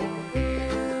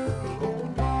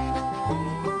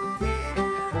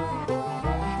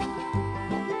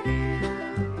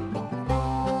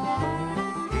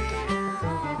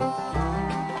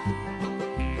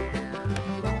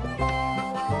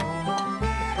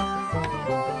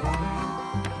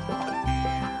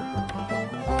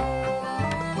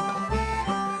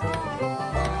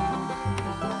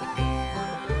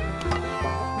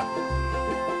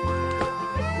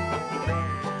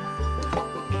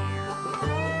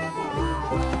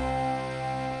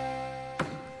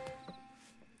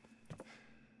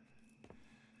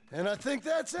 And I think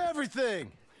that's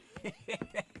everything.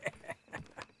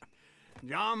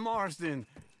 John Marston,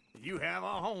 you have a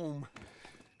home.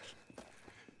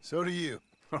 So do you.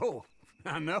 Oh,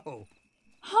 I know.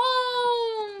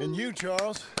 Home! And you,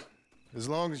 Charles. As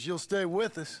long as you'll stay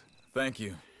with us. Thank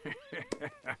you.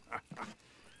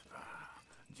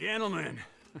 Gentlemen,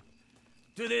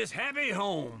 to this happy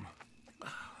home.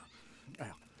 Well,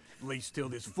 at least till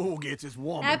this fool gets his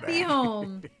woman back. Happy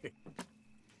home.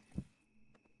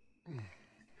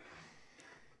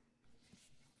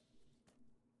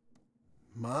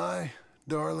 My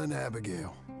darling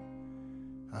Abigail,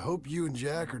 I hope you and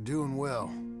Jack are doing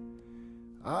well.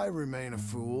 I remain a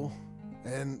fool,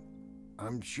 and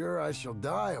I'm sure I shall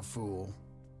die a fool.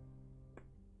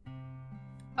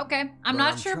 Okay, I'm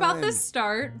not sure about this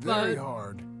start, very but...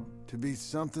 hard to be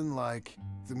something like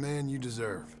the man you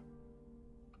deserve.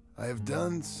 I have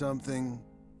done something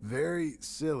very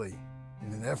silly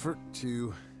in an effort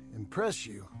to impress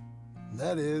you. And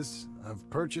that is, I've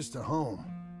purchased a home.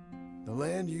 The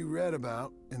land you read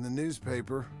about in the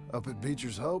newspaper up at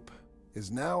Beecher's Hope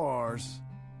is now ours,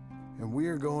 and we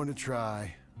are going to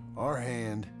try our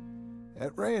hand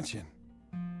at ranching.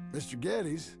 Mr.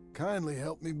 Geddes kindly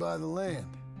helped me buy the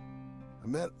land. I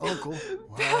met Uncle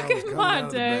while I was coming out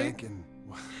of the bank, and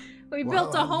we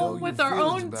built a home with our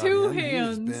own two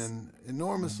hands. He's been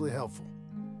enormously helpful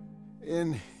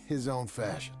in his own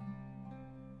fashion.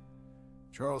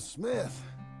 Charles Smith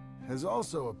has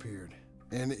also appeared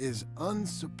and is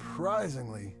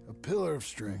unsurprisingly a pillar of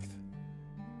strength.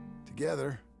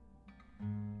 Together,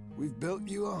 we've built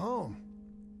you a home.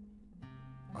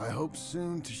 I hope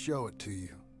soon to show it to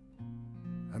you.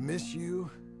 I miss you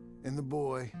and the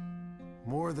boy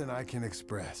more than I can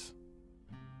express.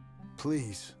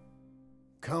 Please,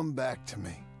 come back to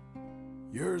me.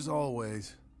 Yours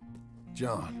always,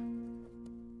 John.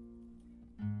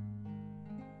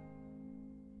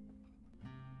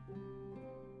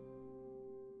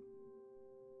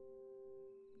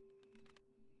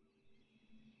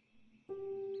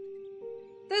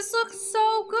 This looks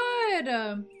so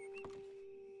good.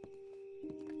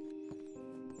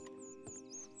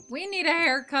 We need a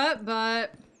haircut,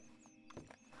 but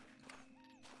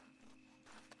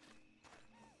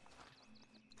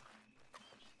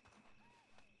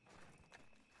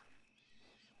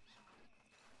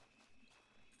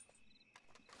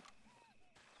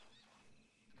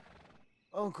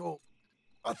Uncle,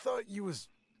 I thought you was...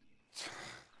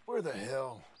 Where the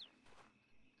hell?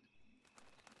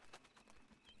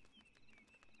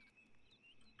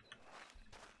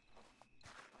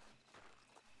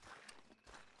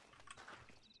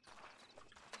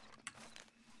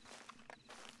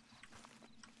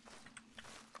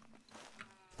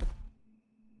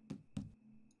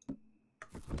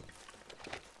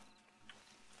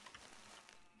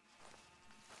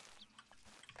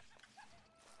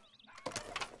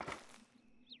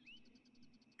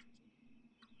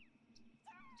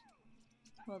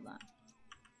 Hold on.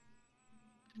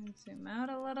 Zoom out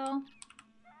a little.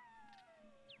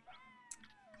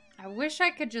 I wish I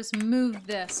could just move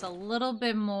this a little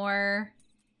bit more.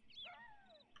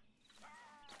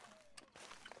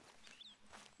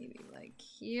 Maybe like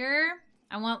here.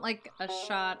 I want like a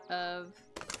shot of...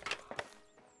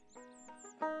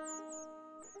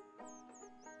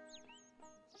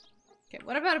 Okay,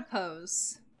 what about a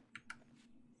pose?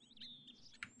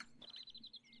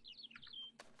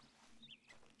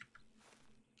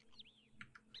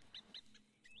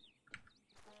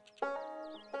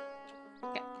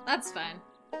 Okay, that's fine.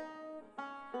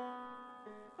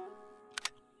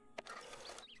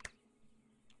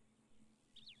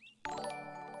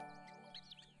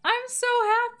 I'm so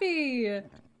happy!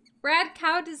 Brad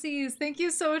Cow Disease, thank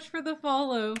you so much for the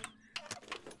follow.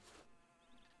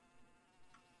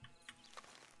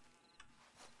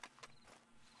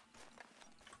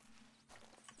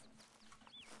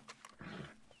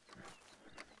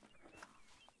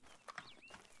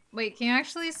 Wait, can you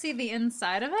actually see the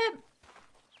inside of it?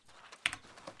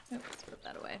 Oh, let's put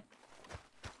that away.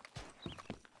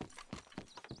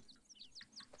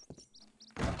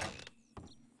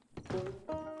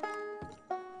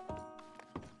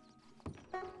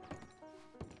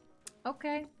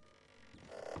 Okay.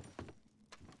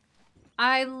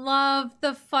 I love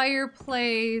the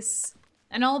fireplace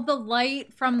and all the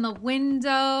light from the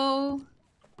window.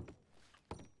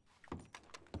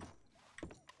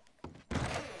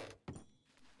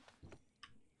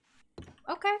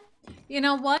 Okay. You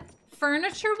know what?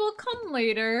 Furniture will come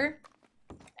later.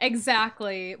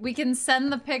 Exactly. We can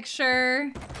send the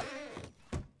picture.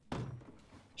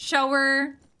 Show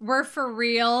her we're for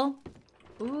real.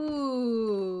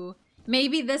 Ooh.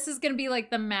 Maybe this is gonna be like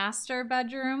the master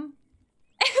bedroom.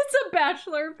 It's a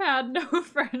bachelor pad, no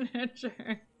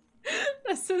furniture.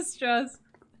 This is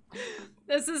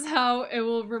how it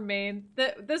will remain.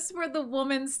 This is where the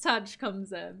woman's touch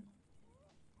comes in.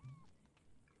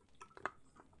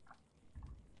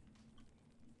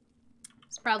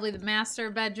 It's probably the master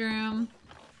bedroom.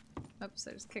 Oops,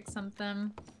 I just kicked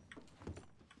something.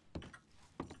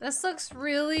 This looks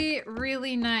really,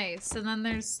 really nice. And then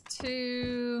there's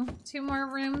two more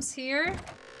rooms here.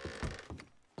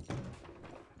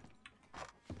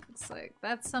 Looks like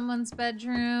that's someone's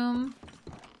bedroom.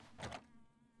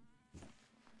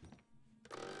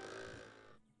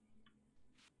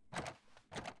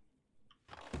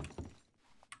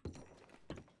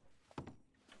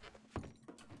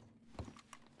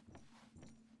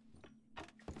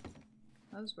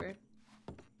 That was weird.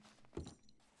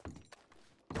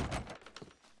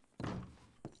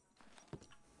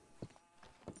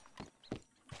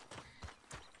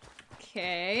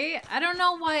 Okay, I don't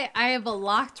know why I have a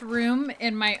locked room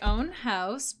in my own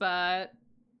house, but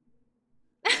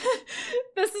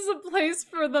this is a place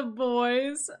for the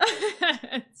boys.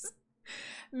 It's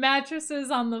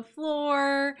mattresses on the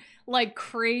floor, like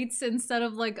crates instead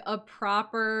of like a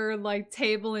proper like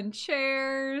table and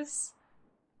chairs.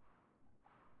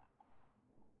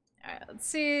 All right, let's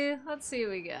see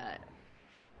what we got.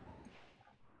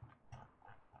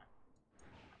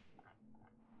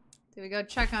 Do we go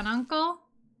check on Uncle?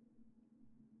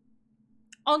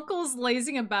 Uncle's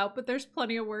lazing about, but there's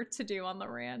plenty of work to do on the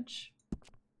ranch.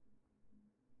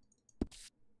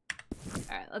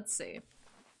 Alright, let's see.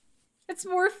 It's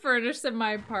more furnished than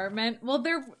my apartment. Well,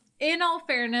 in all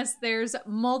fairness, there's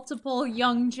multiple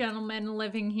young gentlemen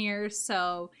living here,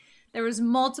 so there was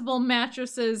multiple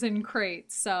mattresses and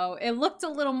crates, so it looked a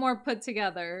little more put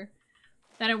together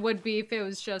than it would be if it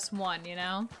was just one, you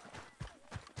know?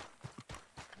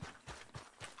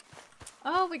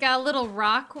 Oh, we got a little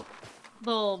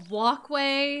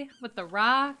walkway with the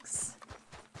rocks.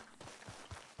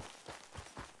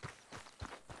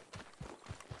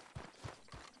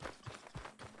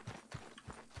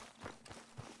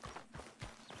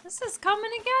 This is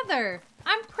coming together.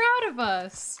 I'm proud of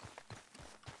us.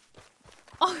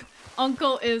 Oh,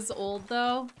 Uncle is old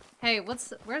though. Hey,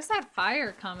 where's that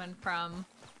fire coming from?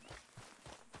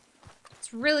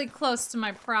 It's really close to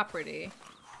my property.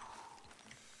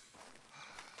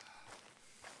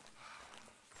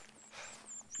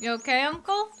 You okay,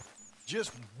 Uncle?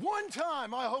 Just one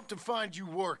time I hope to find you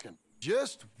working.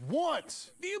 Just once.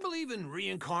 Do you believe in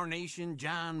reincarnation,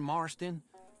 John Marston?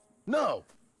 No.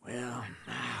 Well,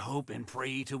 I hope and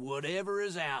pray to whatever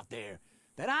is out there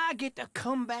that I get to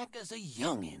come back as a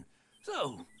youngin',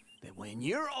 so that when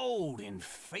you're old and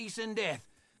facing death,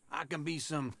 I can be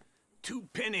some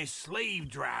two-penny slave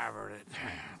driver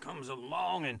that comes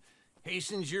along and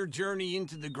hastens your journey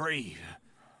into the grave.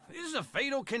 This is a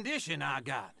fatal condition I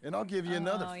got. And I'll give you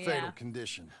another fatal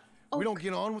condition. We don't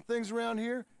get on with things around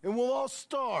here, and we'll all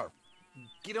starve.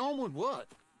 Get on with what?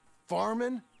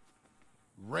 Farming,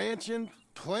 ranching,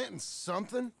 planting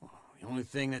something. The only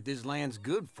thing that this land's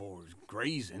good for is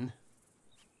grazing.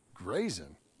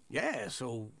 Grazing? Yeah,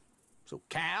 so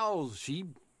cows,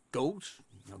 sheep, goats.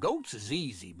 Now, goats is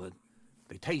easy, but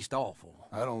they taste awful.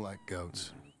 I don't like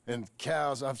goats. And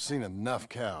cows, I've seen enough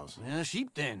cows. Yeah,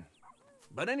 sheep then.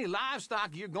 But any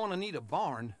livestock, you're gonna need a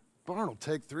barn. Barn will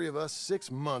take 3 of us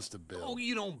 6 months to build. Oh,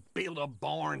 you don't build a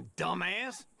barn,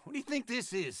 dumbass. What do you think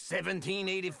this is,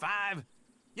 1785?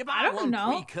 You buy one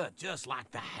pre-cut just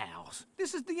like the house.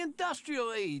 This is the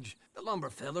industrial age. The lumber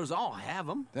fellers all have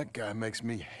them. That guy makes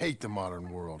me hate the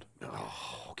modern world.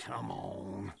 Oh, come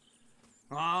on.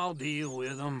 I'll deal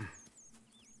with them.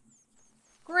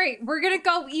 Great, we're gonna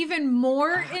go even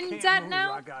more in debt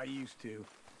now? Like I used to.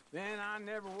 Then I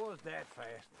never was that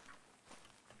fast.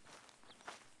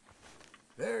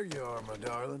 There you are, my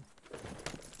darling.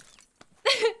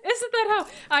 Isn't that how...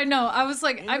 I know, I was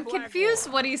like, I'm confused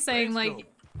what he's saying, like,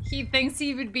 he thinks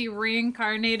he would be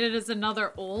reincarnated as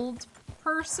another old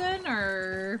person,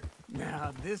 or...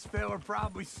 Now, this fella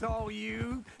probably saw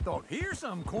you, thought, here's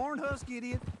some cornhusk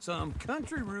idiot, some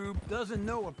country rube doesn't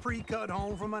know a pre-cut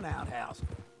home from an outhouse,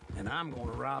 and I'm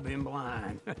gonna rob him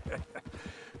blind.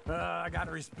 I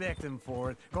gotta respect him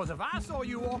for it, because if I saw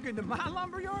you walk into my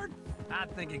lumberyard,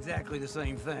 I'd think exactly the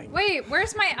same thing. Wait,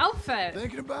 where's my outfit?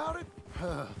 Thinking about it?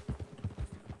 I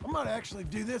might actually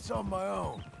do this on my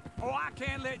own. Oh, I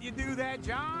can't let you do that,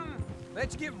 John.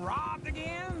 Let you get robbed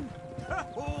again?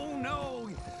 Oh, no.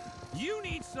 You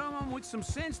need someone with some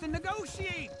sense to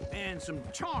negotiate, and some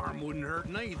charm wouldn't hurt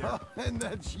neither. And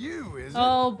that's you, is it?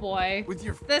 Oh boy. With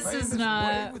your this is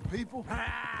not way with people?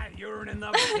 You're in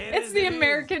the It's the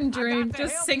American dream,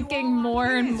 just sinking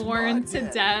more and more into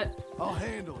debt. I'll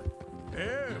handle it.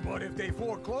 Yeah, but if they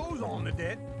foreclose on the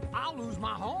debt, I'll lose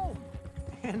my home.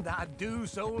 And I do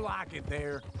so like it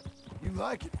there. You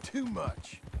like it too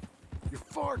much. You're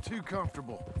far too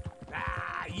comfortable.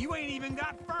 You ain't even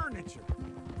got furniture.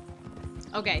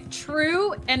 Okay,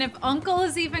 true, and if Uncle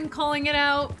is even calling it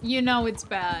out, you know it's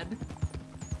bad.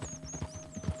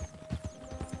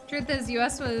 Truth is,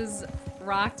 US was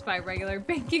rocked by regular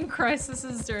banking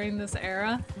crises during this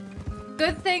era.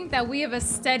 Good thing that we have a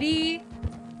steady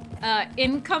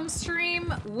income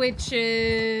stream, which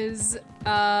is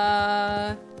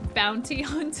bounty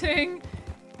hunting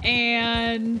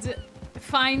and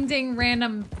finding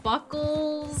random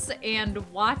buckles and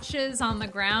watches on the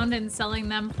ground and selling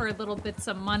them for little bits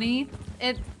of money.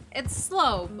 It's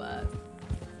slow, but...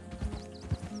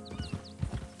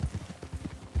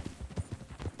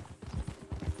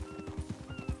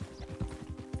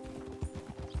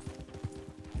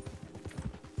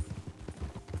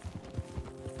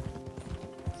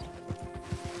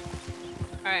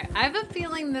 Alright, I have a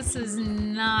feeling this is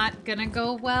not gonna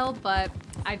go well, but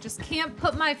I just can't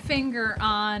put my finger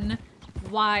on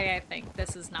why I think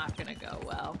this is not gonna go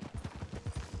well.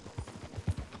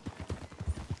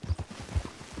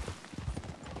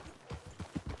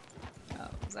 Oh,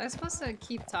 was I supposed to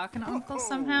keep talking to Uncle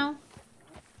somehow?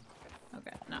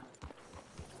 Okay, no.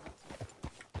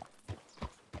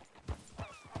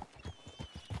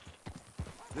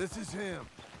 This is him.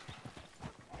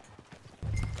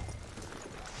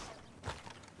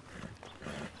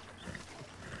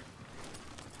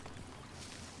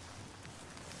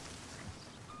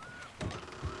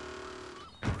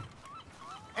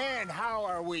 And how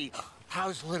are we?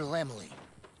 How's little Emily?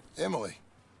 Emily?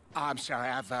 I'm sorry,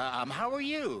 how are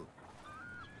you?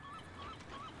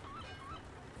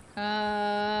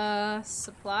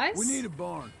 Supplies? We need a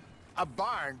barn. A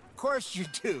barn? Of course you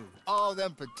do. All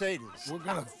them potatoes. We're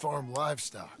gonna farm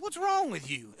livestock. What's wrong with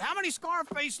you? How many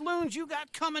Scarface loons you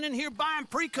got coming in here buying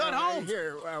pre-cut homes?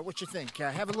 Here, what you think?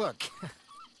 Have a look.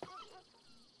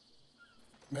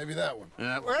 Maybe that one.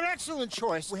 We're an excellent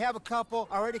choice. We have a couple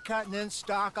already cut and in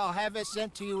stock. I'll have it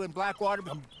sent to you in Blackwater.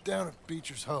 I'm down at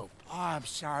Beecher's Hope. Oh, I'm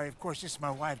sorry. Of course, this is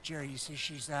my wife, Jerry. You see,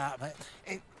 she's but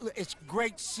it's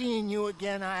great seeing you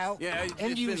again, Al. Yeah,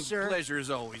 and it's you, been sir. a pleasure as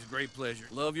always. Great pleasure.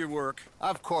 Love your work.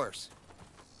 Of course.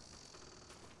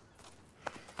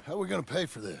 How are we gonna pay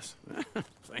for this?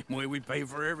 Same way we pay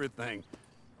for everything.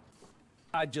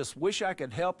 I just wish I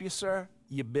could help you, sir.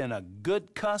 You've been a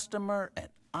good customer, and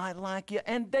I like you,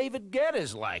 and David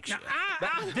Geddes likes you.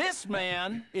 But this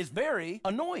man is very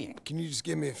annoying. Can you just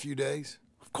give me a few days?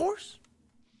 Of course.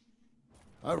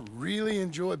 I really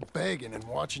enjoy begging and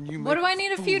watching you make What do I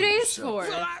need a few days yourself.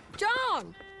 for?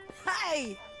 John!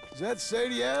 Hey! Is that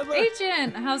Sadie Adler?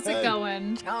 Agent, how's it Hey.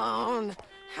 going? John,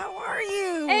 how are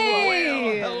you?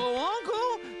 Hey! Well, hello,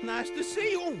 Uncle. Nice to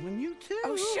see you. And you too.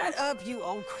 Oh, shut up, you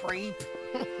old creep.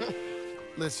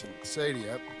 Listen, Sadie,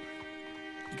 you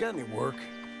got any work?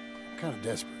 I'm kind of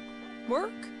desperate.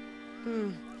 Work?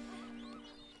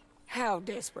 How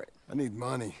desperate? I need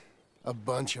money. A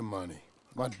bunch of money.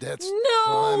 My debt's No,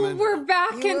 climbing. we're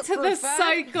back You up into for the a fight?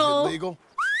 cycle. Is it legal?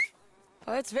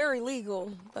 Oh, it's very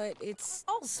legal, but it's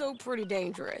also pretty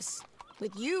dangerous.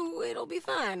 With you, it'll be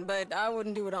fine, but I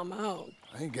wouldn't do it on my own.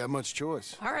 I ain't got much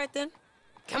choice. All right, then.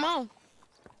 Come on.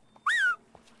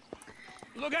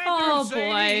 Look after Oh, him,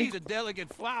 Sadie. boy. He's a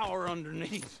delicate flower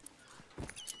underneath.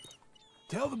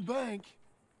 Tell the bank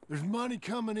there's money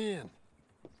coming in.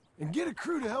 And get a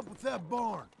crew to help with that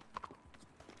barn.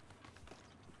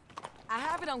 I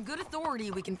have it on good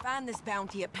authority we can find this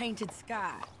bounty at Painted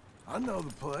Sky. I know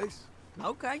the place.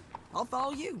 Okay, I'll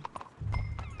follow you.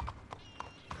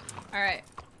 All right.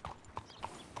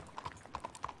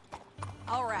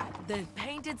 All right, the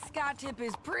Painted Sky tip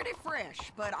is pretty fresh,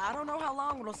 but I don't know how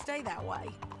long it'll stay that way.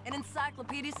 An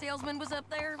encyclopedia salesman was up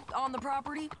there on the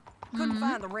property. Couldn't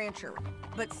find the rancher,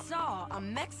 but saw a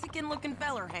Mexican-looking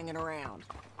feller hanging around.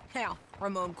 Now,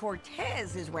 Ramon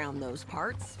Cortez is round those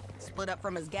parts, split up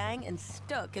from his gang and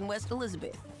stuck in West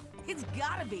Elizabeth. It's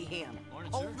gotta be him.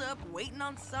 Hold up, waiting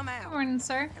on some out. Morning,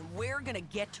 sir. And we're gonna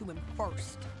get to him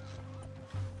first.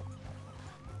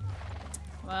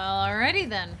 Well, alrighty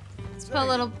then. Let's put a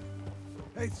little.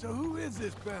 Hey, so who is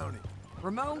this bounty?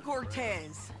 Ramon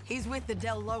Cortez. He's with the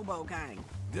Del Lobo gang.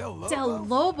 Del Lobo? Del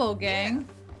Lobo gang.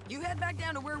 You head back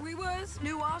down to where we was,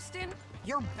 New Austin,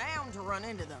 you're bound to run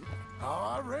into them. Oh,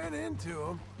 I ran into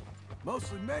them.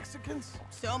 Mostly Mexicans.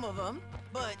 Some of them,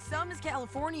 but some is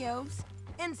Californios,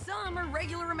 and some are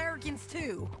regular Americans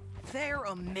too. They're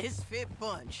a misfit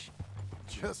bunch.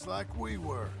 Just like we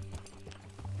were.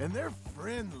 And they're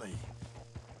friendly.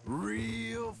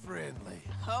 Real friendly.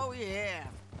 Oh yeah.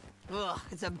 Ugh,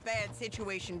 it's a bad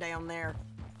situation down there.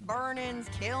 Burnings,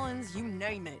 killings, you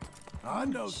name it. I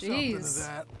know something of Jeez.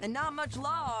 that. And not much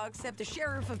law except the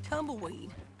sheriff of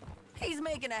Tumbleweed. He's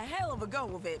making a hell of a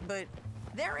go of it, but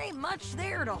there ain't much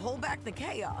there to hold back the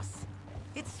chaos.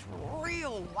 It's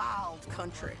real wild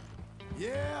country.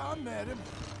 Yeah, I met him.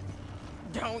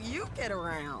 Don't you get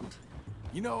around.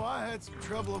 You know, I had some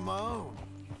trouble of my own.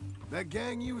 That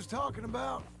gang you was talking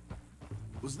about,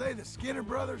 was they the Skinner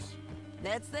brothers?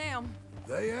 That's them.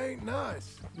 They ain't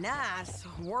nice. Nice.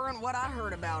 Weren't what I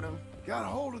heard about them. Got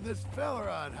hold of this feller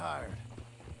I'd hired.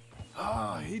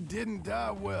 Ah, he didn't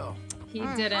die well. He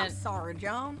I'm didn't. sorry,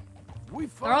 John. We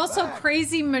fought They're also back.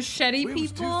 crazy machete We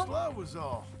was too people. slow was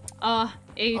all.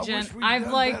 Agent, I wish we'd I've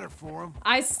done like, better for 'em.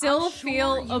 I still I'm sure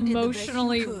feel you did the best you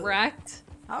emotionally could. wrecked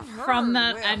I've heard, from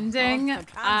that well, ending. all the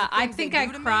kinds of I things think they I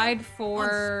do to me. cried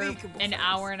for Unspeakable an things.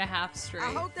 hour and a half straight.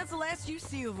 I hope that's the last you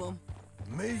see of them.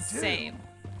 Me too. Same.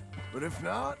 But if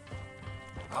not,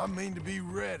 I mean to be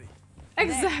ready.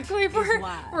 Exactly. is We're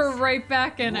wise. right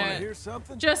back in Wanna it. hear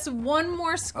something? Just one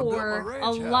more score, ranch a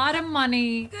house. lot of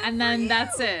money, Good and for then you.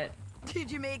 that's it. Did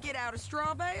you make it out of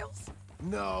straw bales?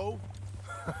 No.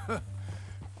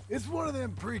 It's one of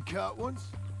them pre-cut ones.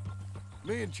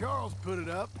 Me and Charles put it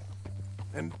up,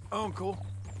 and Uncle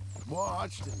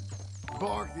watched and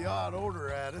barked the odd order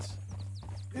at us.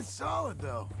 It's solid,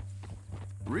 though.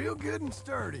 Real good and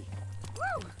sturdy.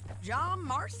 Woo! John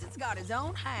Marston's got his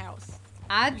own house.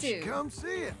 I You should do. come see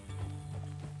it.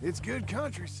 It's good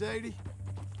country, Sadie.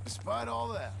 Despite all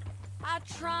that. I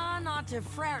try not to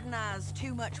fraternize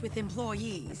too much with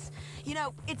employees. You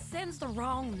know, it sends the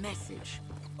wrong message.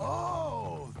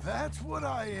 Oh, that's what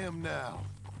I am now.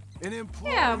 An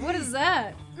employee. Yeah, what is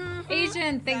that? Mm-hmm.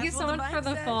 Agent, thank you That's so what the much for bank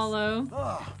the says. follow.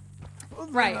 Ah, well,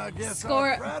 then I Right. guess Score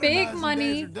our big fraternizing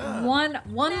money. days are done. One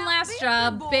Now, last be a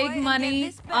job, good boy big and get money,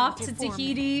 this off bounty to for me.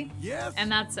 Tahiti, Yes,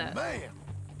 and that's it. ma'am.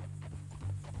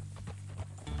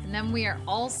 And then we are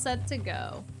all set to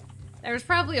go. There was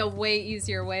probably a way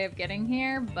easier way of getting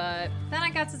here, but then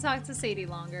I got to talk to Sadie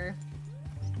longer.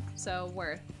 So,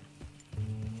 worth.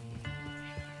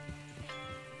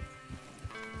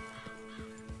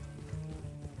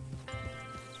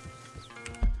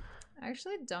 I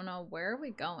actually don't know. Where are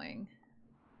we going?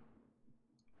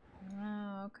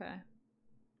 Oh, okay.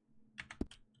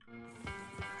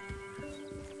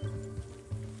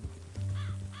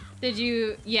 Did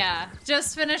you? Yeah,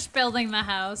 just finished building the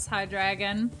house. Hi,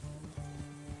 Dragon.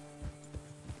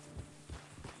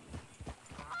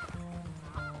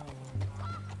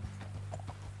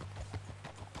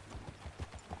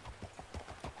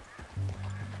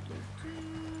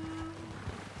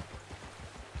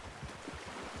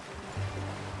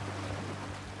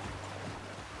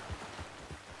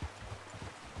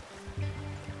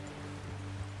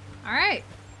 All right.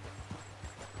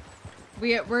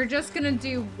 We're just gonna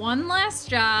do one last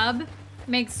job,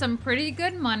 make some pretty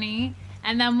good money,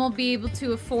 and then we'll be able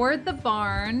to afford the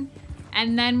barn,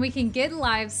 and then we can get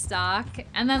livestock,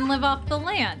 and then live off the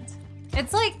land.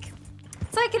 It's like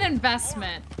an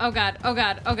investment. Oh god, oh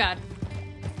god, oh god.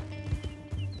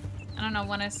 I don't know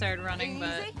when I started running,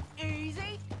 but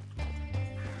Easy.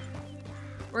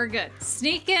 we're good.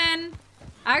 Sneak in.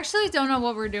 I actually don't know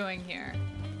what we're doing here.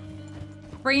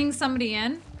 Bringing somebody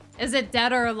in? Is it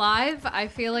dead or alive? I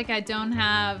feel like I don't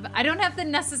have the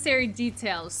necessary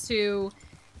details to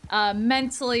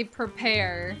mentally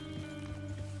prepare.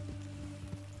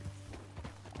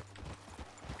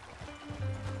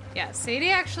 Yeah,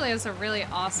 Sadie actually has a really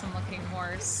awesome looking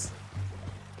horse.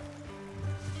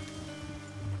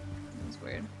 That's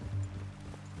weird.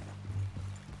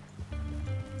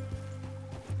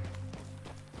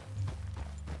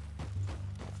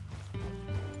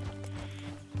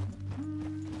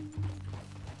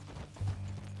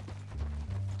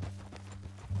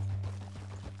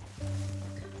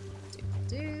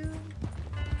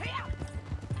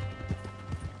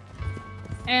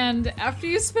 And after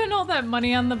you spend all that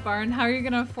money on the barn, how are you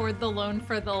gonna afford the loan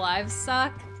for the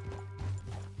livestock?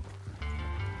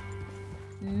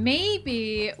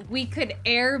 Maybe we could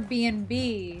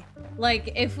Airbnb.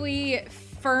 Like, if we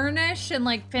furnish and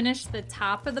like finish the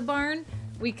top of the barn,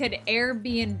 we could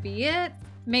Airbnb it,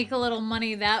 make a little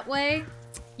money that way.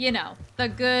 You know, the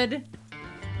good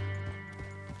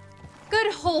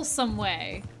wholesome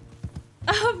way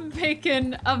of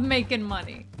making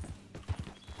money.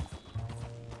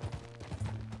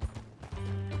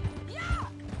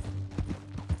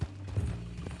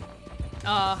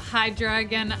 Oh, hi,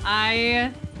 Dragon.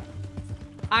 I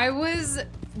was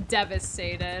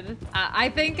devastated. I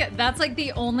think that's like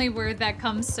the only word that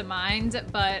comes to mind,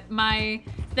 but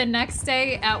the next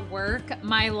day at work,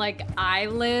 my like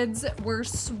eyelids were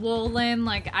swollen.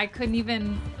 Like I couldn't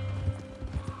even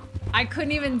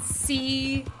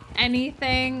see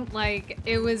anything. Like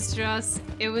it was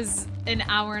an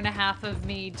hour and a half of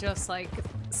me just like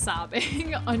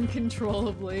sobbing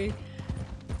uncontrollably.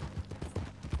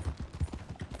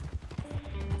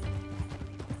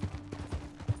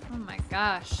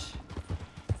 Gosh.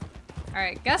 All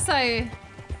right, guess I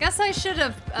should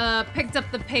have picked up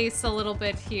the pace a little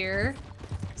bit here,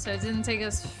 so it didn't take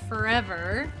us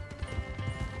forever.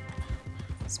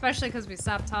 Especially because we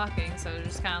stopped talking, so we're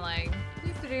just kind of like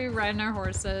riding our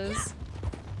horses.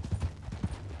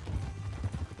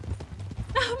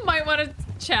 Might want to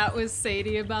chat with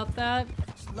Sadie about that.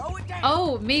 Slow it down.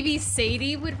 Oh, maybe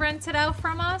Sadie would rent it out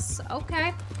from us.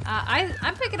 Okay,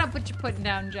 I'm picking up what you're putting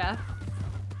down, Jeff.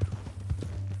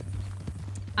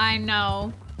 I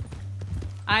know.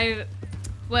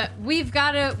 We've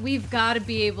gotta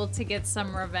be able to get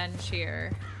some revenge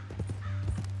here.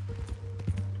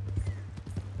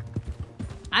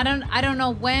 I don't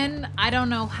know when, I don't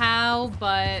know how,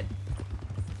 but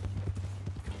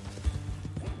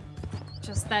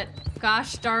just that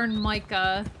gosh darn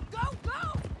Micah. Go,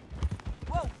 go!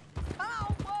 Whoa!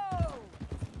 Oh, whoa!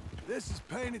 This is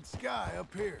painted sky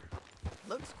up here.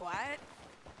 Looks quiet.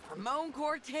 Ramon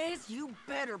Cortez, you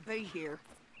better be here.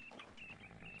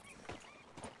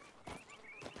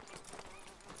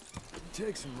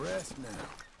 Take some rest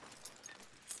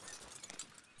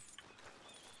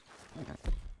now.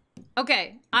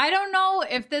 Okay, I don't know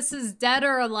if this is dead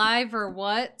or alive or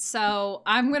what, so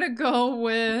I'm gonna go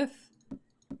with...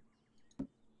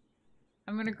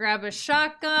 I'm gonna grab a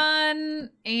shotgun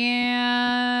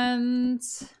and...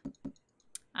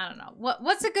 I don't know.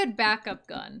 What's a good backup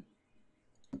gun?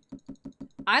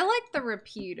 I like the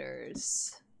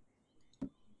repeaters.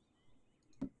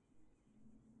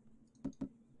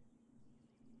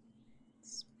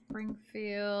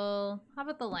 Springfield. How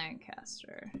about the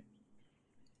Lancaster?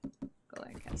 Go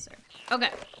Lancaster.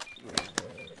 Okay.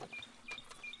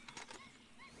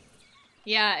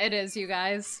 Yeah, it is, you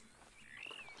guys.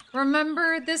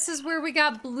 Remember, this is where we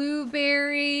got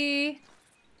Blueberry.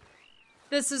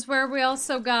 This is where we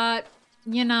also got,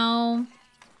 you know,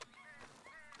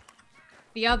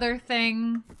 the other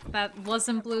thing that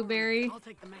wasn't Blueberry. I'll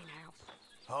take the main house.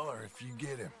 Holler if you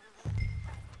get him.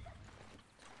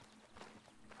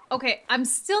 Okay, I'm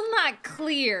still not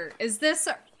clear. Is this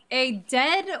a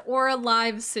dead or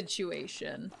alive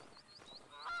situation.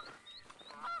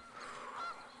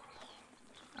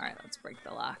 All right, let's break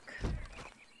the lock.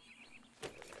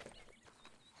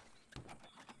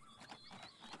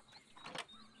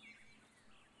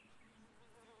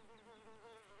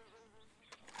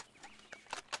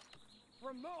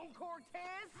 Ramon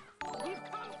Cortez, we've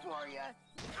come for you.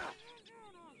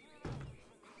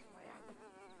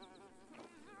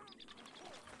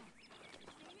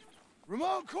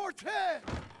 Ramon Cortez!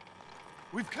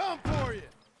 We've come for you.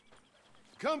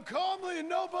 Come calmly and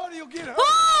nobody will get hurt.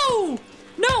 Oh!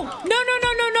 No! No, no,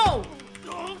 no, no, no!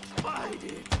 Don't fight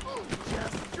it.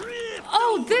 Just drift.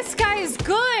 Oh, this guy is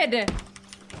good!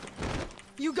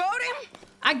 You got him?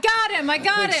 I got him, I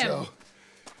got him! So.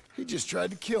 He just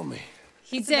tried to kill me.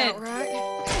 He did. Right?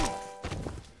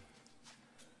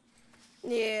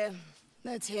 Yeah,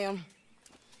 that's him.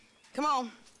 Come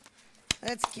on.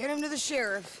 Let's get him to the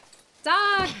sheriff.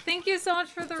 Doc, thank you so much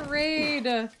for the raid.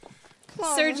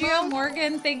 Sergio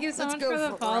Morgan, thank you so much for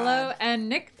the follow. And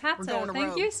Nick Pato,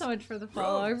 thank you so much for the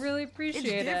follow. I really appreciate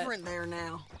it. It's different there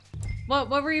now. What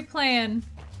were you playing?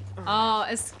 Oh,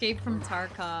 Escape from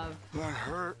Tarkov. That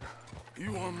hurt.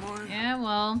 You want mine? Yeah,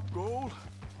 well. Gold?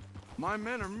 My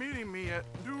men are meeting me at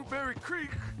Newberry Creek.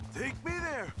 Take me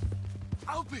there.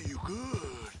 I'll pay you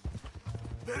good.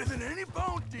 Better than any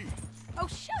bounty. Oh,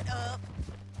 shut up.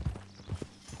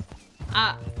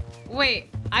 Wait.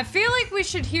 I feel like we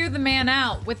should hear the man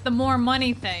out with the more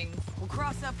money thing. We'll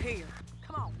cross up here.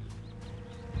 Come on.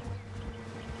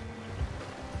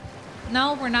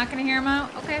 No, we're not gonna hear him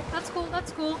out? Okay, that's cool,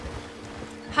 that's cool.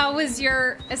 How was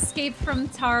your escape from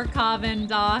Tarkov,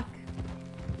 Doc?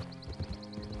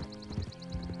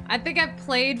 I think I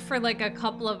played for like a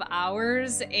couple of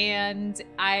hours and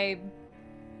I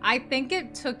think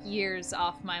it took years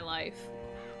off my life.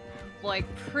 Like,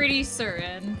 pretty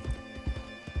certain.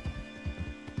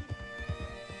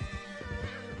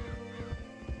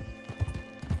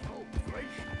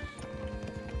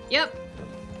 Yep.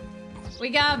 We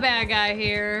got a bad guy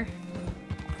here.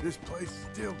 This place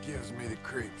still gives me the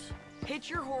creeps. Hitch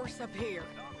your horse up here.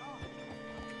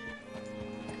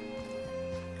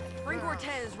 Bring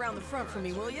Cortez round the front for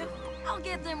me, will you? I'll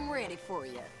get them ready for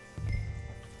you.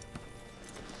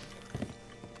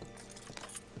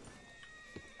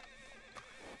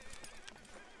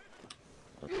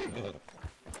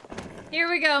 Here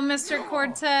we go, Mr.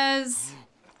 Cortez.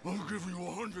 I'll give you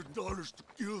 $100 to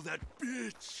kill that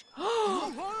bitch.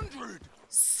 200.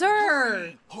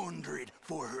 Sir. 300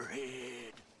 for her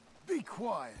head. Be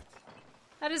quiet.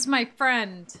 That is my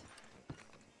friend.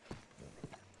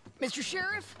 Mr.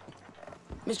 Sheriff?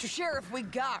 Mr. Sheriff, we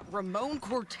got Ramon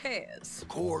Cortez.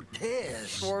 Cortez?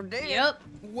 Sure did. Yep.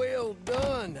 Well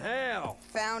done. How?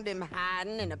 Found him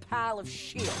hiding in a pile of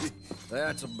shit.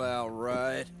 That's about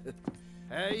right.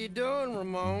 How you doing,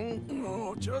 Ramon?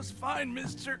 Oh, just fine,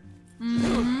 mister.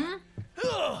 Mm-hmm.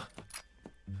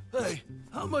 Hey,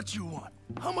 how much you want?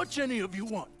 How much any of you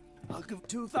want? I'll give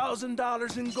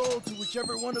 $2,000 in gold to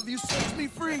whichever one of you sets me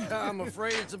free. I'm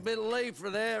afraid it's a bit late for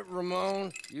that,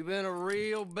 Ramon. You've been a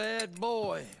real bad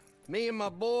boy. Me and my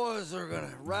boys are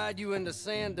gonna ride you into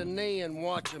Saint Denis and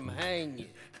watch them hang you.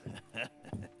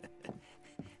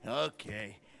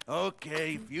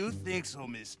 Okay, if you think so,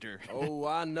 mister. Oh,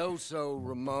 I know so,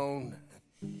 Ramon.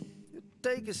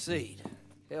 Take a seat.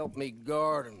 Help me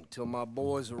guard them till my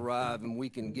boys arrive and we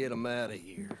can get them out of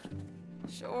here.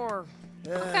 Sure.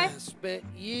 Okay. I spent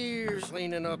years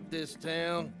cleaning up this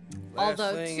town.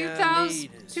 Although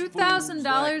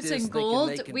 $2,000 in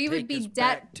gold, we would be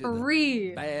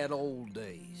debt-free. Bad old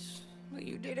days. Well,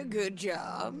 you did a good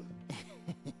job.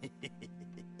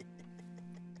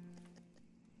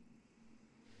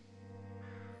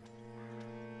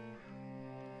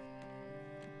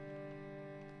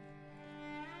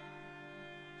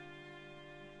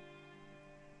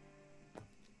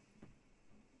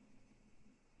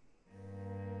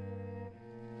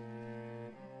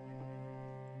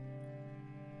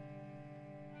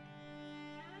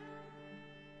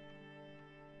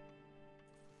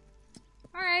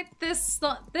 Alright, this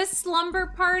slumber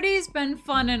party's been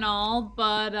fun and all,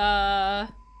 but,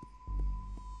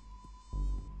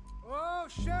 Oh,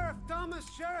 Sheriff Thomas!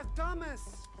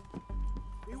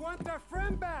 We want our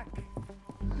friend back!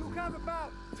 You have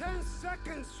about 10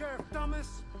 seconds, Sheriff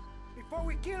Thomas, before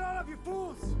we kill all of you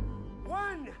fools!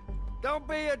 1! Don't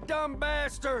be a dumb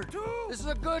bastard! 2! This is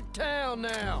a good town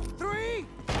now! 3!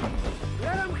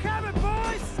 Let them have it,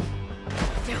 boys!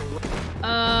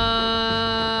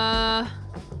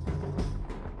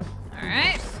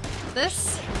 Alright.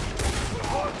 This.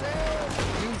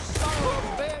 You son of a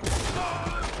bitch!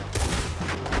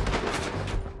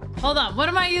 Hold on. What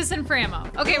am I using for ammo?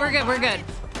 Okay, we're good. We're good. They're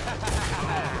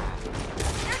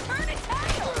turning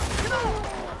tail. Come on.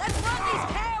 Let's run these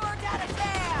cowards out of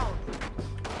town.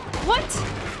 What?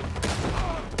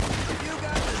 You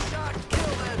got the shot.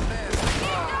 Kill that bastard.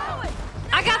 Keep going.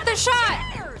 I got the shot.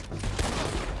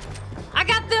 I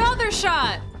got the other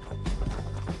shot.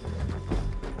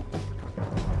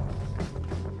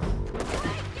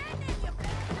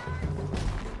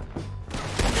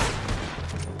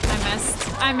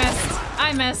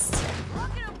 I missed.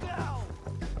 Look at him go.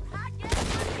 I guess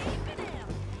we're keeping him.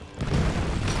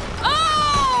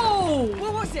 Oh!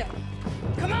 What was that?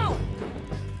 Come on.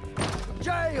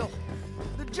 Jail!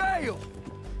 The jail!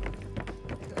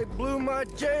 They blew my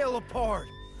jail apart.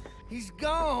 He's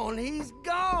gone. He's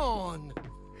gone.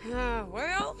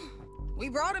 Well, we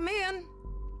brought him in.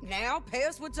 Now pay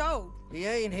us what's owed. He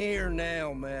ain't here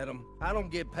now, madam. I don't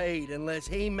get paid unless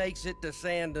he makes it to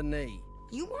Saint Denis.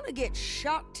 You want to get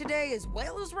shot today as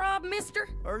well as robbed, mister?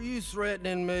 Are you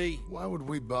threatening me? Why would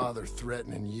we bother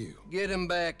threatening you? Get him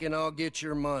back and I'll get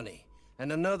your money.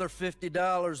 And another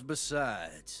 $50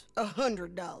 besides.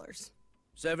 $100.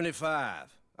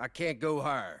 75. I can't go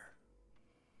higher.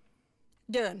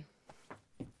 Done.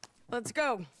 Let's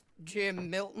go, Jim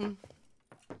Milton.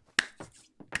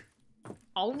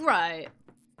 All right.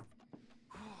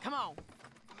 Come on.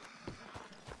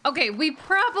 Okay, we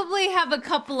probably have a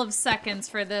couple of seconds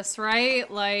for this, right?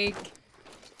 Like...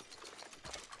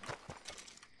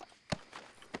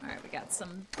 Alright, we got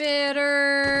some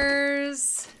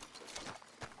bitters.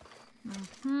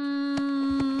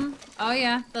 Oh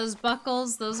yeah, those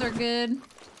buckles, those are good.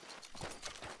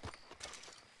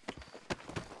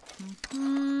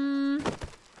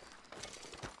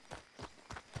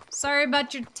 Sorry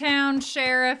about your town,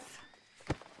 Sheriff.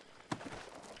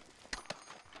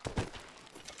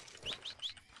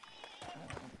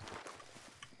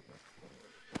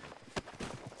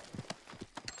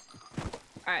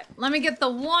 Alright, let me get the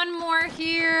one more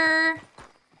here.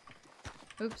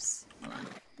 Oops. Hold on.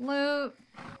 Loot.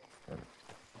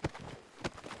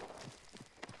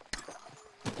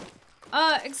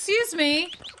 Excuse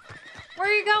me. Where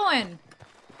are you going?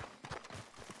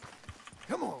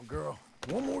 Come on, girl.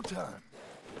 One more time.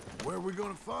 Where are we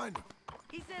gonna find him?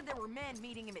 He said there were men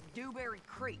meeting him at Dewberry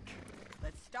Creek.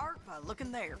 Let's start by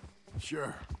looking there.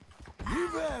 Sure.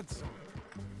 You've had some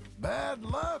bad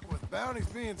luck with bounties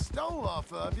being stole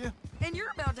off of you. And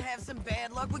you're about to have some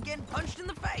bad luck with getting punched in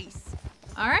the face.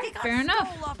 Alright, fair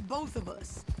enough. Stole off both of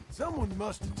us. Someone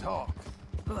must have talked.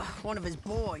 One of his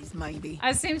boys, maybe.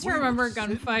 I seem to remember a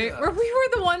gunfight where we were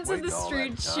the ones in the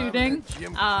street shooting.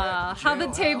 How the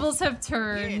tables have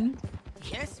turned. Yeah.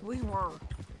 Yes, we were.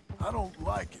 I don't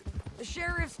like it. The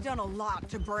sheriff's done a lot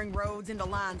to bring roads into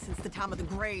line since the time of the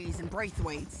Grays and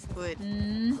Braithwaites, but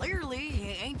clearly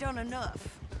he ain't done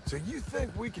enough. So you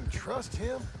think we can trust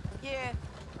him? Yeah,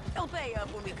 he'll pay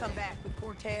up when we come back with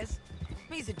Cortez.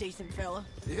 He's a decent fella.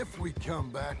 If we come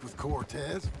back with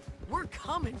Cortez. We're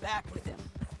coming back with him.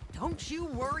 Don't you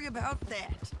worry about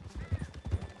that.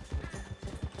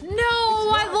 No,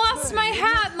 I lost my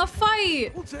hat in the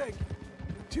fight. We'll take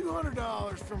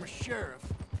 $200 from a sheriff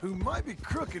who might be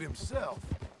crooked himself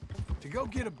to go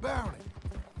get a bounty.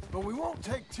 But we won't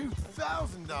take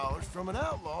 $2,000 from an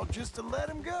outlaw just to let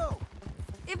him go.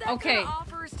 If that kind of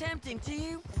offer is tempting to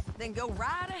you, then go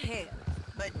right ahead.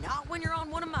 But not when you're on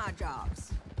one of my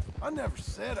jobs. I never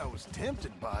said I was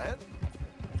tempted by it.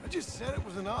 I just said it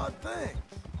was an odd thing.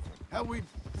 How we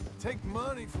take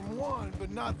money from one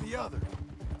but not the other.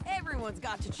 Everyone's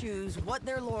got to choose what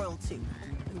they're loyal to.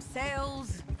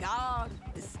 Themselves, God,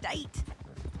 the state.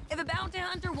 If a bounty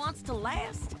hunter wants to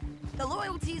last, the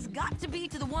loyalty's got to be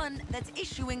to the one that's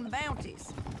issuing the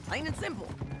bounties. Plain and simple.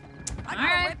 I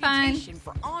got a reputation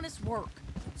for honest work.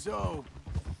 So,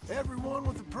 everyone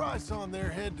with a price on their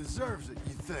head deserves it,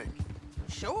 you think?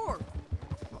 Sure.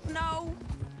 No,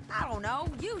 I don't know.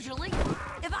 Usually,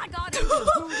 if I got into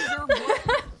who deserved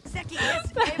what, second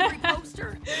guess every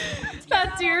poster.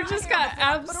 That deer just got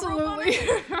absolutely.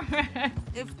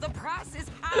 If the price is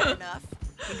high enough,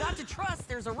 you got to trust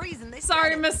there's a reason they.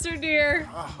 Sorry, Mr. Deer.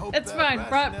 It's fine.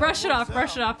 Brush it off.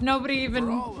 Brush it off. Nobody even.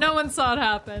 No one saw it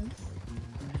happen.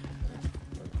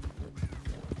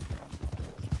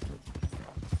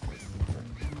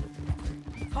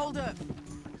 Hold up.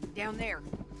 Down there.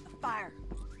 A fire.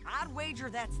 I'd wager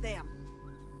that's them.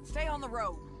 Stay on the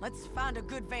road. Let's find a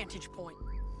good vantage point.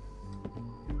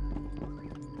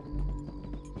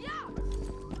 Yeah.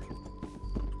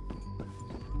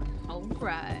 All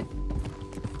right.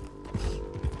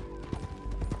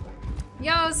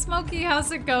 Yo, Smokey,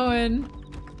 how's it going?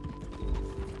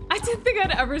 I didn't think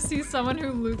I'd ever see someone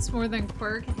who loots more than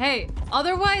Quirk. Hey,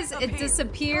 otherwise it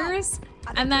disappears,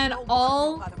 and then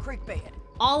all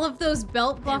of those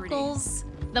belt buckles,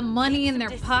 the money in their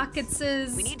pockets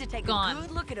is We need to take gone. a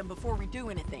good look at him before we do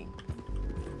anything.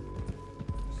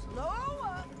 Slow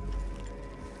up.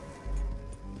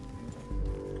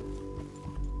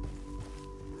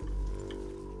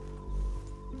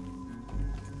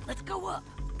 Let's go up.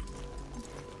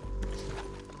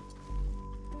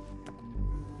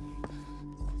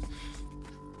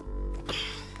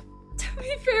 To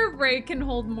be fair, Ray can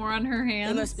hold more on her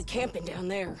hands. They must be camping down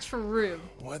there. True.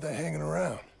 Why are they hanging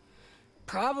around?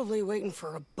 Probably waiting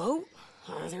for a boat.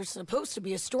 There's supposed to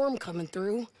be a storm coming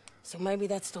through, so maybe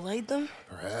that's delayed them?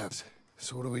 Perhaps.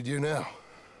 So what do we do now?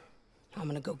 I'm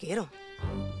gonna go get them.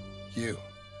 You.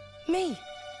 Me.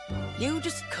 You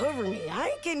just cover me. I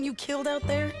ain't getting you killed out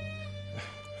there.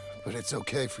 But it's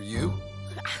okay for you?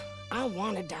 I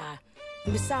want to die.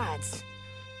 And besides,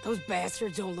 those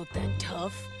bastards don't look that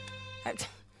tough.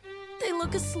 They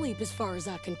look asleep as far as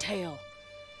I can tell.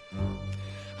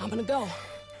 I'm gonna go.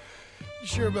 You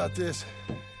sure about this?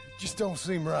 Just don't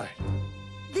seem right.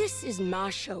 This is my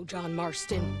show, John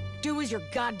Marston. Do as you're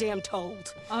goddamn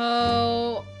told.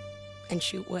 Oh. And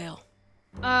shoot well.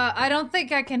 I don't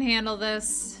think I can handle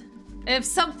this. If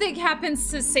something happens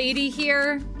to Sadie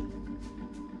here...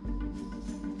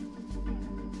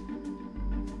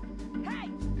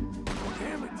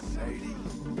 Damn it, Sadie.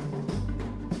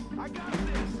 I got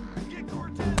this. Get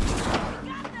Cortez.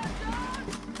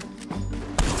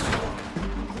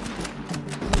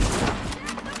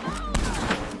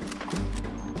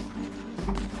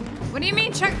 What do you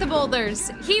mean check the boulders?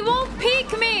 He won't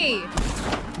peek me!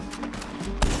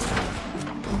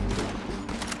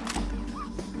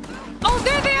 Oh,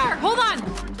 there they are! Hold on!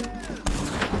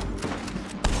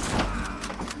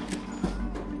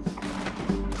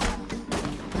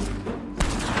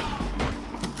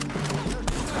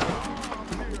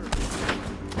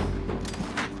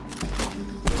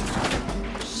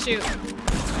 Shoot.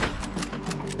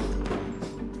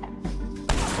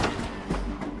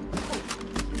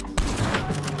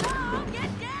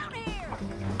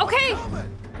 Okay!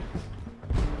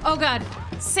 Oh god.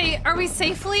 Are we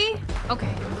safely?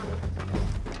 Okay.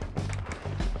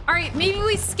 Alright, maybe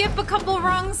we skip a couple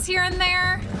rungs here and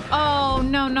there. Oh,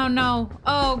 no, no, no.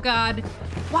 Oh god.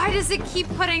 Why does it keep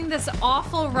putting this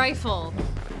awful rifle?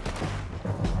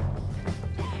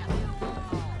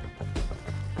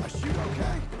 I shoot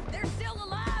okay? They're still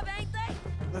alive, ain't they?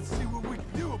 Let's see what we can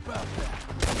do about that.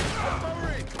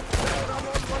 Hurry! I'm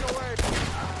on one away.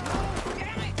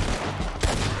 Damn it!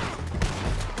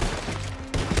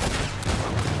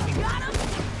 You got him?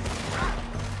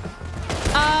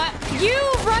 You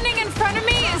running in front of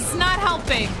me is not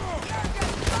helping.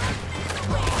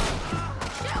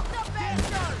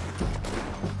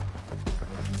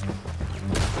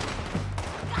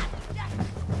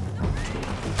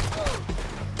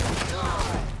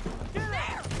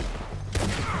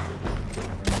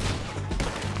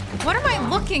 What am I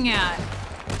looking at?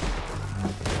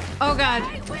 Oh god.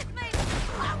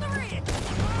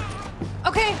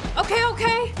 Okay, okay,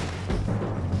 okay.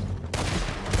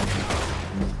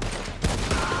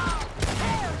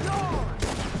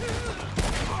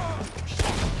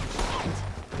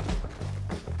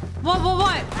 What?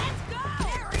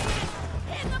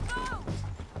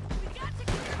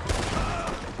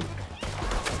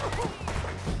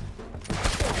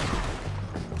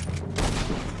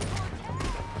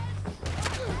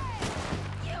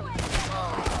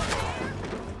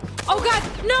 Oh god,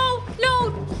 no,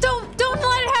 don't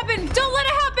let it happen. Don't let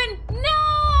it happen.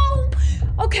 No.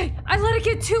 Okay, I let it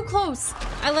get too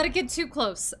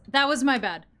close. That was my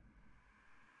bad.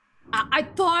 I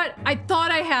thought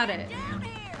I had it.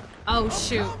 Oh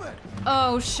shoot.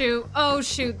 Oh shoot. Oh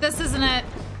shoot. This isn't it.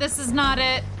 This is not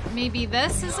it. Maybe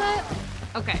this is it?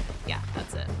 Okay, yeah,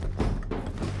 that's it.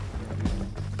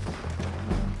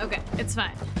 Okay, it's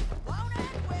fine.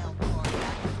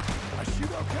 I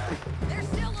shoot okay? They're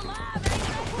still alive, ain't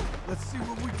they? Let's see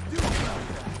what we can do about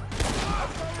that.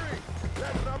 I'm sorry.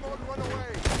 I'm on one away.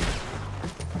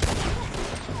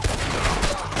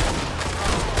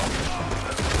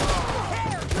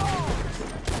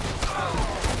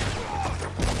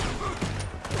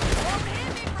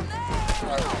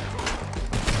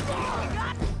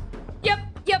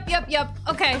 Yep.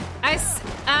 Okay,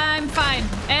 I'm fine.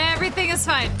 Everything is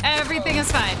fine. Everything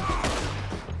is fine.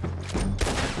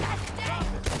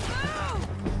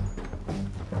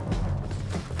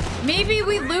 Maybe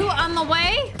we loot on the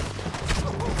way?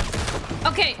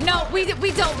 Okay, no, we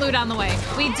don't loot on the way.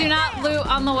 We do not loot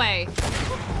on the way.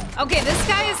 Okay, this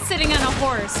guy is sitting on a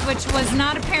horse, which was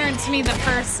not apparent to me the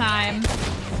first time.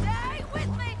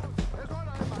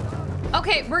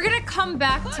 Okay, we're gonna come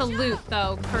back to loot,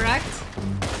 though, correct?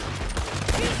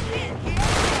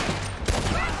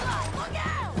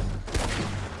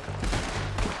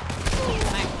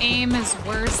 My aim is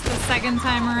worse the second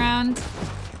time around.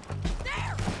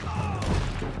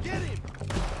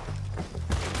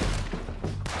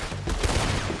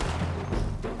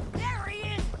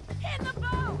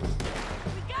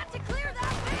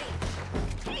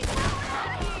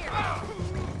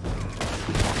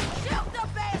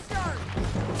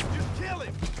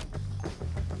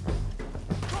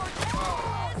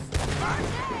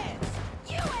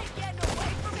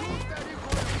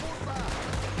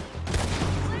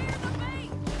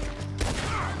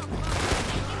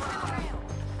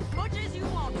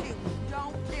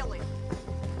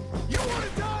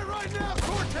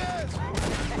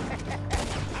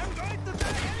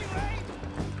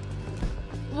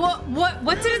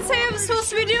 What did it say I was supposed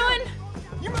to be doing?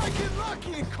 You might get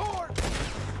lucky in court.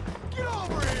 Get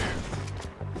over here.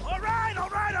 All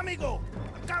right, amigo.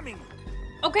 I'm coming.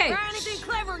 Okay. Try anything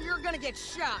clever, you're gonna get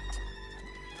shot.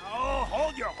 Oh,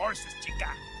 hold your horses, chica.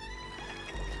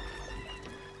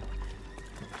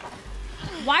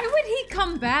 Why would he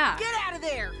come back? Get out of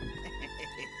there.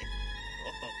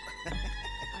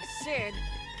 I said,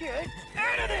 get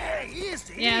out of there.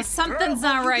 Easy. Yeah, something's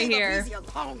not right here.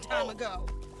 A long time ago.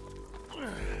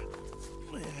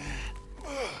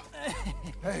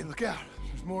 Hey, look out.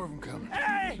 There's more of them coming.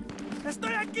 Hey!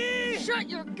 Estoy aquí! Shut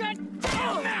your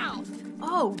goddamn mouth!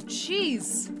 Oh,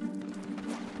 jeez.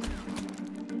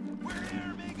 We're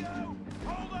here, amigo!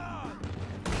 Hold on!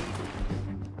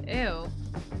 Ew.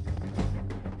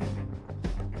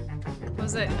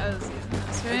 Was it? I was using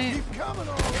this, right? Keep coming,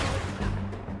 all right.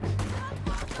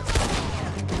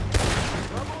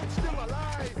 Someone's still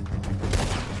alive.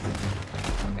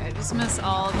 Okay, just miss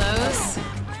all of those.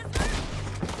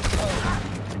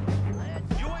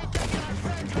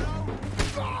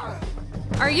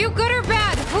 Are you good or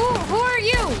bad? Who are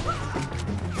you?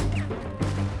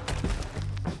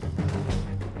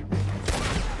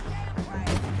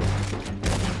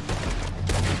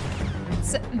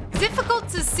 It's difficult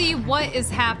to see what is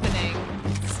happening.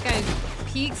 This guy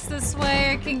peeks this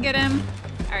way, I can get him.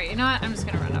 All right, you know what? I'm just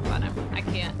gonna run up on him. I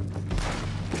can't.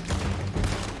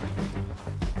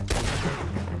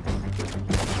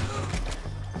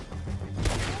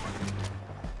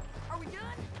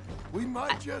 We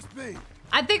might just be.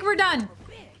 I think we're done.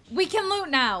 We can loot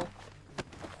now.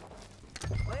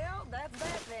 Well, that's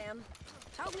that then.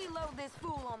 Help me load this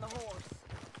fool on the horse.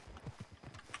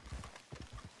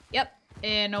 Yep,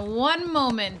 in one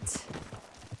moment.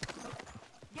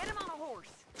 Get him on a horse.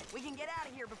 We can get out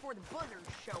of here before the buzzards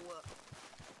show up.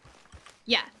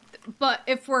 Yeah, but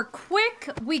if we're quick,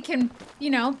 we can, you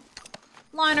know,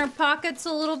 line our pockets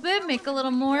a little bit, make a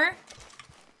little more.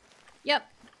 Yep.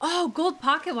 Oh, gold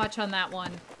pocket watch on that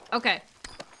one. Okay.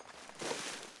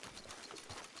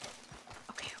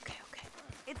 Okay.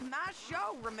 It's my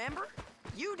show, remember?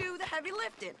 You do the heavy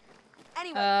lifting.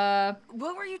 Anyway,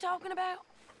 what were you talking about?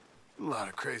 A lot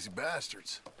of crazy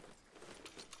bastards.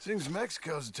 Seems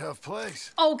Mexico's a tough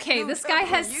place. Okay, this guy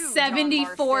has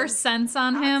 74 cents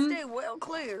on him. Stay well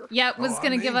clear. Yep, was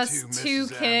gonna give us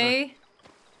 2K.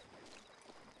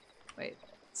 Wait,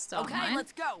 still okay, mine?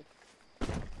 let's go.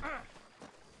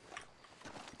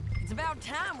 It's about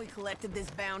time we collected this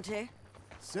bounty.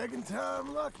 Second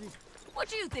time lucky.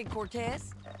 What you think,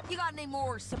 Cortez? You got any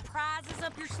more surprises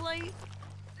up your sleeve?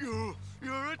 You're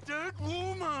a dead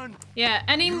woman. Yeah,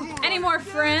 any more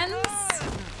friends?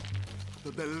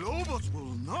 The Lobos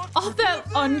will not. All that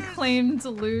unclaimed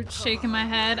loot, shaking my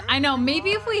head. I know,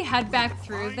 maybe if we head back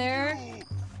through there.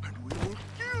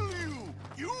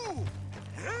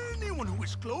 Anyone who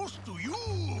is close to you.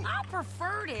 I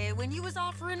preferred it when you was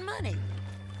offering money.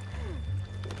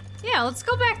 Yeah, let's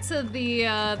go back to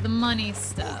the money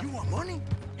stuff. Oh, you want money?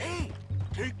 Hey,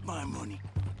 take my money.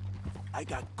 I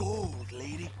got gold,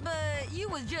 lady. But you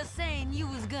was just saying you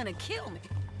was gonna kill me.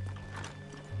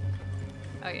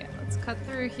 Oh yeah, let's cut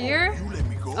through here. Oh, you let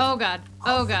me go. Oh god.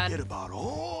 Oh god. Forget about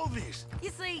all this. You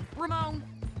see, Ramon,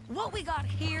 what we got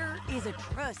here is a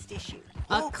trust issue.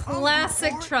 A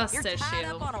classic trust You're tied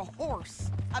issue. up on a horse,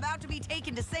 about to be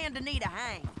taken to Santa Anita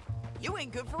hang. You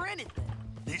ain't good for anything.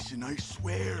 Listen, I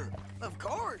swear. Of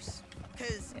course,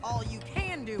 because all you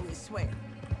can do is swear.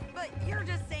 But you're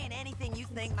just saying anything you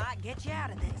think might get you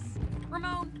out of this.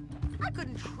 Ramon, I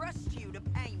couldn't trust you to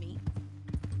pay me.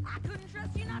 I couldn't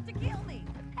trust you not to kill me.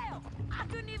 Hell, I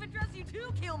couldn't even trust you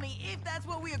to kill me if that's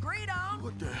what we agreed on.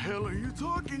 What the hell are you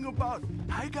talking about?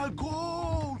 I got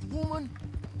gold, woman.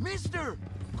 Mister,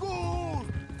 gold!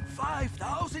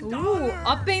 $5,000! Ooh,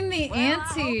 upping the ante. I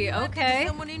hope you left it to Okay.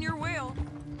 someone in your will.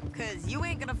 Cause you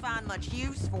ain't gonna find much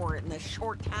use for it in the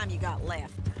short time you got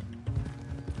left.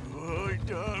 Oh,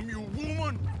 damn you,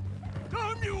 woman!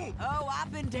 Damn you! Oh,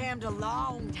 I've been damned a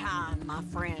long time, my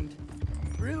friend.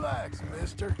 Relax,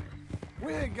 mister.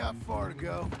 We ain't got far to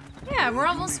go. Yeah, we're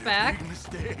almost back. Big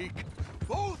mistake.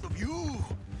 Both of you.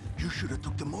 You should have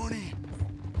took the money.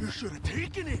 You should have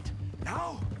taken it.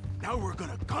 Now we're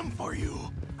gonna come for you.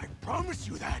 I promise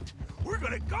you that. We're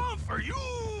gonna come for you.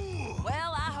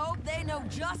 Well, I hope they know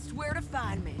just where to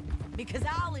find me. Because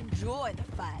I'll enjoy the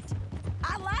fight.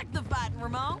 I like the fighting,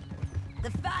 Ramon. The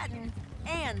fighting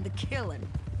and the killing.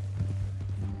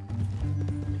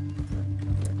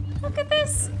 Look at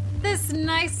this. This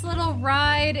nice little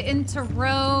ride into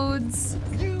Rhodes.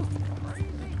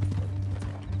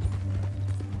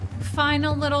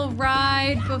 Final little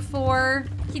ride before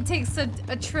he takes a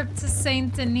trip to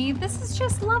Saint Denis. This is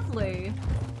just lovely.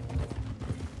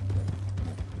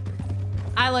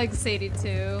 I like Sadie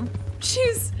too.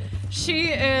 She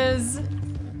is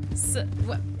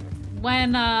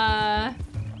when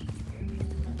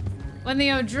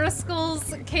the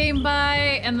O'Driscolls came by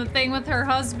and the thing with her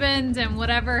husband and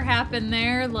whatever happened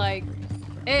there, like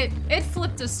it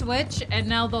flipped a switch and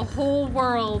now the whole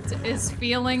world is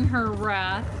feeling her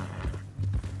wrath.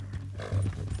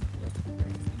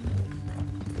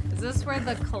 Is this where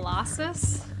the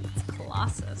Colossus? It's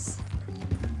Colossus.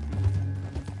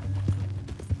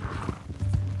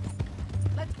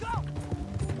 Let's go!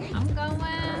 I'm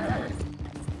going.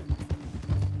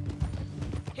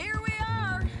 Here we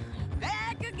are,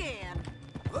 back again.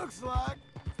 Looks like.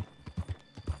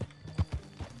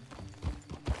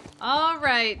 All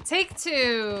right, take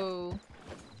two.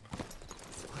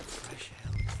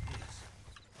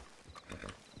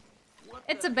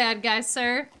 It's a bad guy,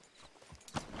 sir.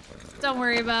 Don't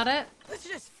worry about it. Let's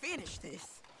just finish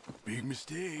this. Big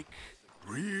mistake.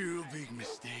 Real big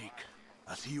mistake.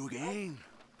 I'll see you again.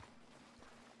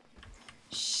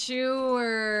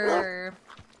 Sure.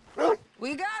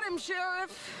 We got him,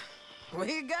 Sheriff.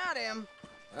 We got him.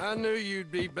 I knew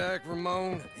you'd be back,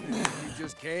 Ramon. You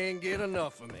just can't get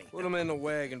enough of me. Put him in the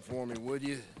wagon for me, would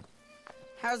you?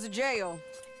 How's the jail?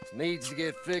 Needs to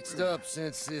get fixed up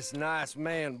since this nice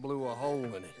man blew a hole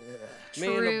in it. Me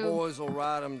and True. the boys will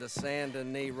ride him to Saint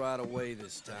Denis right away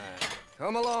this time.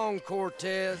 Come along,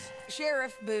 Cortez.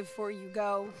 Sheriff, before you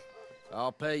go,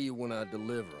 I'll pay you when I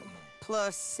deliver him.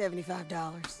 plus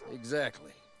 $75.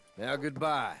 Exactly. Now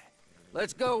goodbye.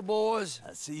 Let's go, boys.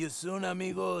 I'll see you soon,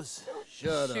 amigos.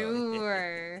 Shut up.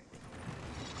 Sure.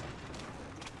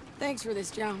 Thanks for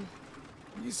this, John.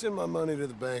 You send my money to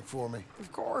the bank for me.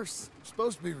 Of course. I'm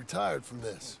supposed to be retired from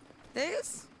this.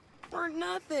 This? Weren't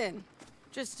nothing.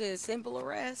 Just a simple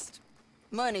arrest.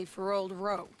 Money for old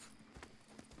rope.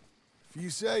 If you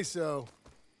say so.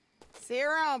 See you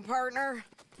around, partner.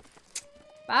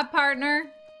 Bye, partner.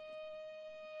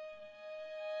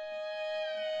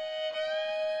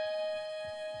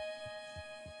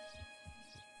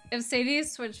 If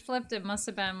Sadie's switch flipped, it must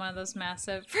have been one of those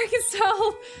massive freaking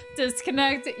cell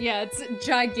disconnect. Yeah, it's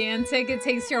gigantic. It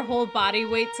takes your whole body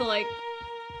weight to like,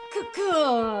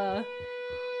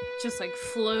 just like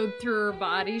flowed through her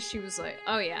body. She was like,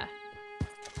 oh yeah.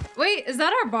 Wait, is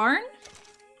that our barn?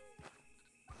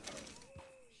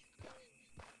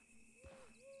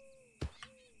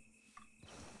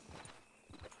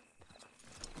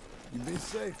 You be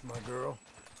safe, my girl.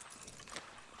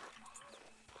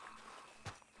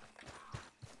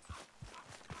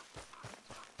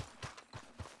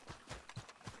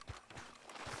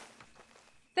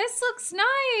 This looks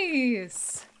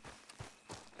nice.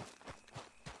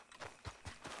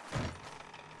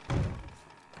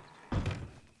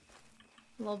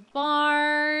 Little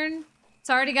barn. It's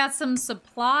already got some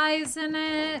supplies in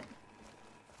it.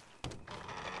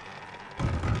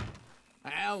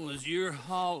 How was your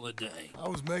holiday? I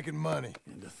was making money.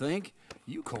 And to think,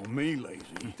 you call me lazy.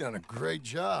 You've done a great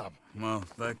job. Well,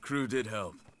 that crew did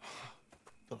help.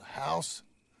 Little house,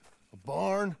 a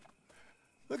barn.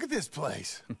 Look at this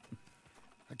place.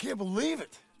 I can't believe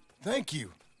it. Thank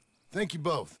you. Thank you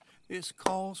both. This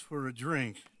calls for a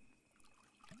drink.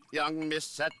 Young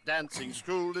miss at dancing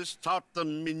school is taught the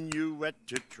minuet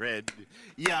to tread.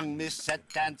 Young miss at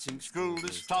dancing school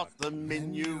is taught the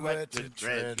minuet to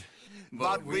tread.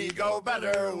 But we go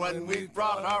better when we've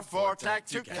brought our four-tack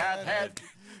to Cathead.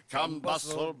 Come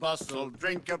bustle, bustle,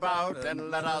 drink about, and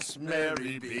let us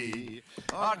merry be.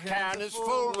 Our can is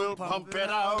full, we'll pump it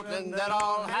out, and then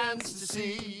all hands to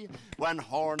see. When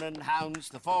horn and hounds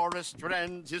the forest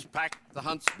rend, his pack the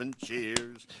huntsman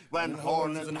cheers. When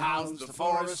horns and hounds the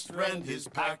forest rend his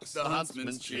pack, the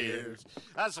huntsman cheers.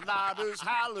 As loud as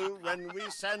halloo when we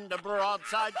send a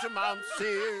broadside to Mount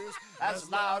Sears. As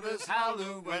loud as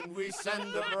halloo when we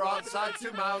send a broadside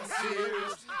to Mount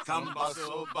Sears. Come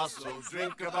bustle, bustle,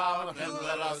 drink about and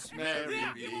let us merry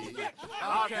be.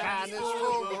 Our can is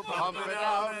full, we'll pump it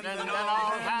out and then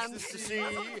all hands to sea.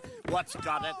 What's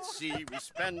got at sea we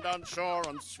spend on shore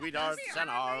on sweethearts and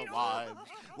our wives.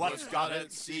 What's got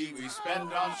at sea we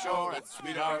spend on shore at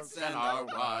sweethearts and our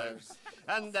wives.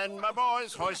 And then my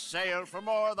boys hoist sail for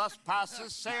more, thus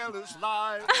passes sailors'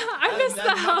 lives. I missed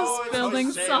the house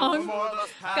building song.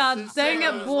 God dang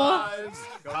it, boy.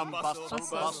 Come bustle,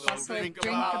 bustle, drink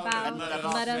about, and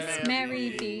let us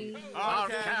merry be. Our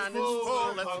can is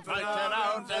full, let's break it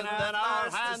out, and then our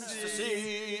hands to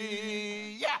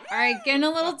sea. Yeah! Alright, getting a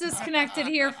little disconnected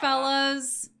here,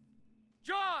 fellas.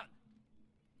 John!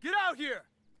 Get out here!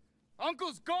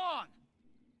 Uncle's gone!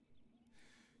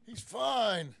 He's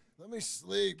fine. Let me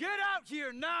sleep. Get out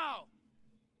here now!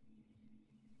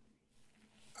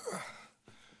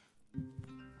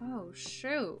 Oh,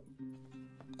 shoot.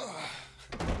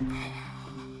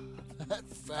 That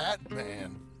fat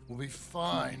man will be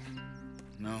fine.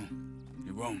 No,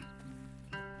 he won't.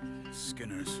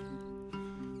 Skinners.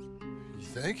 You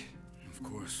think? Of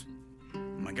course.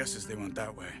 My guess is they went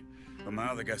that way. But my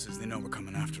other guess is they know we're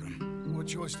coming after them. What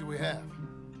choice do we have?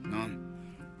 None.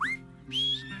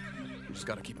 We just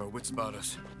gotta keep our wits about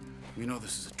us. We know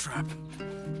this is a trap.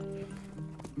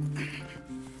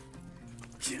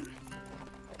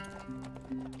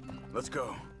 Let's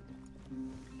go.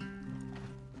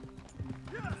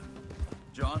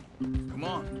 John, come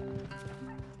on.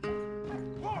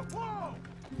 Whoa, whoa!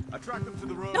 I tracked them to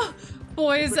the road.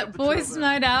 Boys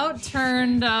night out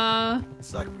turned,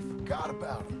 It's like we forgot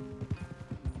about him.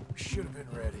 We should have been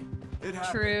ready. It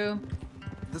happened. True.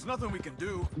 There's nothing we can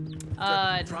do.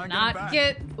 Not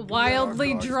get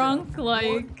wildly drunk,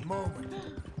 like... Moment.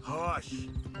 Hush.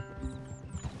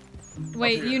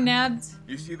 Wait, you nabbed?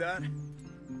 You see that?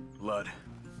 Blood.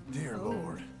 Dear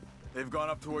Lord. They've gone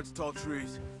up towards tall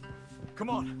trees. Come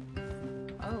on.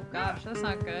 Oh gosh, that's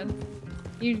not good.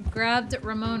 You grabbed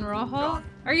Ramon Rojo?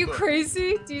 Are you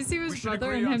crazy? Do you see his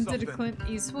brother and him did Clint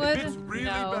Eastwood? Really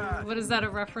no. bad, what is that a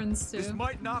reference to? This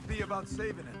might not be about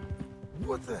saving it.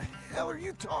 What the hell are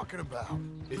you talking about?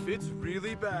 If it's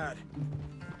really bad,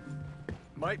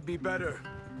 might be better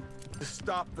to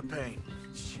stop the pain.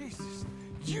 Jesus,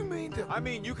 you mean to... I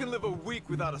mean, you can live a week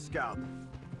without a scalp,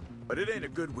 but it ain't a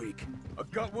good week. A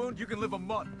gut wound, you can live a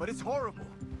month, but it's horrible.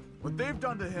 What they've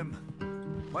done to him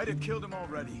might have killed him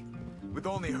already, with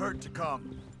only hurt to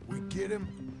come. We get him,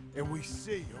 and we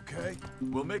see, okay?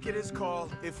 We'll make it his call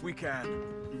if we can.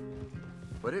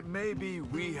 But it may be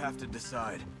we have to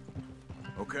decide.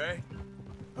 Okay?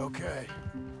 Okay.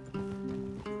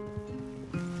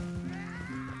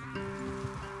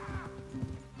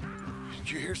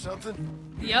 Did you hear something?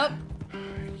 Yep.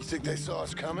 You think they saw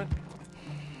us coming?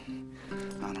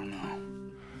 I don't know.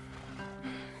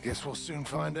 Guess we'll soon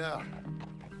find out.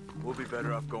 We'll be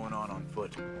better off going on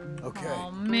foot. Okay.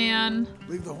 Oh, man.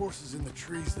 Leave the horses in the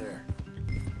trees there.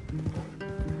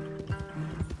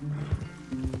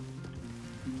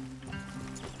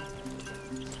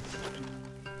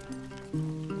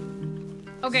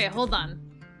 Okay, hold on.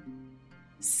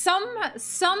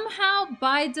 Somehow,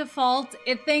 by default,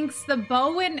 it thinks the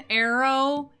bow and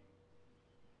arrow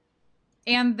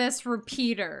and this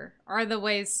repeater are the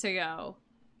ways to go.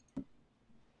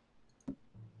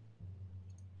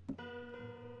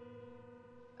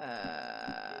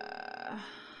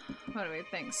 What do we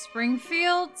think?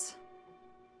 Springfield?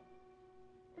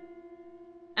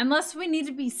 Unless we need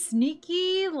to be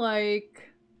sneaky, like...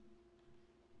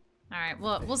 Alright,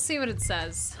 well, we'll see what it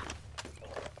says.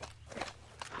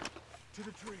 To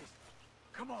the trees.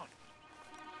 Come on.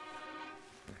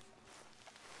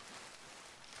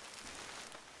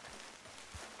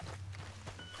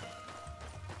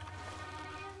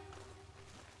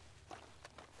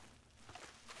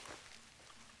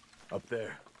 Up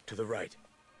there, to the right.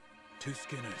 2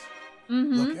 Skinners.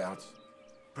 Mm-hmm. Lookouts?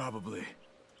 Probably.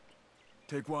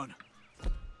 Take one.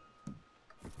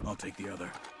 I'll take the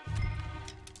other.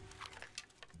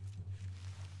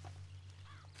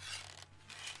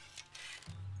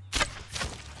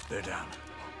 They're down.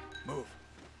 Move.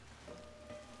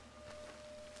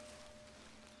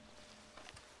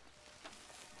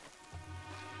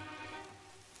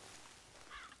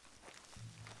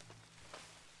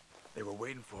 They were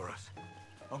waiting for us.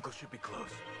 Uncle should be close.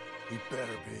 He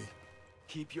better be.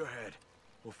 Keep your head.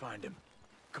 We'll find him.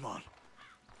 Come on.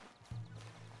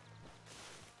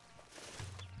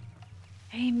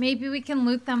 Hey, maybe we can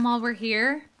loot them while we're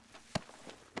here.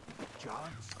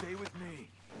 John, stay with me.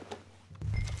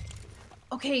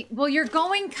 Okay, well, you're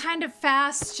going kind of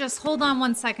fast. Just hold on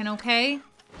one second, okay?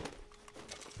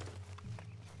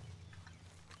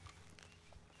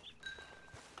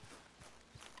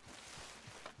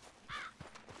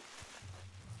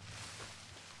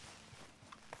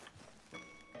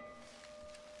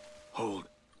 Hold.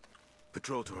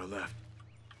 Patrol to our left.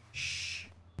 Shh.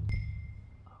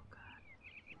 Oh, God.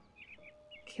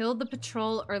 Kill the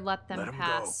patrol or let them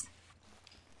pass.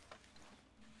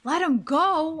 Let them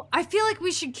go? I feel like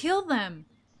we should kill them.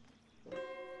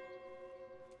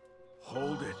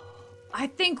 Hold it. I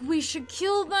think we should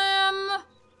kill them.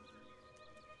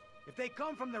 If they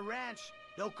come from the ranch,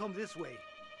 they'll come this way.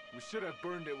 We should have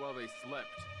burned it while they slept.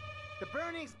 The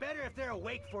burning's better if they're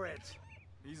awake for it.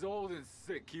 He's old and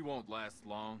sick. He won't last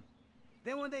long.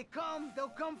 Then when they come, they'll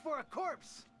come for a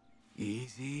corpse.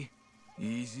 Easy.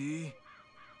 Easy.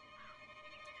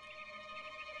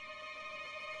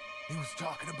 He was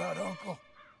talking about Uncle.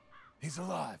 He's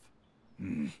alive.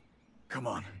 Come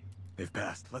on. They've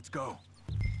passed. Let's go.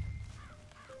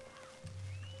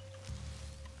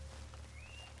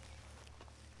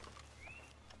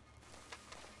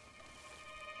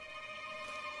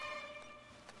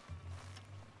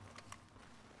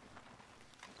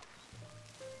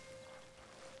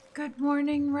 Good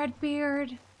morning,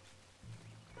 Redbeard.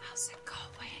 How's it going?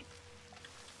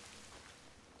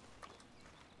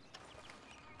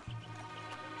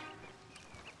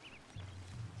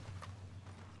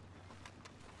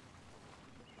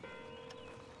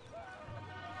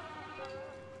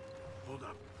 Hold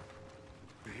up.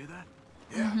 You hear that?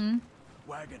 Yeah.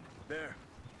 Wagon. There.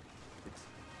 It's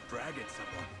dragging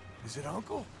someone. Is it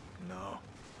Uncle? No.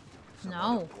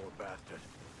 No. Poor bastard.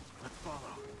 Let's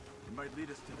follow. It might lead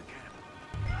us to the camp.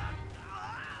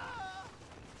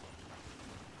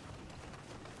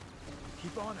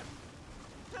 Keep on him.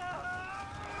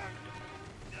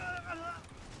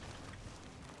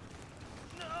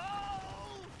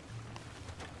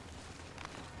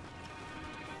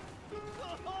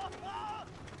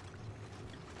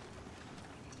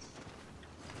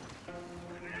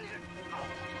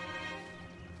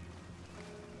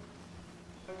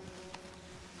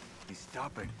 He's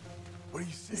stopping. What do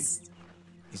you see?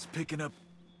 He's picking up...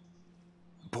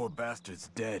 Poor bastard's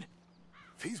dead.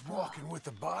 If he's walking with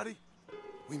the body,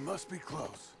 we must be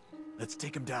close. Let's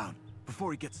take him down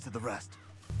before he gets to the rest.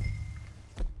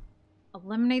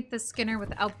 Eliminate the Skinner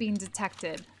without being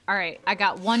detected. All right, I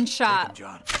got one shot. Take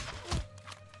him, John.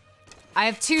 I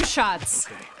have 2 shots.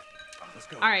 Okay, let's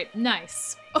go. All right,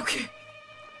 nice. Okay.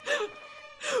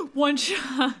 1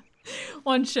 shot.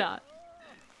 1 shot.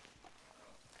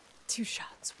 2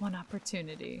 shots, 1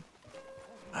 opportunity.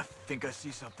 I think I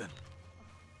see something.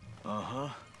 Uh-huh.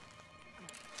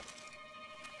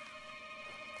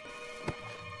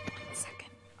 Second.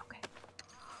 Okay.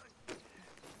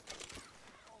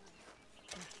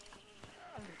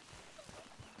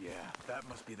 Yeah, that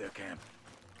must be their camp.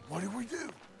 What do we do?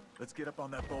 Let's get up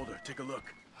on that boulder. Take a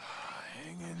look.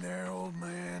 Hang in there, old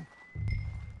man.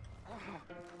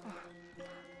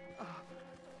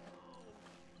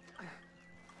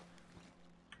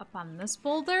 Up on this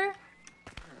boulder?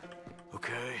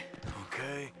 Okay,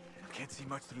 okay. Can't see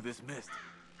much through this mist.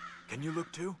 Can you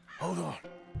look too? Hold on.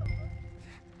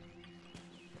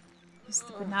 Use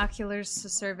the binoculars to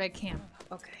survey camp.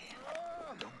 Okay.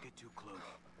 Don't get too close.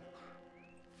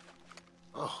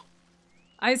 Oh.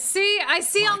 I see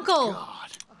Uncle.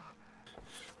 God.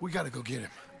 We gotta go get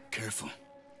him. Careful.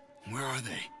 Where are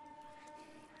they?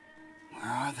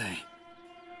 Where are they?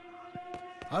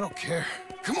 I don't care.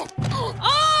 Come on.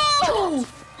 Oh!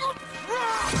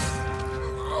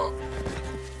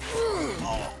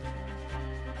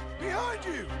 Behind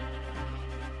you!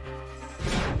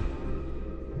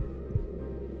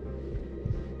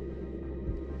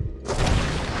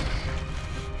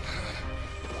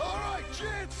 All right,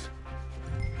 gents.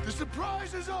 The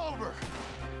surprise is over.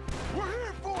 We're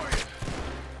here for you.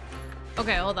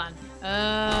 Okay, hold on.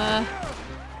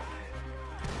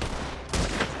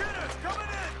 Skinner's coming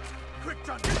in! Quick,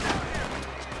 John, get down here!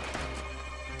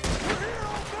 We're here,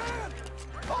 old man!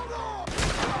 Hold on!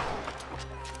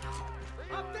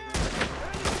 Up there!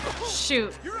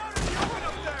 Shoot. You're out in the open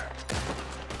up there!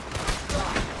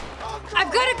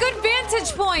 I've got a good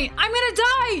vantage point. I'm gonna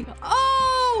die.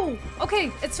 Oh!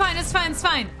 Okay, it's fine, it's fine, it's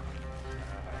fine.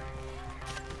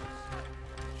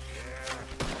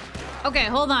 Okay,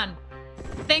 hold on.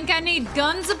 Think I need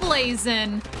guns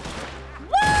a-blazing.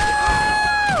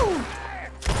 Woo!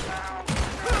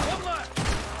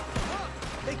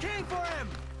 They came for him!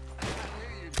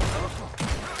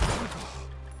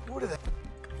 What are they?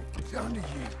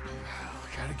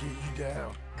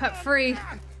 free.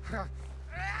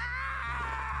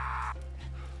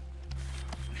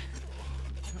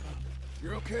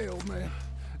 You're okay, old man.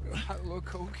 I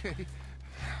look okay.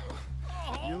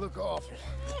 You look awful.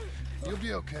 You'll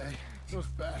be okay. Those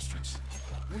bastards.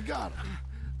 We got them.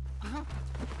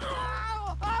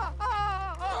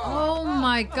 Oh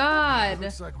my God.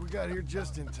 Looks like we got here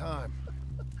just in time.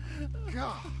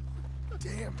 God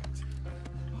damn it.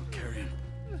 I'll carry him.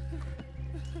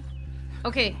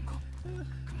 Okay.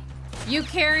 You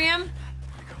carry him.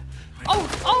 Oh,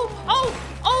 oh, oh,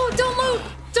 oh, don't loot.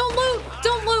 Don't loot.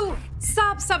 Don't loot.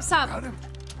 Stop, stop, stop. Got him?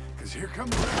 Because here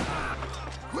comes the rest.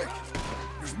 Quick.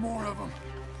 There's more of them.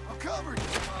 I'll cover you.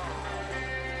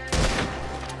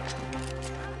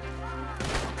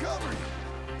 I'll cover you.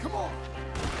 Come on.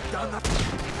 Down the...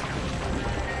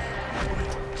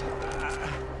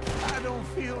 I don't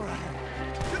feel right.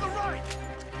 To the right.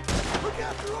 Look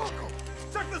after Uncle.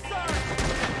 Check the side.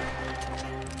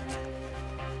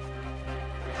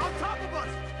 On top of us.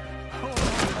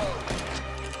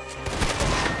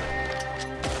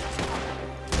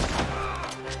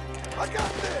 I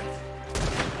got this.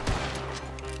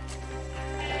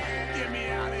 Get me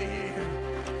out of here.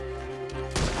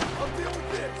 I'll deal with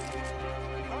this.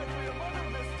 Right for your mother,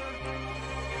 mister.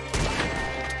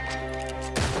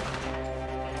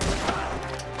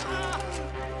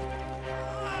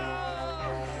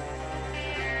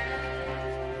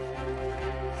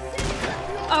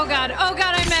 Oh God,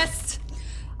 I missed.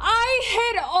 I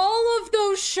hit all of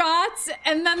those shots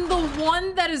and then the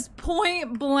one that is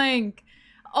point blank.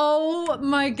 Oh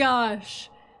my gosh.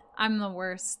 I'm the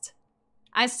worst.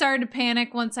 I started to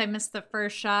panic once I missed the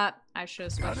first shot. I should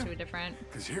have switched to a different.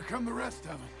 Because here come the rest of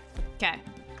them. Okay,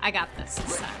 I got this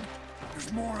time.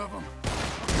 There's more of them.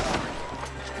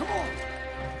 Come on.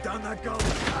 Down that gully.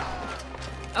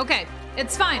 Okay,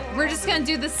 it's fine. We're just gonna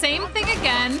do the same thing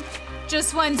again.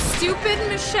 Just when stupid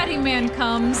machete man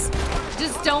comes,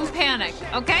 just don't panic,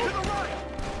 okay?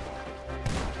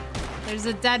 There's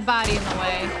a dead body in the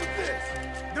way.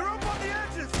 They're up on the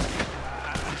edges.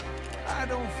 I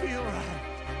don't feel right.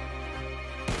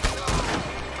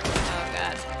 Oh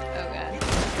God, oh God.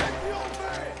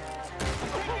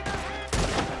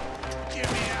 Get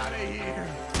me out of here.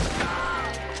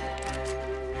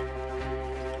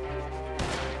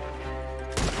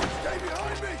 Stay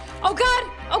behind me. Oh God,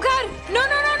 oh God, no,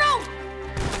 no, no, no.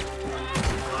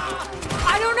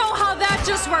 I don't know how that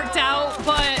just worked out,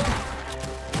 but.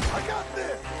 I got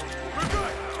this. We're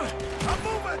good. I'm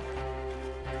moving.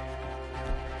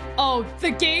 Oh,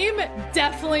 the game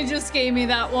definitely just gave me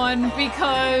that one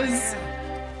because.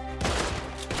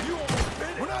 You almost bit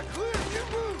it. We're not clear. You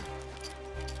move.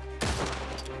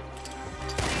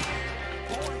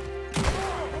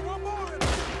 We're moving.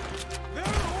 There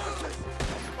are the horses.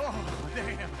 Oh,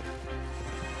 damn.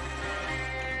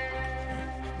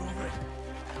 Move it.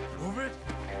 Move it.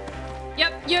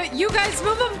 Yep, you guys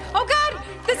move them. Oh God,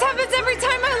 this happens every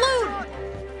time I loot.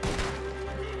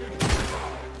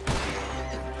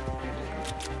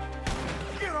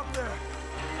 Get up there.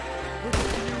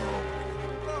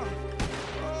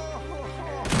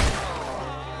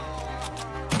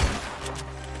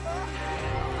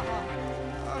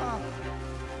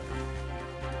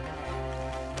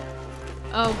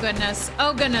 Oh goodness,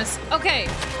 oh goodness. Okay.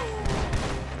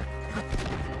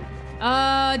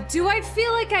 Do I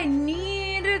feel like I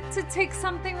need to take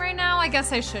something right now? I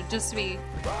guess I should just in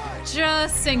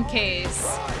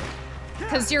case.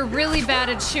 Because you're really bad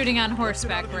at shooting on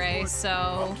horseback, Ray,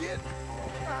 so.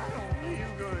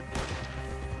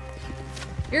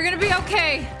 You're gonna be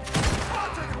okay.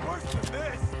 I'll take it worse than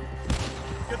this.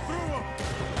 Get through him.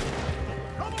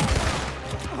 Come on.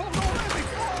 Oh, don't let me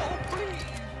fall, please.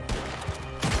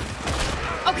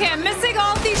 Okay, I'm missing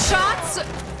all of these shots.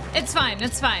 It's fine,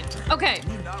 it's fine. Okay.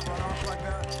 Can you not run off like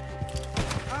that?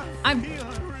 I'm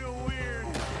feeling real weird.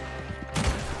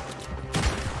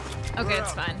 Okay,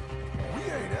 it's fine. We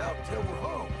ain't out till we're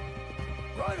home.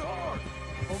 Right hard.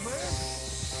 Oh man.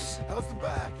 How's the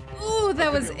back? Ooh,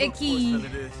 that was icky.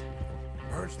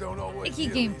 Birds don't always Icky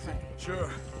feel gameplay.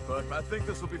 Sure, but I think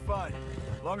this will be fine.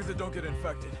 As long as it don't get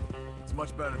infected. It's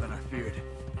much better than I feared.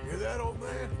 Hear that, old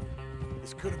man?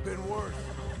 This could have been worse.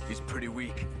 He's pretty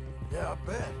weak. Yeah, I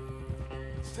bet.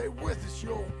 Stay with us,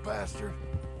 you old bastard.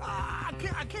 I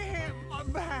can't. My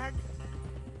back.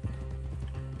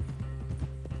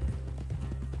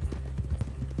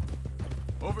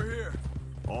 Over here.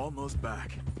 Almost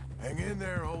back. Hang in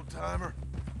there, old timer.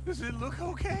 Does it look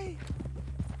okay?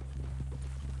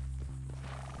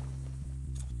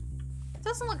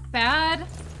 Doesn't look bad.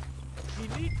 He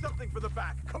needs something for the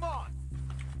back. Come on.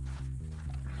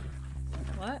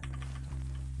 What?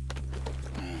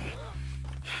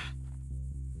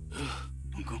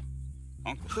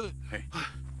 Uncle. Hey.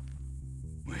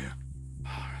 We're here.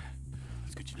 All right.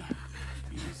 Let's get you down.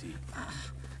 Easy.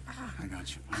 I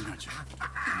got you.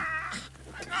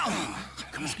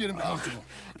 Come Let's get him comfortable.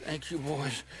 Thank you,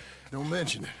 boys. Don't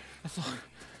mention it. I thought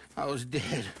I was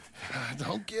dead.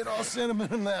 Don't get all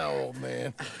sentimental now, old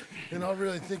man. Then I'll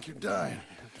really think you're dying.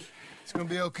 It's gonna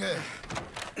be okay.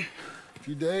 A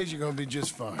few days, you're gonna be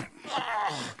just fine.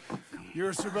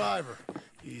 You're a survivor.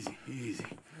 Easy.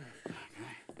 Okay.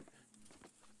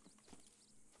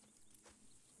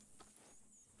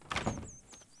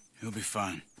 He'll be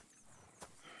fine.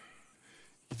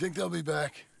 You think they'll be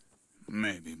back?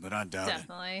 Maybe, but I doubt it.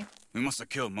 Definitely. We must have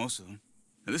killed most of them.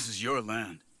 Now, this is your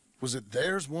land. Was it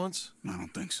theirs once? I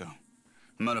don't think so.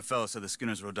 I met a fella said the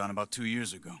Skinners rode down about 2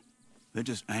 years ago. They're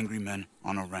just angry men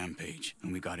on a rampage,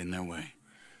 and we got in their way.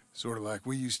 Sort of like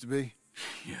we used to be?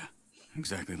 Yeah,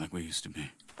 exactly like we used to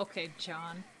be. Okay,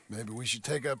 John. Maybe we should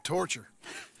take up torture.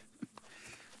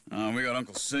 We got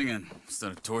Uncle singing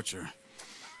instead of torture.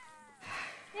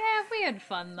 Yeah, we had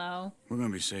fun, though. We're gonna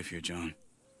be safe here, John.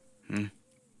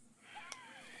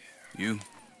 You,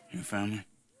 your family,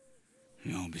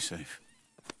 you'll all be safe.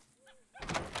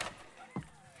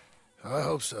 I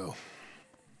hope so.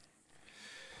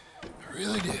 I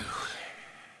really do.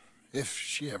 If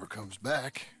she ever comes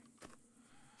back.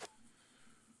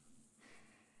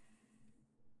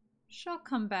 She'll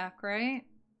come back, right?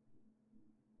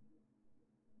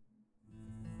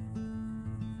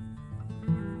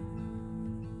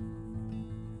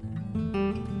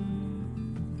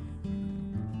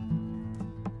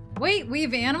 Wait, we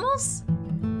have animals?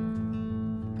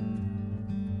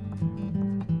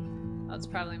 That's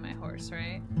probably my horse,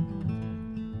 right?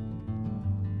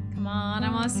 Come on,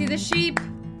 I want to see the sheep.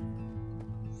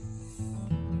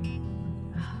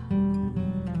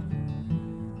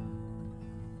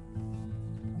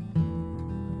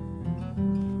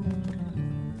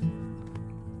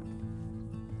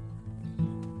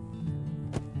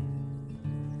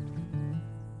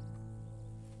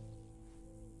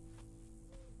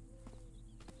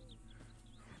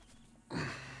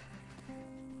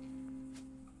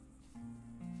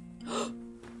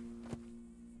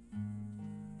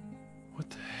 What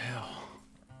the hell?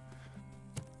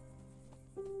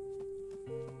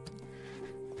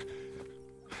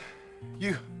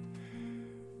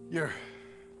 You're...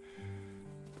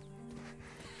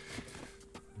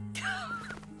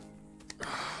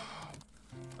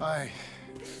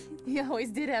 You always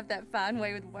did have that fine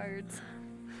way with words.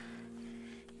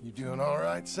 You doing all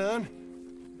right, son?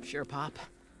 Sure, Pop.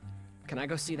 Can I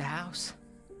go see the house?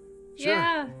 Sure.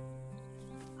 Yeah.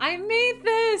 I made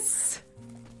this.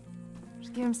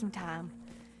 Just give him some time.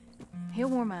 He'll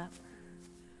warm up.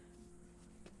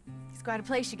 It's quite a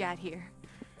place you got here.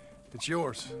 It's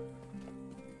yours.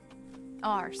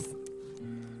 Ours.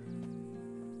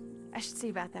 I should see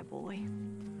about that boy.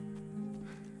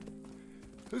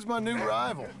 Who's my new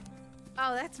rival?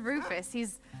 Oh, that's Rufus.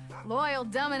 He's loyal,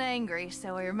 dumb, and angry,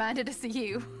 so he reminded us of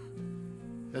you.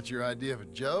 That's your idea of a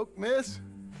joke, miss?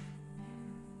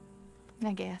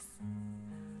 I guess.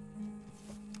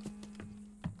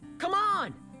 Come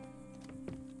on!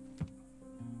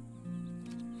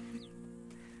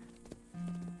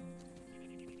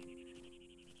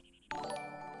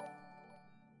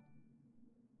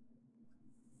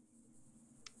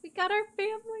 We got our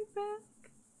family back.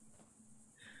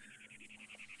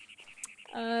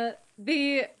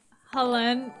 The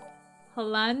Helangian,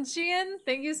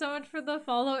 thank you so much for the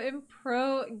follow. And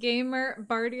Pro Gamer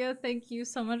Bardia, thank you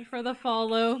so much for the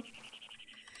follow.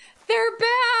 They're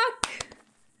back!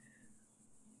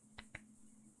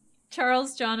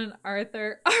 Charles, John, and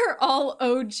Arthur are all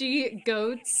OG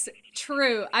goats.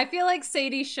 True. I feel like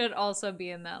Sadie should also be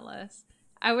in that list.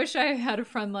 I wish I had a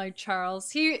friend like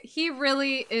Charles. He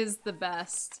really is the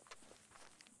best.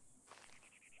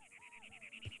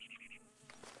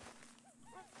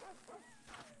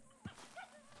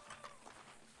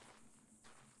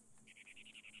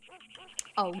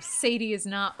 Oh, Sadie is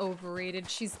not overrated.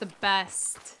 She's the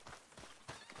best.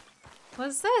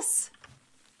 What's this?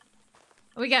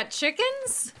 We got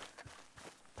chickens?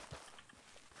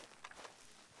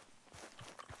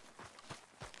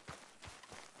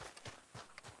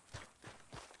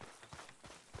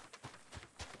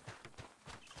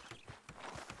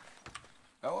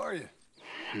 How are you?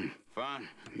 Fine.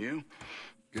 You?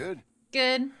 Good.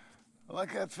 Good. I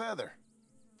like that feather.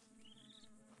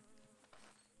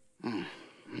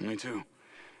 Me too.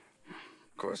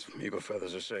 Of course, eagle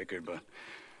feathers are sacred, but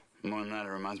more than that, it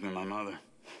reminds me of my mother.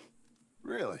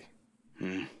 Really?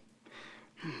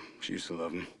 She used to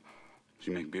love them.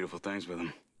 She'd make beautiful things with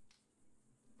them.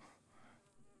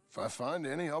 If I find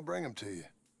any, I'll bring them to you.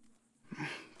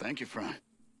 Thank you, friend.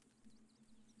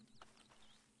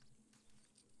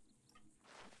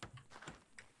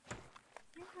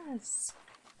 Yes.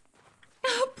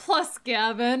 Plus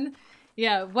Gavin.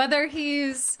 Yeah, whether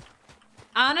he's...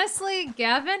 Honestly,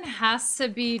 Gavin has to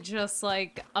be just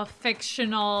like a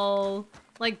fictional...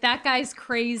 Like, that guy's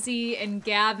crazy and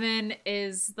Gavin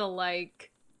is the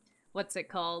like... What's it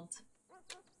called?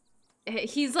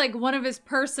 He's like one of his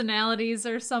personalities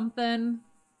or something.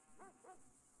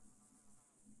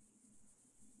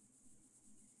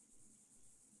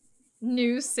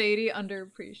 New Sadie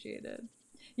underappreciated.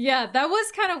 Yeah, that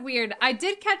was kind of weird. I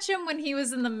did catch him when he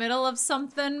was in the middle of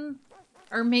something,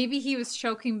 or maybe he was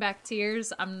choking back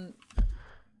tears. I'm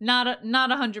not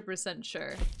 100%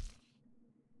 sure.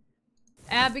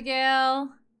 Abigail,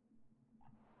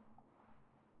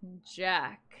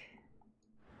 Jack.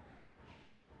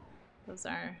 Those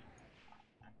are.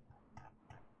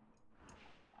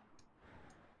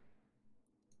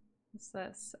 What's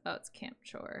this? Oh, it's Camp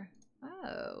Chore.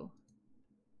 Oh.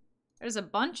 There's a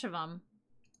bunch of them.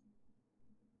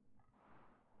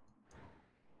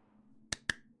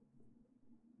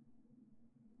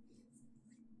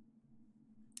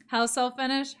 House all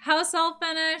finished. House all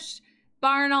finished.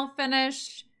 Barn all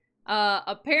finished.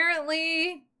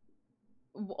 Apparently,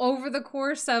 over the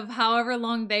course of however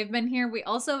long they've been here, we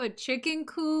also have a chicken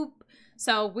coop.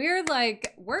 So we're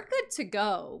good to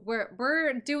go.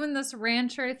 We're doing this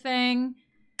rancher thing.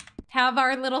 Have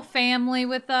our little family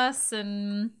with us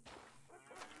and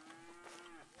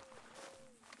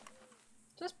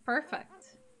just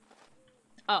perfect.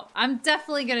 Oh, I'm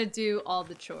definitely gonna do all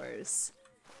the chores.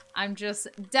 I'm just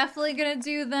definitely gonna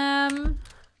do them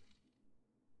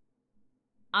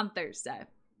on Thursday.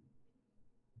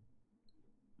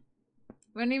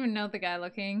 We don't even know the guy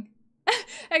looking.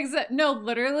 Except, no,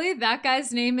 literally, that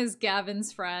guy's name is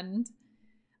Gavin's friend.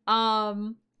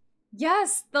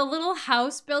 Yes, the little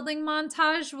house building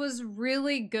montage was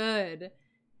really good.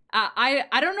 I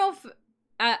don't know if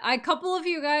a couple of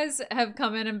you guys have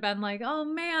come in and been like, oh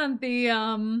man,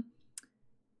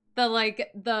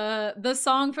 the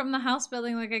song from the house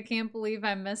building, like, I can't believe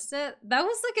I missed it. That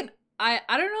was like I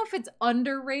don't know if it's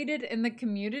underrated in the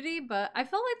community, but I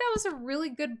felt like that was a really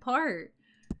good part.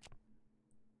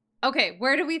 Okay,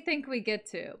 where do we think we get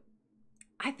to?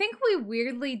 I think we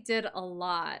weirdly did a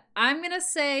lot. I'm gonna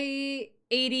say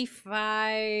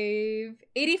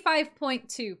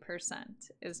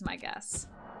 85.2% is my guess.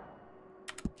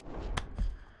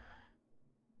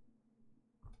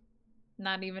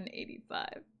 Not even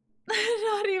 85.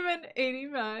 Not even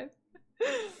 85.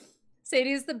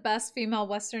 Sadie is the best female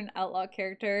Western outlaw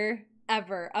character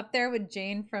ever. Up there with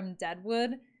Jane from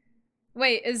Deadwood.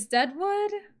 Wait, is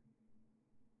Deadwood?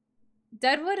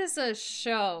 Deadwood is a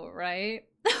show, right?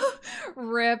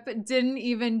 Rip, didn't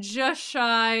even just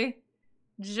shy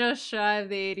of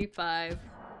the 85.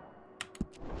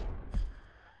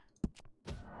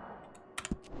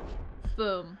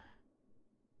 Boom.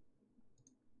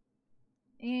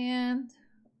 And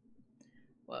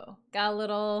whoa, got a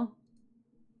little.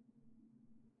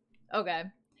 Okay.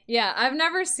 Yeah, I've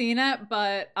never seen it,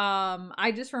 but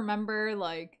I just remember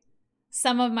like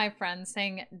some of my friends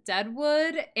saying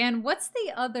Deadwood, and what's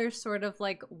the other sort of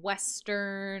like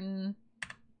Western?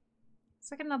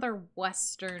 It's like another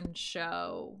Western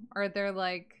show. Or they're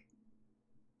like,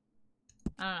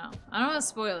 I don't know. I don't want to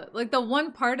spoil it. Like the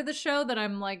one part of the show that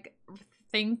I'm like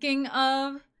thinking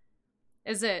of,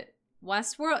 is it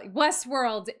Westworld?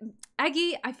 Westworld.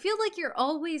 Aggie, I feel like you're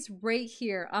always right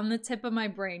here on the tip of my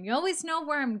brain. You always know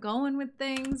where I'm going with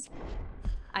things.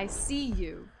 I see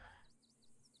you.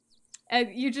 And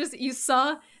you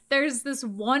saw, there's this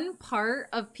one part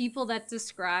of people that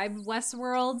describe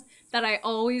Westworld that I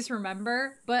always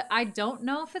remember, but I don't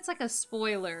know if it's like a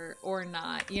spoiler or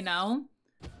not, you know?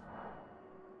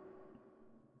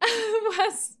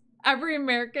 Every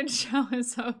American show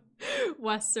is a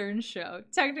Western show.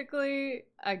 Technically,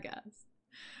 I guess.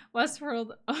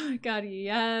 Westworld, oh my god,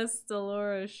 yes,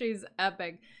 Dolores, she's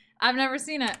epic. I've never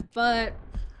seen it, but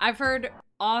I've heard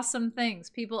awesome things.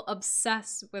 People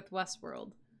obsess with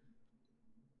Westworld.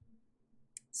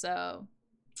 So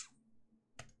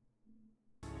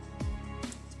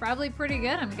it's probably pretty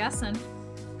good, I'm guessing.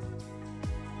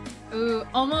 Ooh,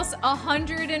 almost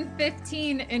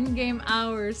 115 in-game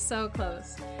hours. So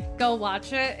close. Go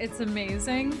watch it. It's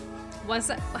amazing.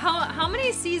 How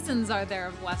many seasons are there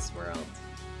of Westworld?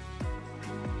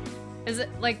 Is it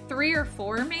like 3 or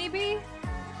 4 maybe?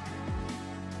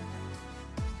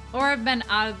 Or I've been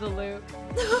out of the loop.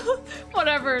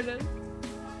 Whatever it is.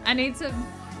 I need to...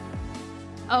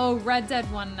 Oh, Red Dead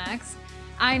 1 next.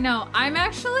 I know. I'm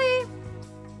actually...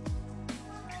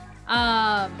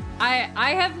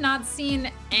 I have not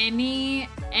seen any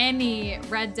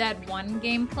Red Dead 1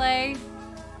 gameplay,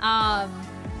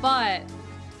 but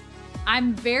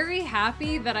I'm very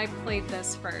happy that I played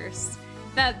this first.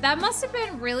 That must have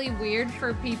been really weird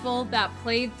for people that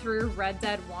played through Red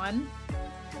Dead 1.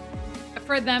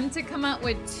 For them to come out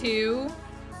with 2,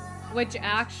 which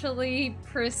actually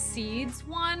precedes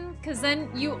 1, because then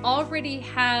you already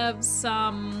have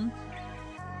some...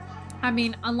 I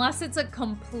mean, unless it's a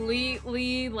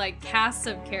completely, like, cast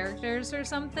of characters or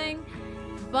something.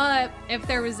 But if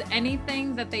there was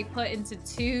anything that they put into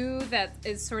 2 that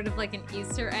is sort of like an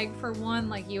Easter egg for 1,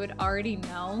 like, you would already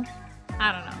know.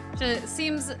 I don't know. Just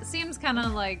seems kind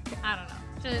of like, I don't know.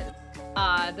 Just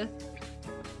odd.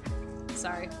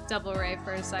 Sorry. Double Ray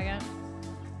for a second.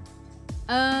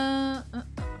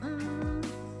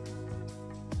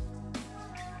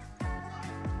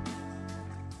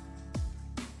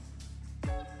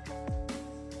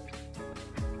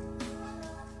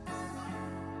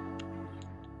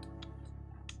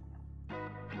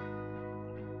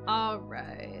 All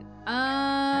right.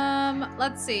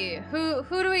 Let's see. Who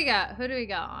do we got? Who do we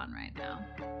got on right now?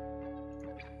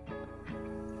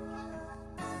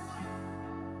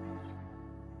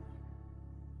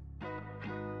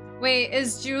 Wait,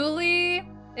 is Julie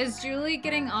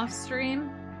getting off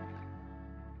stream?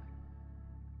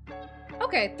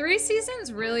 Okay, 3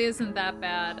 seasons really isn't that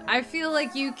bad. I feel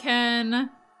like you can...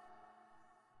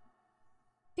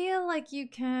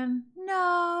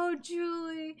 No,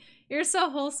 Julie. You're so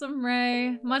wholesome,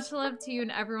 Ray. Much love to you and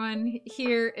everyone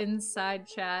here inside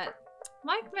chat.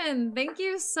 Mikeman, thank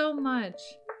you so much.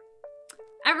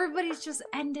 Everybody's just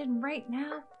ending right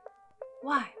now.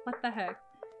 Why? What the heck?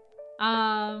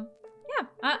 Yeah,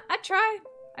 I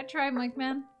try, Mike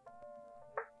Man.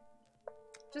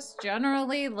 Just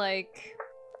generally, like,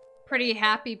 pretty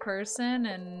happy person,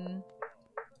 and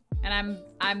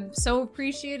I'm so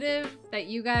appreciative that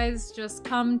you guys just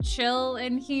come chill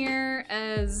in here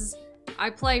as I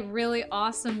play really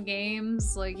awesome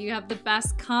games. Like, you have the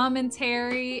best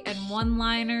commentary and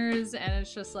one-liners, and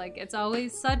it's just like, it's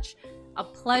always such a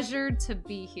pleasure to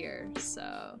be here,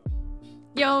 so...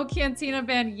 Yo, Cantina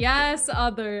Band, yes,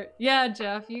 other. Yeah,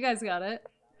 Jeff, you guys got it.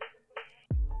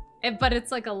 But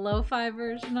it's like a lo-fi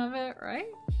version of it, right?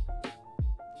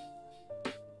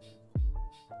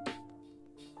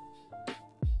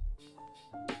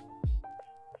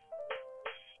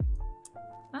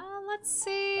 Let's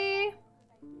see.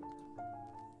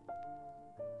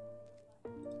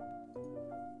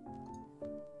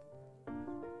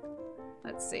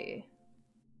 Let's see.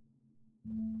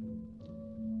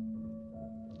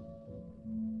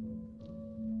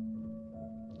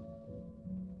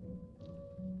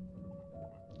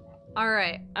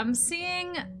 Alright, I'm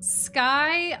seeing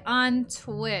Sky on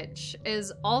Twitch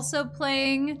is also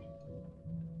playing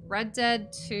Red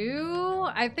Dead 2.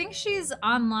 I think she's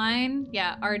online.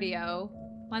 Yeah, RDO.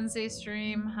 Wednesday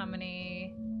stream. How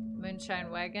many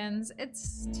Moonshine Wagons?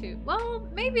 It's 2. Well,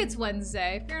 maybe it's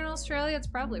Wednesday. If you're in Australia, it's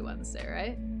probably Wednesday,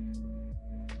 right?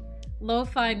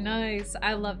 Lo-fi, nice.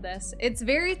 I love this. It's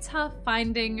very tough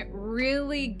finding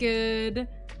really good,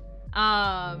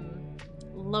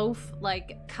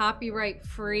 like copyright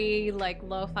free, like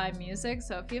lo-fi music.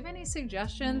 So if you have any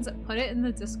suggestions, put it in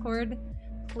the Discord,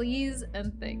 please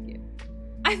and thank you.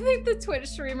 I think the Twitch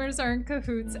streamers are in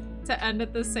cahoots to end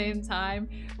at the same time.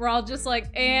 We're all just like,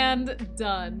 and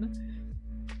done.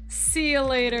 See you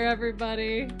later,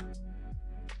 everybody.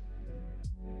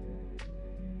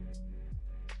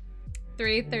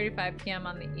 3:35 p.m.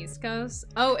 on the East Coast.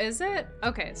 Oh, is it?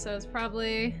 Okay, so it's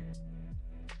probably...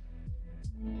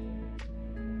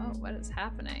 Oh, what is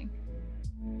happening?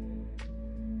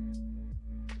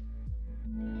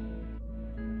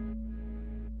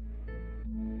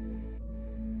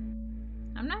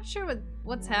 I'm not sure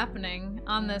what's happening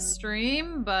on this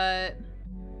stream, but...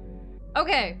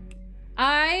 Okay.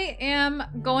 I am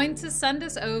going to send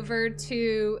us over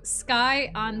to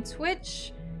Sky on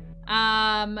Twitch.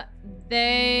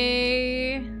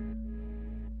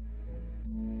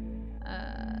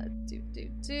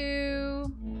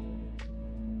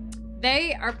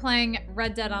 They are playing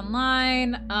Red Dead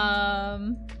Online.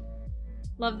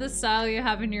 Love the style you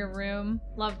have in your room.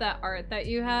 Love that art that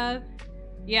you have.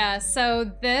 Yeah, so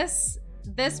this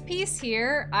piece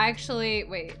here,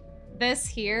 this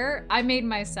here, I made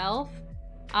myself.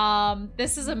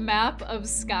 This is a map of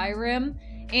Skyrim,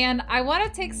 and I want to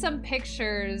take some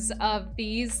pictures of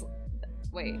these,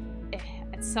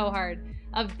 it's so hard,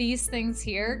 of these things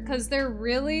here, because they're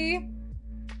really,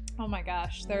 oh my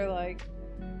gosh, they're like,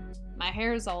 my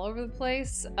hair is all over the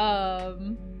place.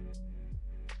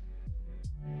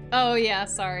 Oh yeah,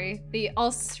 sorry. The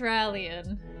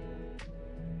Australian.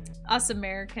 Us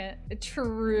American.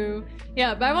 True.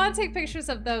 Yeah, but I want to take pictures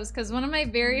of those because one of my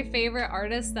very favorite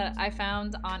artists that I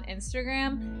found on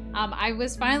Instagram, I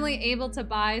was finally able to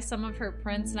buy some of her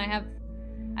prints, and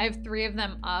I have 3 of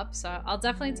them up, so I'll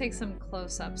definitely take some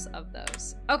close-ups of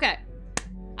those. Okay.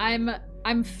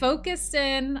 I'm focused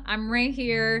in. I'm right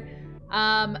here.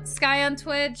 Sky on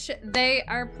Twitch, they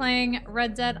are playing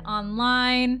Red Dead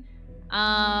Online.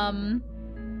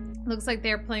 Looks like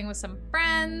they're playing with some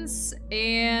friends,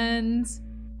 and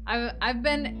I've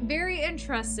been very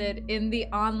interested in the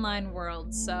online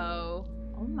world, so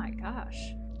oh my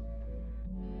gosh.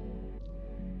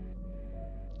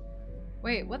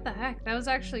 Wait, what the heck? That was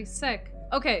actually sick.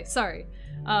 Okay, sorry.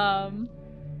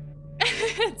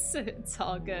 It's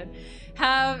all good.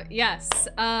 Yes.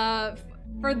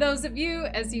 For those of you,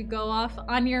 as you go off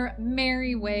on your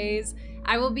merry ways,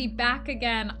 I will be back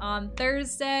again on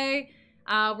Thursday.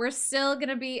 We're still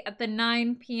gonna be at the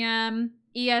 9 p.m.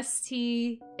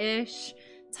 EST-ish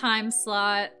time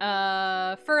slot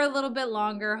for a little bit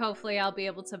longer. Hopefully I'll be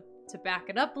able to back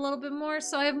it up a little bit more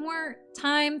so I have more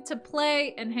time to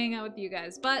play and hang out with you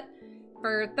guys. But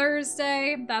for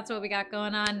Thursday, that's what we got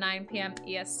going on, 9 p.m.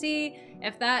 EST.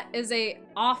 If that is a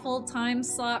awful time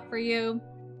slot for you,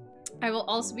 I will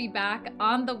also be back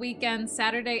on the weekend,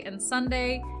 Saturday and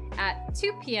Sunday at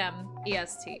 2 p.m.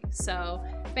 EST. So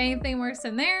if anything works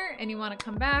in there and you want to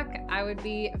come back, I would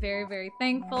be very, very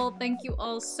thankful. Thank you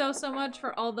all so much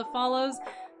for all the follows,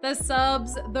 the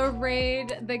subs, the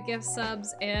raid, the gift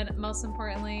subs, and most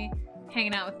importantly,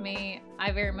 hanging out with me.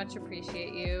 I very much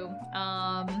appreciate you.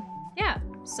 Yeah,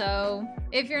 so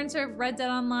if you're into Red Dead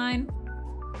Online,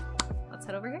 let's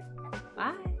head over here.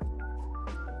 Bye.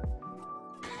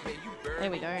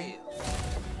 There we go.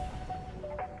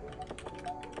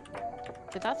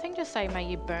 Did that thing just say, may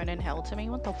you burn in hell to me?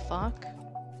 What the fuck?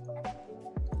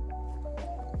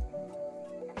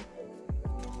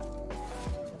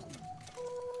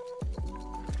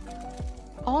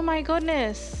 Oh my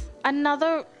goodness.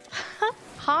 Another...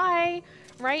 Hi.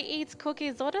 Ray Eats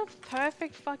Cookies. What a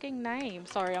perfect fucking name.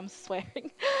 Sorry, I'm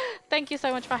swearing. Thank you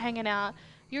so much for hanging out.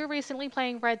 You were recently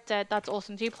playing Red Dead. That's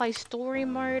awesome. Do you play story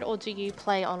mode or do you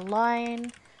play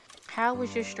online? How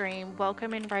was your stream?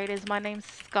 Welcome in, Raiders. My name's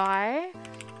Sky.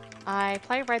 I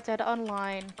play Red Dead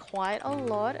Online quite a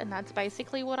lot, and that's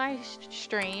basically what I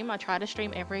stream. I try to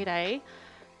stream every day.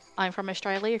 I'm from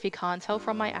Australia, if you can't tell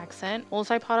from my accent.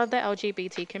 Also part of the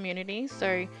LGBT community,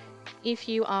 so if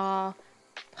you are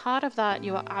part of that,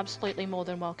 you are absolutely more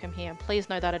than welcome here. Please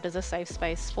know that it is a safe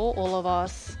space for all of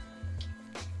us.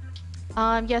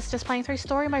 Yes, just playing through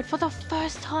story mode for the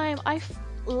first time. I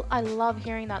love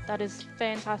hearing that. That is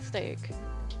fantastic.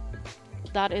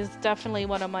 That is definitely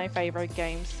one of my favorite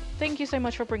games. Thank you so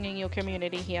much for bringing your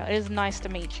community here. It is nice to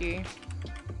meet you.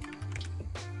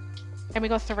 And we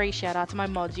got 3 shout outs to my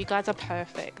mods. You guys are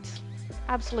perfect.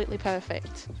 Absolutely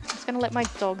perfect. I'm just gonna let my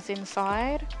dogs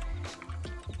inside.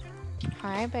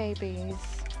 Hi, babies.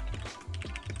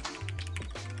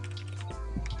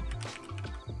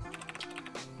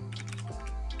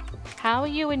 How are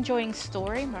you enjoying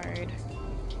story mode?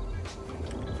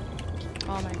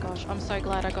 Oh my gosh, I'm so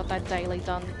glad I got that daily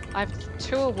done. I have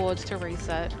 2 awards to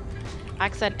reset.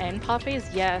 Accent and puppies?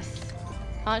 Yes.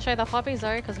 Can't show the puppies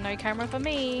though, because no camera for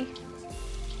me.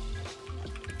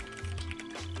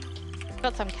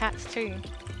 Got some cats too.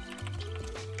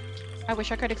 I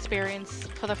wish I could experience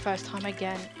for the first time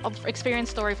again. Experience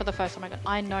story for the first time again.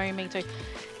 I know, me too.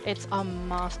 It's a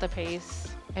masterpiece.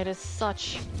 It is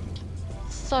such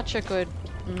a good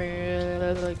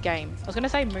game. I was gonna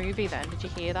say movie then. Did you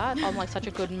hear that? I'm like such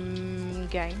a good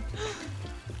game.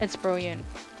 It's brilliant.